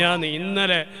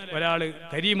 ഇന്നലെ ഒരാള്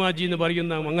കരീമാജി എന്ന്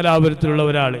പറയുന്ന മംഗലാപുരത്തിലുള്ള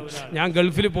ഒരാള്, ഞാൻ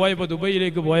ഗൾഫിൽ പോയപ്പോൾ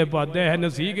ദുബൈയിലേക്ക് പോയപ്പോൾ അദ്ദേഹം എന്നെ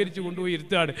സ്വീകരിച്ചു കൊണ്ടുപോയി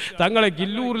ഇരുത്താണ്. തങ്ങളെ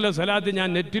കില്ലൂറിലെ സലാത്ത് ഞാൻ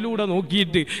നെറ്റിലൂടെ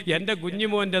നോക്കിയിട്ട് എൻ്റെ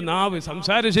കുഞ്ഞുമോൻ്റെ നാവ്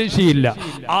സംസാരശേഷിയില്ല.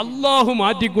 അള്ളാഹു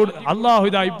അള്ളാഹു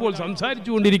ഇതാ ഇപ്പോൾ സംസാരിച്ചു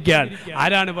കൊണ്ടിരിക്കുകയാണ്.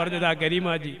 ആരാണ് പറഞ്ഞത്? ആ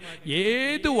കരീമാജി.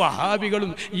 ഏത്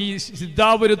വഹാബികളും ഈ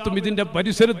സിദ്ധാപുരത്തും ഇതിൻ്റെ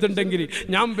പരിസരത്തുണ്ടെങ്കിൽ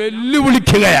ഞാൻ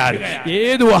വെല്ലുവിളിക്കുകയാണ്.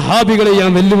 ഏത് വഹാബികളെ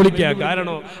ഞാൻ വെല്ലുവിളിക്കുക.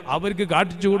 കാരണം അവർക്ക്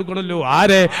കാട്ടിച്ചു കൊടുക്കണമല്ലോ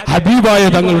ആരെ? ഹബീബായ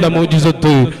തങ്ങളുടെ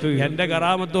മോജിസത്ത്. എന്റെ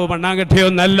കറാമത്തോ മണ്ണാങ്കട്ടയോ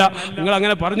എന്നല്ല, നിങ്ങൾ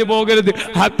അങ്ങനെ പറഞ്ഞു പോകരുത്.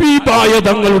 ഹബീബായ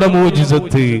തങ്ങളുടെ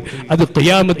മോജിസത്ത് അത്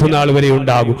ഖിയാമത്ത് നാൾ വരെ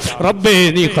ഉണ്ടാകും. റബ്ബേ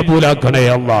നീ കബൂലാക്കണേ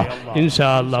അല്ലാഹ്. ഇൻഷാ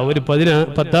അല്ലാഹ് ഒരു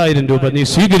 10,000 രൂപ നീ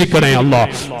സ്വീകരിക്കണേ അല്ലാഹ്.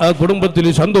 ആ കുടുംബത്തിൽ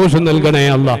സന്തോഷം നൽകണേ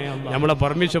അല്ലാഹ്. നമ്മളെ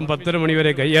പെർമിഷൻ 10:30 മണി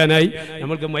വരെ കഴിയാനായി.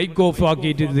 നമ്മൾക്ക് മൈക്ക് ഓഫ്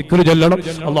ആക്കിയിട്ട് ദിക്റ് ചൊല്ലണം.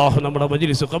 അല്ലാഹു നമ്മുടെ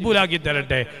മജ്ലിസ് കബൂലാക്കി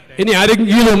തരട്ടെ. ഇനി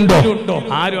ആരെങ്കിലും ഉണ്ടോ?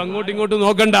 ആരും അങ്ങോട്ടും ഇങ്ങോട്ടും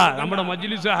നോക്കണ്ട. നമ്മുടെ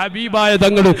മജ്ലിസ് ഹബീബായ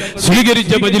തങ്ങൾ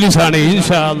സ്വീകരിച്ച മജ്ലിസാണ്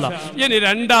ഇൻഷാ അല്ലാഹ്. ഇനി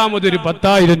രണ്ടാമതൊരു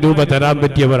 10,000 രൂപ തരാൻ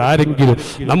പറ്റിയവർ ആരെങ്കിലും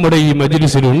നമ്മുടെ ഈ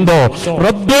മജ്ലിസിലുണ്ടോ?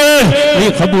 റബ്ബേ നീ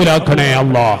കബൂലാക്കണേ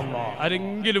അല്ലാഹ്.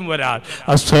 ആരെങ്കിലും വരാൻ.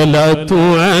 അസ്സലാത്തു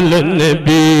അലൻ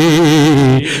നബി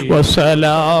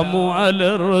വസ്സലാമു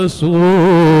അലർ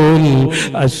റസൂൽ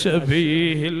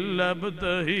അശ്ബീഹിൽ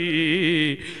അബ്തഹി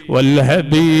വൽ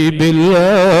ഹബീബിൽ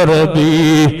അറബി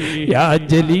യാ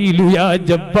ജലീലു യാ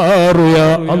ജബ്ബാറു യാ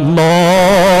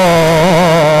അല്ലാഹ്.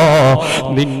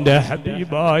 നിന്റെ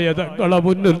ഹബീബായ തങ്ങളെ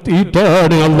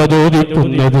മുൻനിർത്തിയിട്ടാണ് അല്ലാഹ്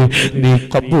ചോദിക്കുന്നത്. നീ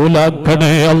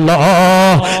കബൂലാക്കണേ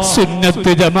അല്ലാഹ്.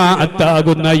 സുന്നത്ത്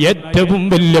ജമാഅത്താകുന്ന ഏറ്റവും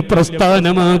വലിയ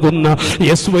പ്രസ്ഥാനമാകുന്ന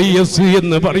SYS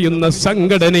എന്ന് പറയുന്ന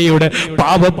സംഘടനയുടെ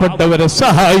പാവപ്പെട്ടവരെ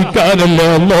സഹായിക്കാനല്ലേ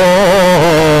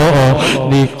അല്ലാഹ്.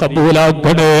 നീ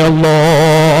കബൂലാക്കണേ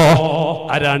അല്ലാഹ്.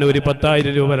 ആരാണ് ഒരു 10,000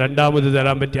 രൂപ രണ്ടാമത്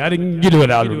തരാൻ പറ്റി? ആരെങ്കിലും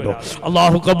ഒരാളുണ്ടോ?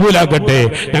 അല്ലാഹു കബൂലാക്കട്ടെ.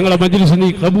 ഞങ്ങളെ മജ്ലിസ് നീ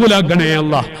കബൂലാക്കണേ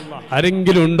അല്ലാഹ്.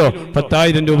 ആരെങ്കിലും ഉണ്ടോ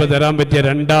 10,000 രൂപ തരാൻ പറ്റിയ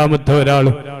രണ്ടാമത്തെ ഒരാൾ?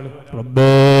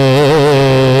 റബ്ബേ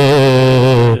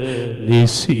നീ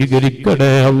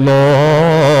സ്വീകരിക്കണേ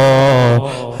അല്ലാഹ്.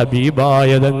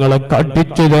 ഹബീബായ തങ്ങളെ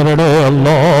കണ്ടിച്ചു തരണേ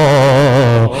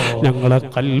അല്ലാഹ്. ഞങ്ങളെ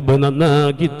ഖൽബ്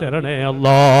നന്നാക്കി തരണേ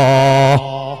അല്ലാഹ്.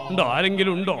 ഉണ്ടോ?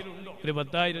 ആരെങ്കിലും ഉണ്ടോ? ഒരു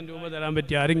 10,000 രൂപ തരാൻ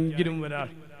പറ്റിയ ആരെങ്കിലും ഒരാൾ?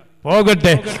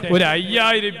 പോകട്ടെ. ഒരു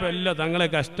 5,000 ഇപ്പം അല്ല, തങ്ങളെ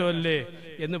കഷ്ടമല്ലേ.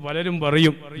 എന്ന് പലരും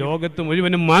പറയും. ലോകത്ത്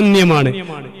മുഴുവനും മാന്യമാണ്.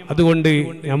 അതുകൊണ്ട്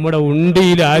നമ്മുടെ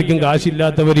ഉണ്ടിയിൽ ആർക്കും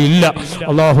കാശില്ലാത്തവരില്ല.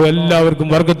 അള്ളാഹു എല്ലാവർക്കും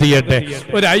ബർക്കത്ത് ചെയ്യട്ടെ.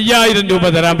 ഒരു 5000 രൂപ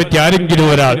തരാൻ പറ്റി ആരെങ്കിലും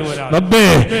ഒരാൾ, റബ്ബേ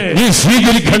നീ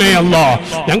സ്വീകരിക്കണേ അല്ലാ,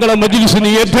 ഞങ്ങളെ മജ്ലിസ്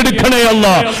നീ ഏറ്റെടുക്കണേ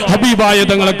അല്ലാ, ഹബീബായ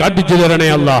തങ്ങളെ കാട്ടിച്ചു തരണേ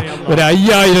അല്ലാ. ഒരു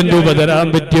 5000 രൂപ തരാൻ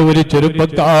പറ്റിയ ഒരു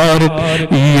ചെറുപ്പക്കാരൻ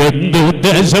എന്ത്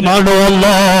ഉദ്ദേശമാണോ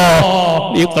അല്ലാ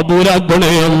നീ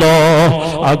കബൂലാക്കണേ അല്ലാ.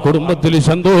 ആ കുടുംബത്തിൽ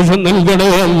സന്തോഷം നൽകണേ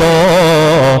അല്ലാ,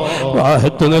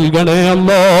 റാഹത്ത് നൽകണേ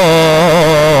അല്ലാ.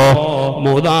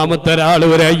 മൂന്നാമത്തെ ഒരാൾ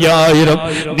ഒരു 5000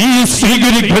 നീ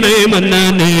സ്വീകരിക്കണേ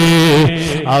മന്നാനേ.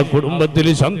 ആ കുടുംബത്തിൽ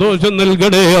സന്തോഷം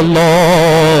നൽകണേ അല്ലാ,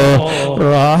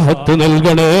 റാഹത്ത്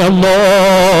നൽകണേ അല്ലാ,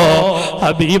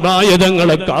 ഹബീബായ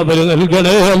തങ്ങളെ കാവൽ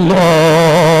നൽകണേ അല്ലാ.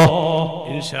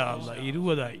 ഇൻഷാ അല്ലാഹ്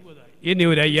 20 ഇനി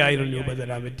ഒരു 5000 രൂപ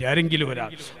തരാൻ പറ്റി ആരെങ്കിലും ഒരാൾ.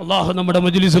 അള്ളാഹു നമ്മുടെ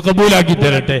മജ്ലിസ് കബൂലാക്കി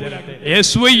തരട്ടെ.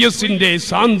 SYSന്റെ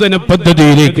സാന്ത്വന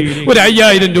പദ്ധതിയിലേക്ക് ഒരു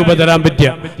 5000 രൂപ തരാൻ പറ്റിയ,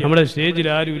 നമ്മുടെ സ്റ്റേജിൽ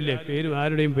ആരുമില്ലേ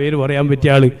ആരുടെയും പേര് പറയാൻ പറ്റിയ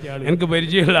ആള്? എനിക്ക്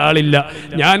പരിചയമുള്ള ആളില്ല.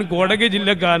 ഞാൻ കൊടക്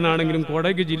ജില്ലക്കാരനാണെങ്കിലും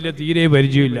കൊടക് ജില്ല തീരെ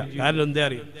പരിചയമില്ല. കാരണം എന്താ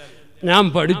അറിയാം, ഞാൻ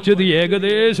പഠിച്ചത്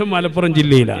ഏകദേശം മലപ്പുറം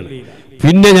ജില്ലയിലാണ്.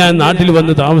 പിന്നെ ഞാൻ നാട്ടിൽ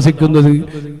വന്ന് താമസിക്കുന്നത്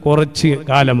കുറച്ച്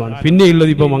കാലമാണ്.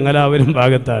 പിന്നെയുള്ളത് ഇപ്പൊ മംഗലാപുരം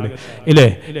ഭാഗത്താണ് ഇല്ലേ.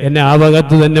 എന്നെ ആ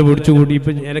ഭാഗത്ത് തന്നെ പിടിച്ചുകൂടി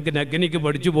ഇപ്പൊ എനിക്ക് നഗ്നിക്ക്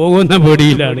പഠിച്ചു പോകുന്ന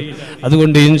പേടിയിലാണ്.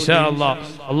 അതുകൊണ്ട് ഇൻഷാ അല്ലാഹ്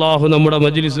അള്ളാഹു നമ്മുടെ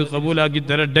മജ്ലിസ് കബൂലാക്കി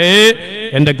തരട്ടെ.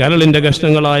 എന്റെ കരളിന്റെ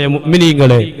കഷ്ണങ്ങളായ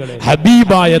മുഅ്മിനീങ്ങളെ,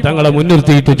 ഹബീബായ തങ്ങളെ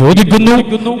മുൻനിർത്തിയിട്ട് ചോദിക്കുന്നു,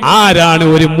 ആരാണ്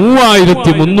ഒരു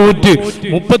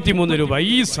 3333 രൂപ?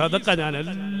 ഈ സദഖ ഞാൻ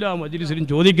എല്ലാ മജ്ലിസിലും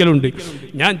ചോദിക്കലുണ്ട്.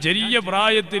 ഞാൻ ചെറിയ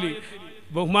പ്രായത്തിൽ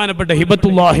ബഹുമാനപ്പെട്ട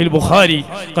ഹിബത്തുല്ലാഹിൽ ബുഖാരി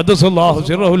ഖദ്ദസല്ലാഹു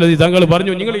സിറഹുൽ അദീ തങ്ങൾ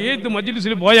പറഞ്ഞു, നിങ്ങൾ ഏത്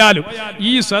മജ്ലിസിൽ പോയാലും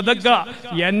ഈ സദഖ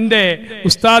എൻ്റെ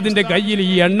ഉസ്താദിന്റെ കയ്യിൽ ഈ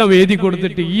എണ്ണം എഴുതി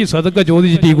കൊടുത്തിട്ട് ഈ സദഖ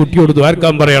ചോദിച്ചിട്ട് ഈ കുട്ടിയോട്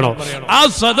ദ്വാരക്കാൻ പറയണോ? ആ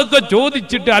സദഖ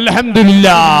ചോദിച്ചിട്ട്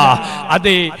അൽഹംദുലില്ലാഹ്,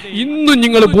 അതെ ഇന്നും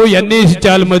നിങ്ങൾ പോയി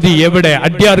അന്വേഷിച്ചാൽ മതി. എവിടെ?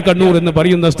 അഡ്യാർ കണ്ണൂർ എന്ന്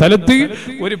പറയുന്ന സ്ഥലത്ത്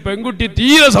ഒരു പെൺകുട്ടി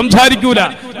തീരെ സംസാരിക്കൂല.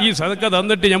 ഈ സദഖ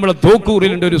തന്നിട്ട് നമ്മളെ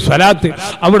തോക്കൂറിലുണ്ട് ഒരു സ്വലാത്ത്,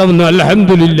 അവിടെ വന്ന്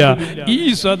അൽഹംദുലില്ലാഹ് ഈ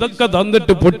സദഖ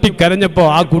തന്നിട്ട് പൊട്ടിക്കരഞ്ഞപ്പോ ആ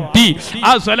കുട്ടി ആ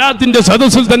സ്വലാത്തിന്റെ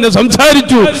സദസ്സിൽ തന്നെ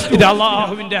സംസാരിച്ചു. ഇത്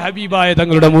അല്ലാഹുവിന്റെ ഹബീബായ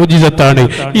തങ്ങളുടെ മോചിസത്താണ്.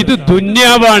 ഇത്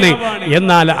ദുന്യാവാണ്.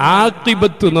 എന്നാൽ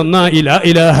ആഖിബത്ത് നന്നായി ലാ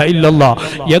ഇലാഹ ഇല്ലല്ലാഹ്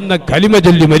എന്ന കലിമ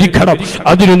ചൊല്ലി മരിക്കണം.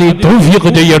 അതിന് നീ തൗഫീഖ്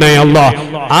ചെയ്യണേ അല്ലാഹ്.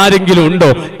 ആരെങ്കിലും ഉണ്ടോ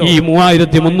ഈ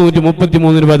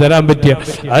 3333 രൂപ തരാൻ പറ്റിയ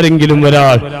ആരെങ്കിലും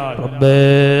ഒരാൾ? റബ്ബേ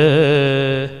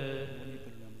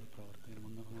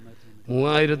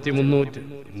 3300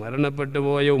 മരണപ്പെട്ടു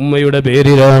പോയ ഉമ്മയുടെ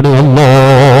പേരിലാണ്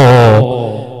അല്ലാഹ്.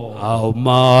 ആ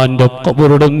ഉമ്മാന്റെ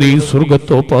ഖബറുടെ നീ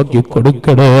സ്വർഗ്ഗത്തോപ്പാക്കി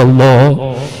കൊടുക്കണേ അല്ലാഹ്.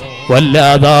 വല്ല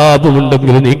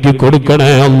അദാബുണ്ടെങ്കിൽ നീക്കി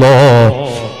കൊടുക്കണേ അല്ലാഹ്.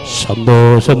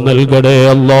 സന്തോഷം നൽകണേ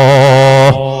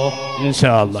അല്ലാഹ്.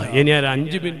 ഇൻഷാ അല്ലാഹ് ഇനി ഒരു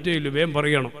 5 മിനിറ്റ് വേഗം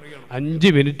പറയണം. 5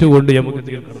 മിനിറ്റ് കൊണ്ട് നമുക്ക്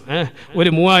തീർക്കണം. ഒരു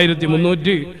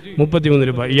 3333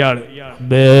 രൂപ ഇയാള്.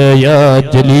 യാ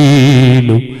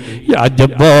ജലീലു യാ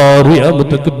ജബ്ബാറു യാ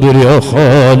മുതകബ്ബിർ യാ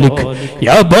ഖാലിഖ്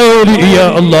യാ ബാരി യാ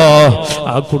അല്ലാഹ്.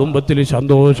 ആ കുടുംബത്തിൽ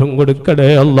സന്തോഷം കൊടുക്കണേ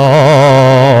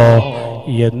അല്ലാഹ്.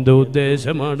 എന്ത്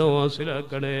ഉദ്ദേശമാണോ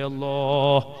മനസ്സിലാക്കണേ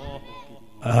അല്ലാഹ്.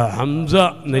 ഹംസ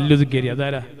നെല്ലുതുക്കേരി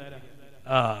അതാരാ?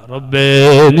 റബ്ബേ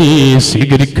നീ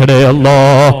സ്വീകരിക്കണേ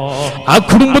അല്ലാഹ്. ആ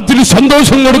കുടുംബത്തിൽ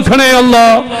സന്തോഷം കൊടുക്കണേ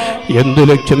അല്ലാഹ്. എന്ത്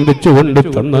ലക്ഷ്യം വെച്ചുകൊണ്ട്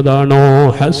തന്നതാണോ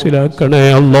ഹാസിലാക്കണേ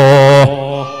അല്ലാഹ്.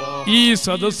 ഈ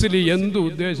സദസ്സിൽ എന്ത്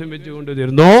ഉദ്ദേശം വെച്ചുകൊണ്ട്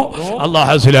തരുന്നോ അല്ലാഹ്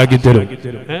ഹാസിലാക്കി തരും.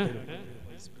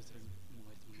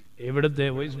 ഇവിടുത്തെ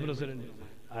വൈസ് പ്രസിഡന്റ്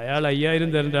അയാൾ 5000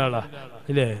 തരേണ്ട ആളാ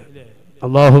ഇല്ലേ?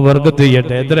 അല്ലാഹു ബർക്കത്ത്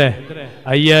ചെയ്യട്ടെ. എത്ര?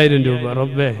 5000 രൂപ.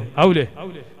 റബ്ബേ ആവൂലേ?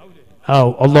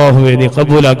 അല്ലാഹുവേ നീ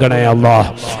ഖബൂലാക്കണേ അല്ലാഹ്.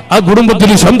 ആ കുടുംബത്തിൽ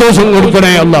സന്തോഷം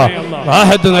കൊടുക്കണേ അല്ലാഹ്.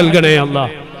 റാഹത്ത് നൽകണേ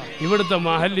അല്ലാഹ്. ഇവിടുത്തെ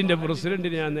മഹലിന്റെ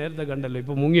പ്രസിഡന്റിനെ ഞാൻ നേരത്തെ കണ്ടല്ലോ,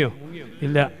 ഇപ്പൊ മുങ്ങിയോ?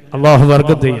 ഇല്ല. അല്ലാഹു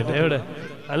ബർക്കത്ത് ചെയ്യട്ടെ. എവിടെ?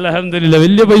 അൽഹംദുലില്ലാഹ്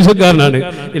വലിയ പൈസക്കാരനാണ്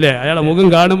ഇല്ലേ? അയാളെ മുഖം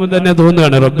കാണുമ്പോൾ തന്നെ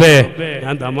തോന്നുകയാണ് റബ്ബേ,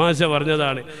 ഞാൻ തമാശ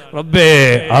പറഞ്ഞതാണ്. റബ്ബേ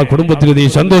ആ കുടുംബത്തിൽ നീ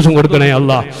സന്തോഷം കൊടുക്കണേ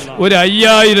അല്ലാഹ്. ഒരു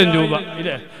 5000 രൂപ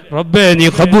ഇല്ലേ? റബ്ബേ നീ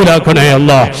ഖബൂലാക്കണേ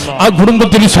അല്ലാഹ്. ആ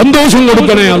കുടുംബത്തിൽ സന്തോഷം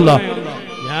കൊടുക്കണേ അല്ലാഹ്.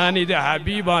 ഞാനിത്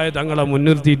ഹബീബായ തങ്ങളെ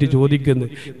മുൻനിർത്തിയിട്ട് ചോദിക്കുന്നു,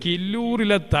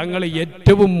 കില്ലൂരിലെ തങ്ങൾ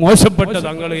ഏറ്റവും മോശപ്പെട്ട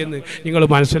തങ്ങൾ എന്ന് നിങ്ങൾ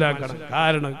മനസ്സിലാക്കണം.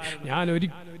 കാരണം ഞാൻ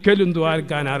ഒരിക്കലും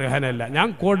ദ്വാരക്കാൻ അർഹനല്ല. ഞാൻ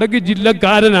കൊടക്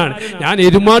ജില്ലക്കാരനാണ്, ഞാൻ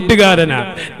എരുമാട്ടുകാരനാണ്.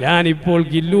 ഞാനിപ്പോൾ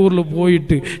കില്ലൂരിൽ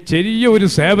പോയിട്ട് ചെറിയ ഒരു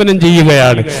സേവനം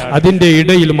ചെയ്യുകയാണ്. അതിൻ്റെ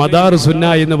ഇടയിൽ മദാർ സുന്ന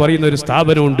എന്ന് പറയുന്ന ഒരു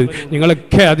സ്ഥാപനമുണ്ട്.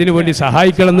 നിങ്ങളൊക്കെ അതിനുവേണ്ടി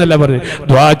സഹായിക്കണം എന്നല്ല പറഞ്ഞു,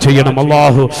 ദ്വാ ചെയ്യണം.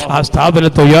 അല്ലാഹു ആ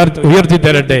സ്ഥാപനത്തെ ഉയർത്തി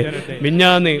തരട്ടെ.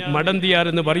 മിഞ്ഞാന്ന് മടന്തിയാർ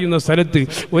എന്ന് പറയുന്ന സ്ഥലത്ത്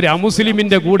ഒരു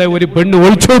അമുസ്ലിമിന്റെ കൂടെ ഒരു പെണ്ണ്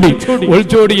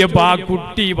ഒളിച്ചോടിയപ്പോ ആ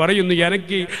കുട്ടി പറയുന്നു,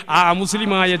 എനിക്ക് ആ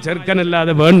അമുസ്ലിമായ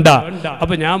ചെറുക്കനല്ലാതെ വേണ്ട.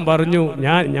 അപ്പൊ ഞാൻ പറഞ്ഞു,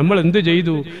 നമ്മൾ എന്ത്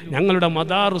ചെയ്തു? ഞങ്ങളുടെ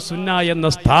മദാർ സുന്ന എന്ന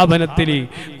സ്ഥാപനത്തിൽ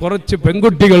കുറച്ച്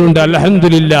പെൺകുട്ടികളുണ്ട്.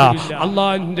 അൽഹംദുലില്ലാഹ്,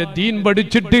 അള്ളാഹുവിന്റെ ദീൻ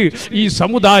പഠിച്ചിട്ട് ഈ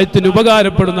സമുദായത്തിന്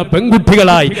ഉപകാരപ്പെടുന്ന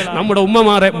പെൺകുട്ടികളായി നമ്മുടെ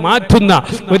ഉമ്മമാരെ മാറ്റുന്ന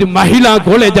ഒരു മഹിളാ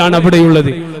കോളേജാണ്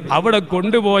അവിടെയുള്ളത്. അവിടെ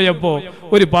കൊണ്ടുപോയപ്പോ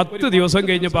ഒരു 10 ദിവസം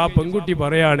കഴിഞ്ഞപ്പോ ആ പെൺകുട്ടി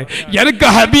പറയാണ്, എനിക്ക്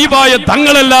ഹബീബായ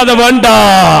തങ്ങളല്ലാതെ വേണ്ട.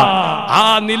 ആ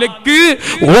നിലക്ക്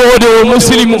ഓരോ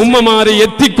മുസ്ലിം ഉമ്മമാരെ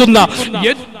എത്തിക്കുന്ന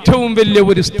ഏറ്റവും വലിയ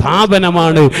ഒരു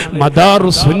സ്ഥാപനമാണ് മദാർ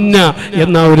സുന്ന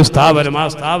എന്ന ഒരു സ്ഥാപനം. ആ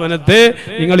സ്ഥാപനത്തെ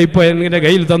നിങ്ങളിപ്പോ എന്റെ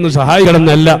കയ്യിൽ തന്ന്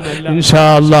സഹായിക്കണമെന്നല്ല, ഇൻഷാ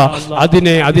അല്ലാഹ്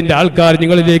അതിന്റെ ആൾക്കാർ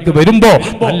നിങ്ങളിലേക്ക് വരുമ്പോ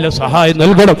നല്ല സഹായം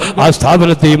നൽകണം. ആ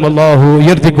സ്ഥാപനത്തെയും അല്ലാഹു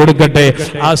ഉയർത്തി കൊടുക്കട്ടെ.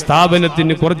 ആ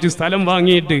സ്ഥാപനത്തിന് കുറച്ച് സ്ഥലം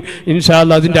വാങ്ങിയിട്ട് ഇൻഷാ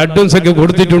അല്ലാഹ് അതിന്റെ അഡ്വാൻസ് ഒക്കെ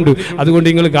കൊടുത്തിട്ടുണ്ട്. അതുകൊണ്ട്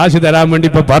നിങ്ങൾ കാശ് തരാൻ വേണ്ടി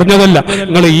ഇപ്പൊ പറഞ്ഞതല്ല,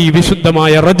 നിങ്ങൾ ഈ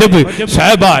വിശുദ്ധമായ റജബ്,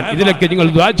 ശഅബാൻ ഇതിലൊക്കെ നിങ്ങൾ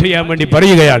ദുആ ചെയ്യാൻ വേണ്ടി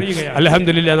പറയുകയാണ്.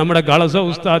 അൽഹംദുലില്ലാഹ്, നമ്മുടെ കളസ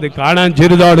ഉസ്താദ് കാണാൻ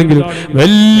ചെറുതാണെങ്കിലും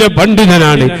വലിയ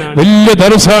പണ്ഡിതനാണ്, വലിയ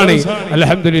ദർസാണ്.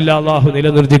 അൽഹംദുലില്ലാഹ്, അല്ലാഹു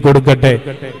നിലനിർത്തി കൊടുക്കട്ടെ.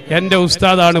 എന്റെ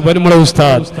ഉസ്താദാണ് പൊന്മള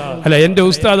ഉസ്താദ്, അല്ല എന്റെ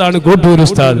ഉസ്താദാണ് കോട്ടൂർ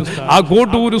ഉസ്താദ്. ആ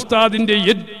കോട്ടൂർ ഉസ്താദിന്റെ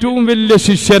ഏറ്റവും വലിയ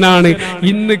ശിഷ്യനാണ്,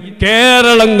 ഇന്ന്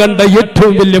കേരളം കണ്ട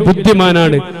ഏറ്റവും വലിയ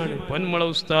ബുദ്ധിമാനാണ് പൊന്മള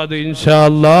ഉസ്താദ്. ഇൻഷാ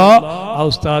അല്ലാഹ് ആ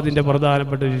ഉസ്താദിന്റെ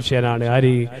പ്രധാനപ്പെട്ട ശിഷ്യനാണ്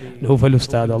ആര്? നൗഫൽ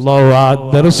ഉസ്താദ്. അല്ലാഹു ആ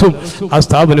ദർസും ആ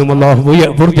സ്ഥാപനവും അല്ലാഹു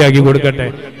പൂർത്തിയാക്കി കൊടുക്കട്ടെ.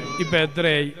 ഇപ്പൊ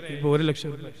എത്രയായി? ഇപ്പൊ 1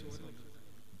 ലക്ഷം.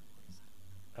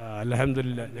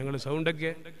 അൽഹംദുലില്ലാഹ്, ഞങ്ങൾ സൗണ്ടൊക്കെ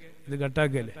ഇത്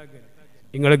കട്ടാക്കല്ലേ.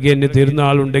 നിങ്ങളൊക്കെ എന്നെ തരുന്ന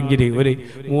ആളുണ്ടെങ്കിൽ ഒരു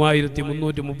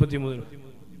 3333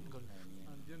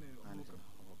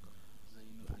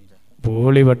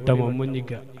 പോളിവട്ടം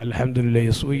അമ്മുഞ്ഞിക്ക. അൽഹംദുലില്ലാഹ്,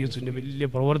 യസ്വീസിന്റെ വലിയ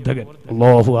പ്രവർത്തകൻ.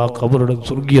 അല്ലാഹു ആ ഖബറുടെ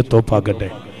സ്വർഗ്ഗീയത്തോപ്പാക്കട്ടെ.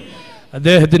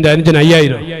 അദ്ദേഹത്തിന്റെ അനുജൻ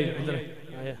 5000.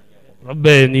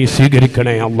 റബ്ബേ നീ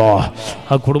സ്വീകരിക്കണേ അല്ലാഹ്.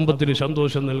 ആ കുടുംബത്തിന്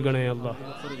സന്തോഷം നൽകണേ അല്ലാഹ്.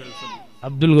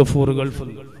 അബ്ദുൽ ഗഫൂർ ഗൾഫ്,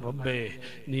 റബ്ബേ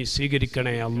നീ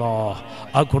സ്വീകരിക്കണേ അല്ലാഹ്.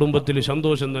 ആ കുടുംബത്തിൽ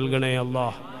സന്തോഷം നൽകണേ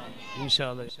അല്ലാഹ്. ഇൻഷാ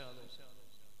അല്ലാഹ്.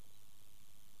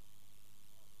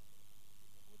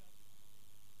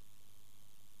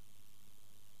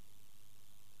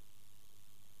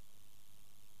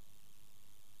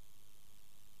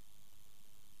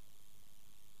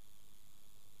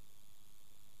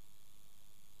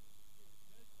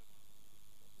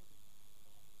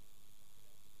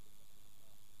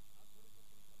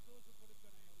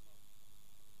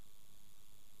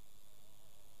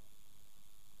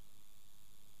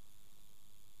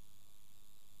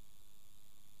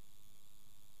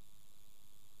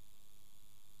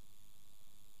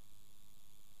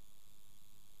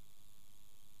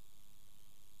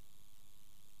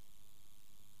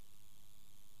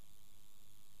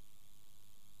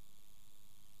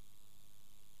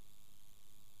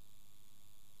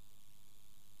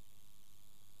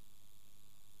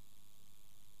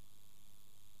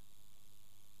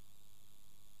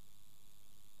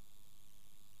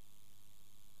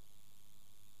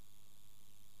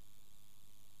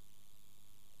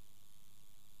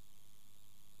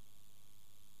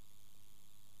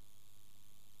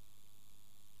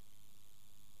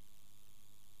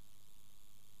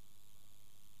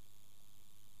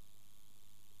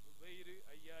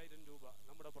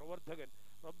 പ്രവർത്തകൻ,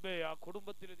 റബ്ബേ ആ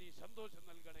കുടുംബത്തിന് നീ സന്തോഷം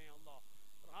നൽകണേ അല്ലാഹ്,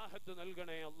 റാഹത്ത്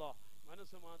നൽകണേ അല്ലാഹ്,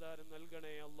 മനസ്സമാധാനം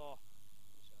നൽകണേ അല്ലാഹ്.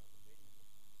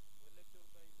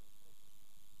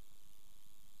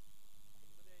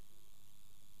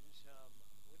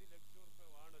 $1 ലക്ഷം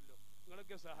വേണല്ലോ,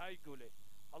 നിങ്ങളൊക്കെ സഹായിക്കൂലേ?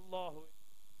 അല്ലാഹു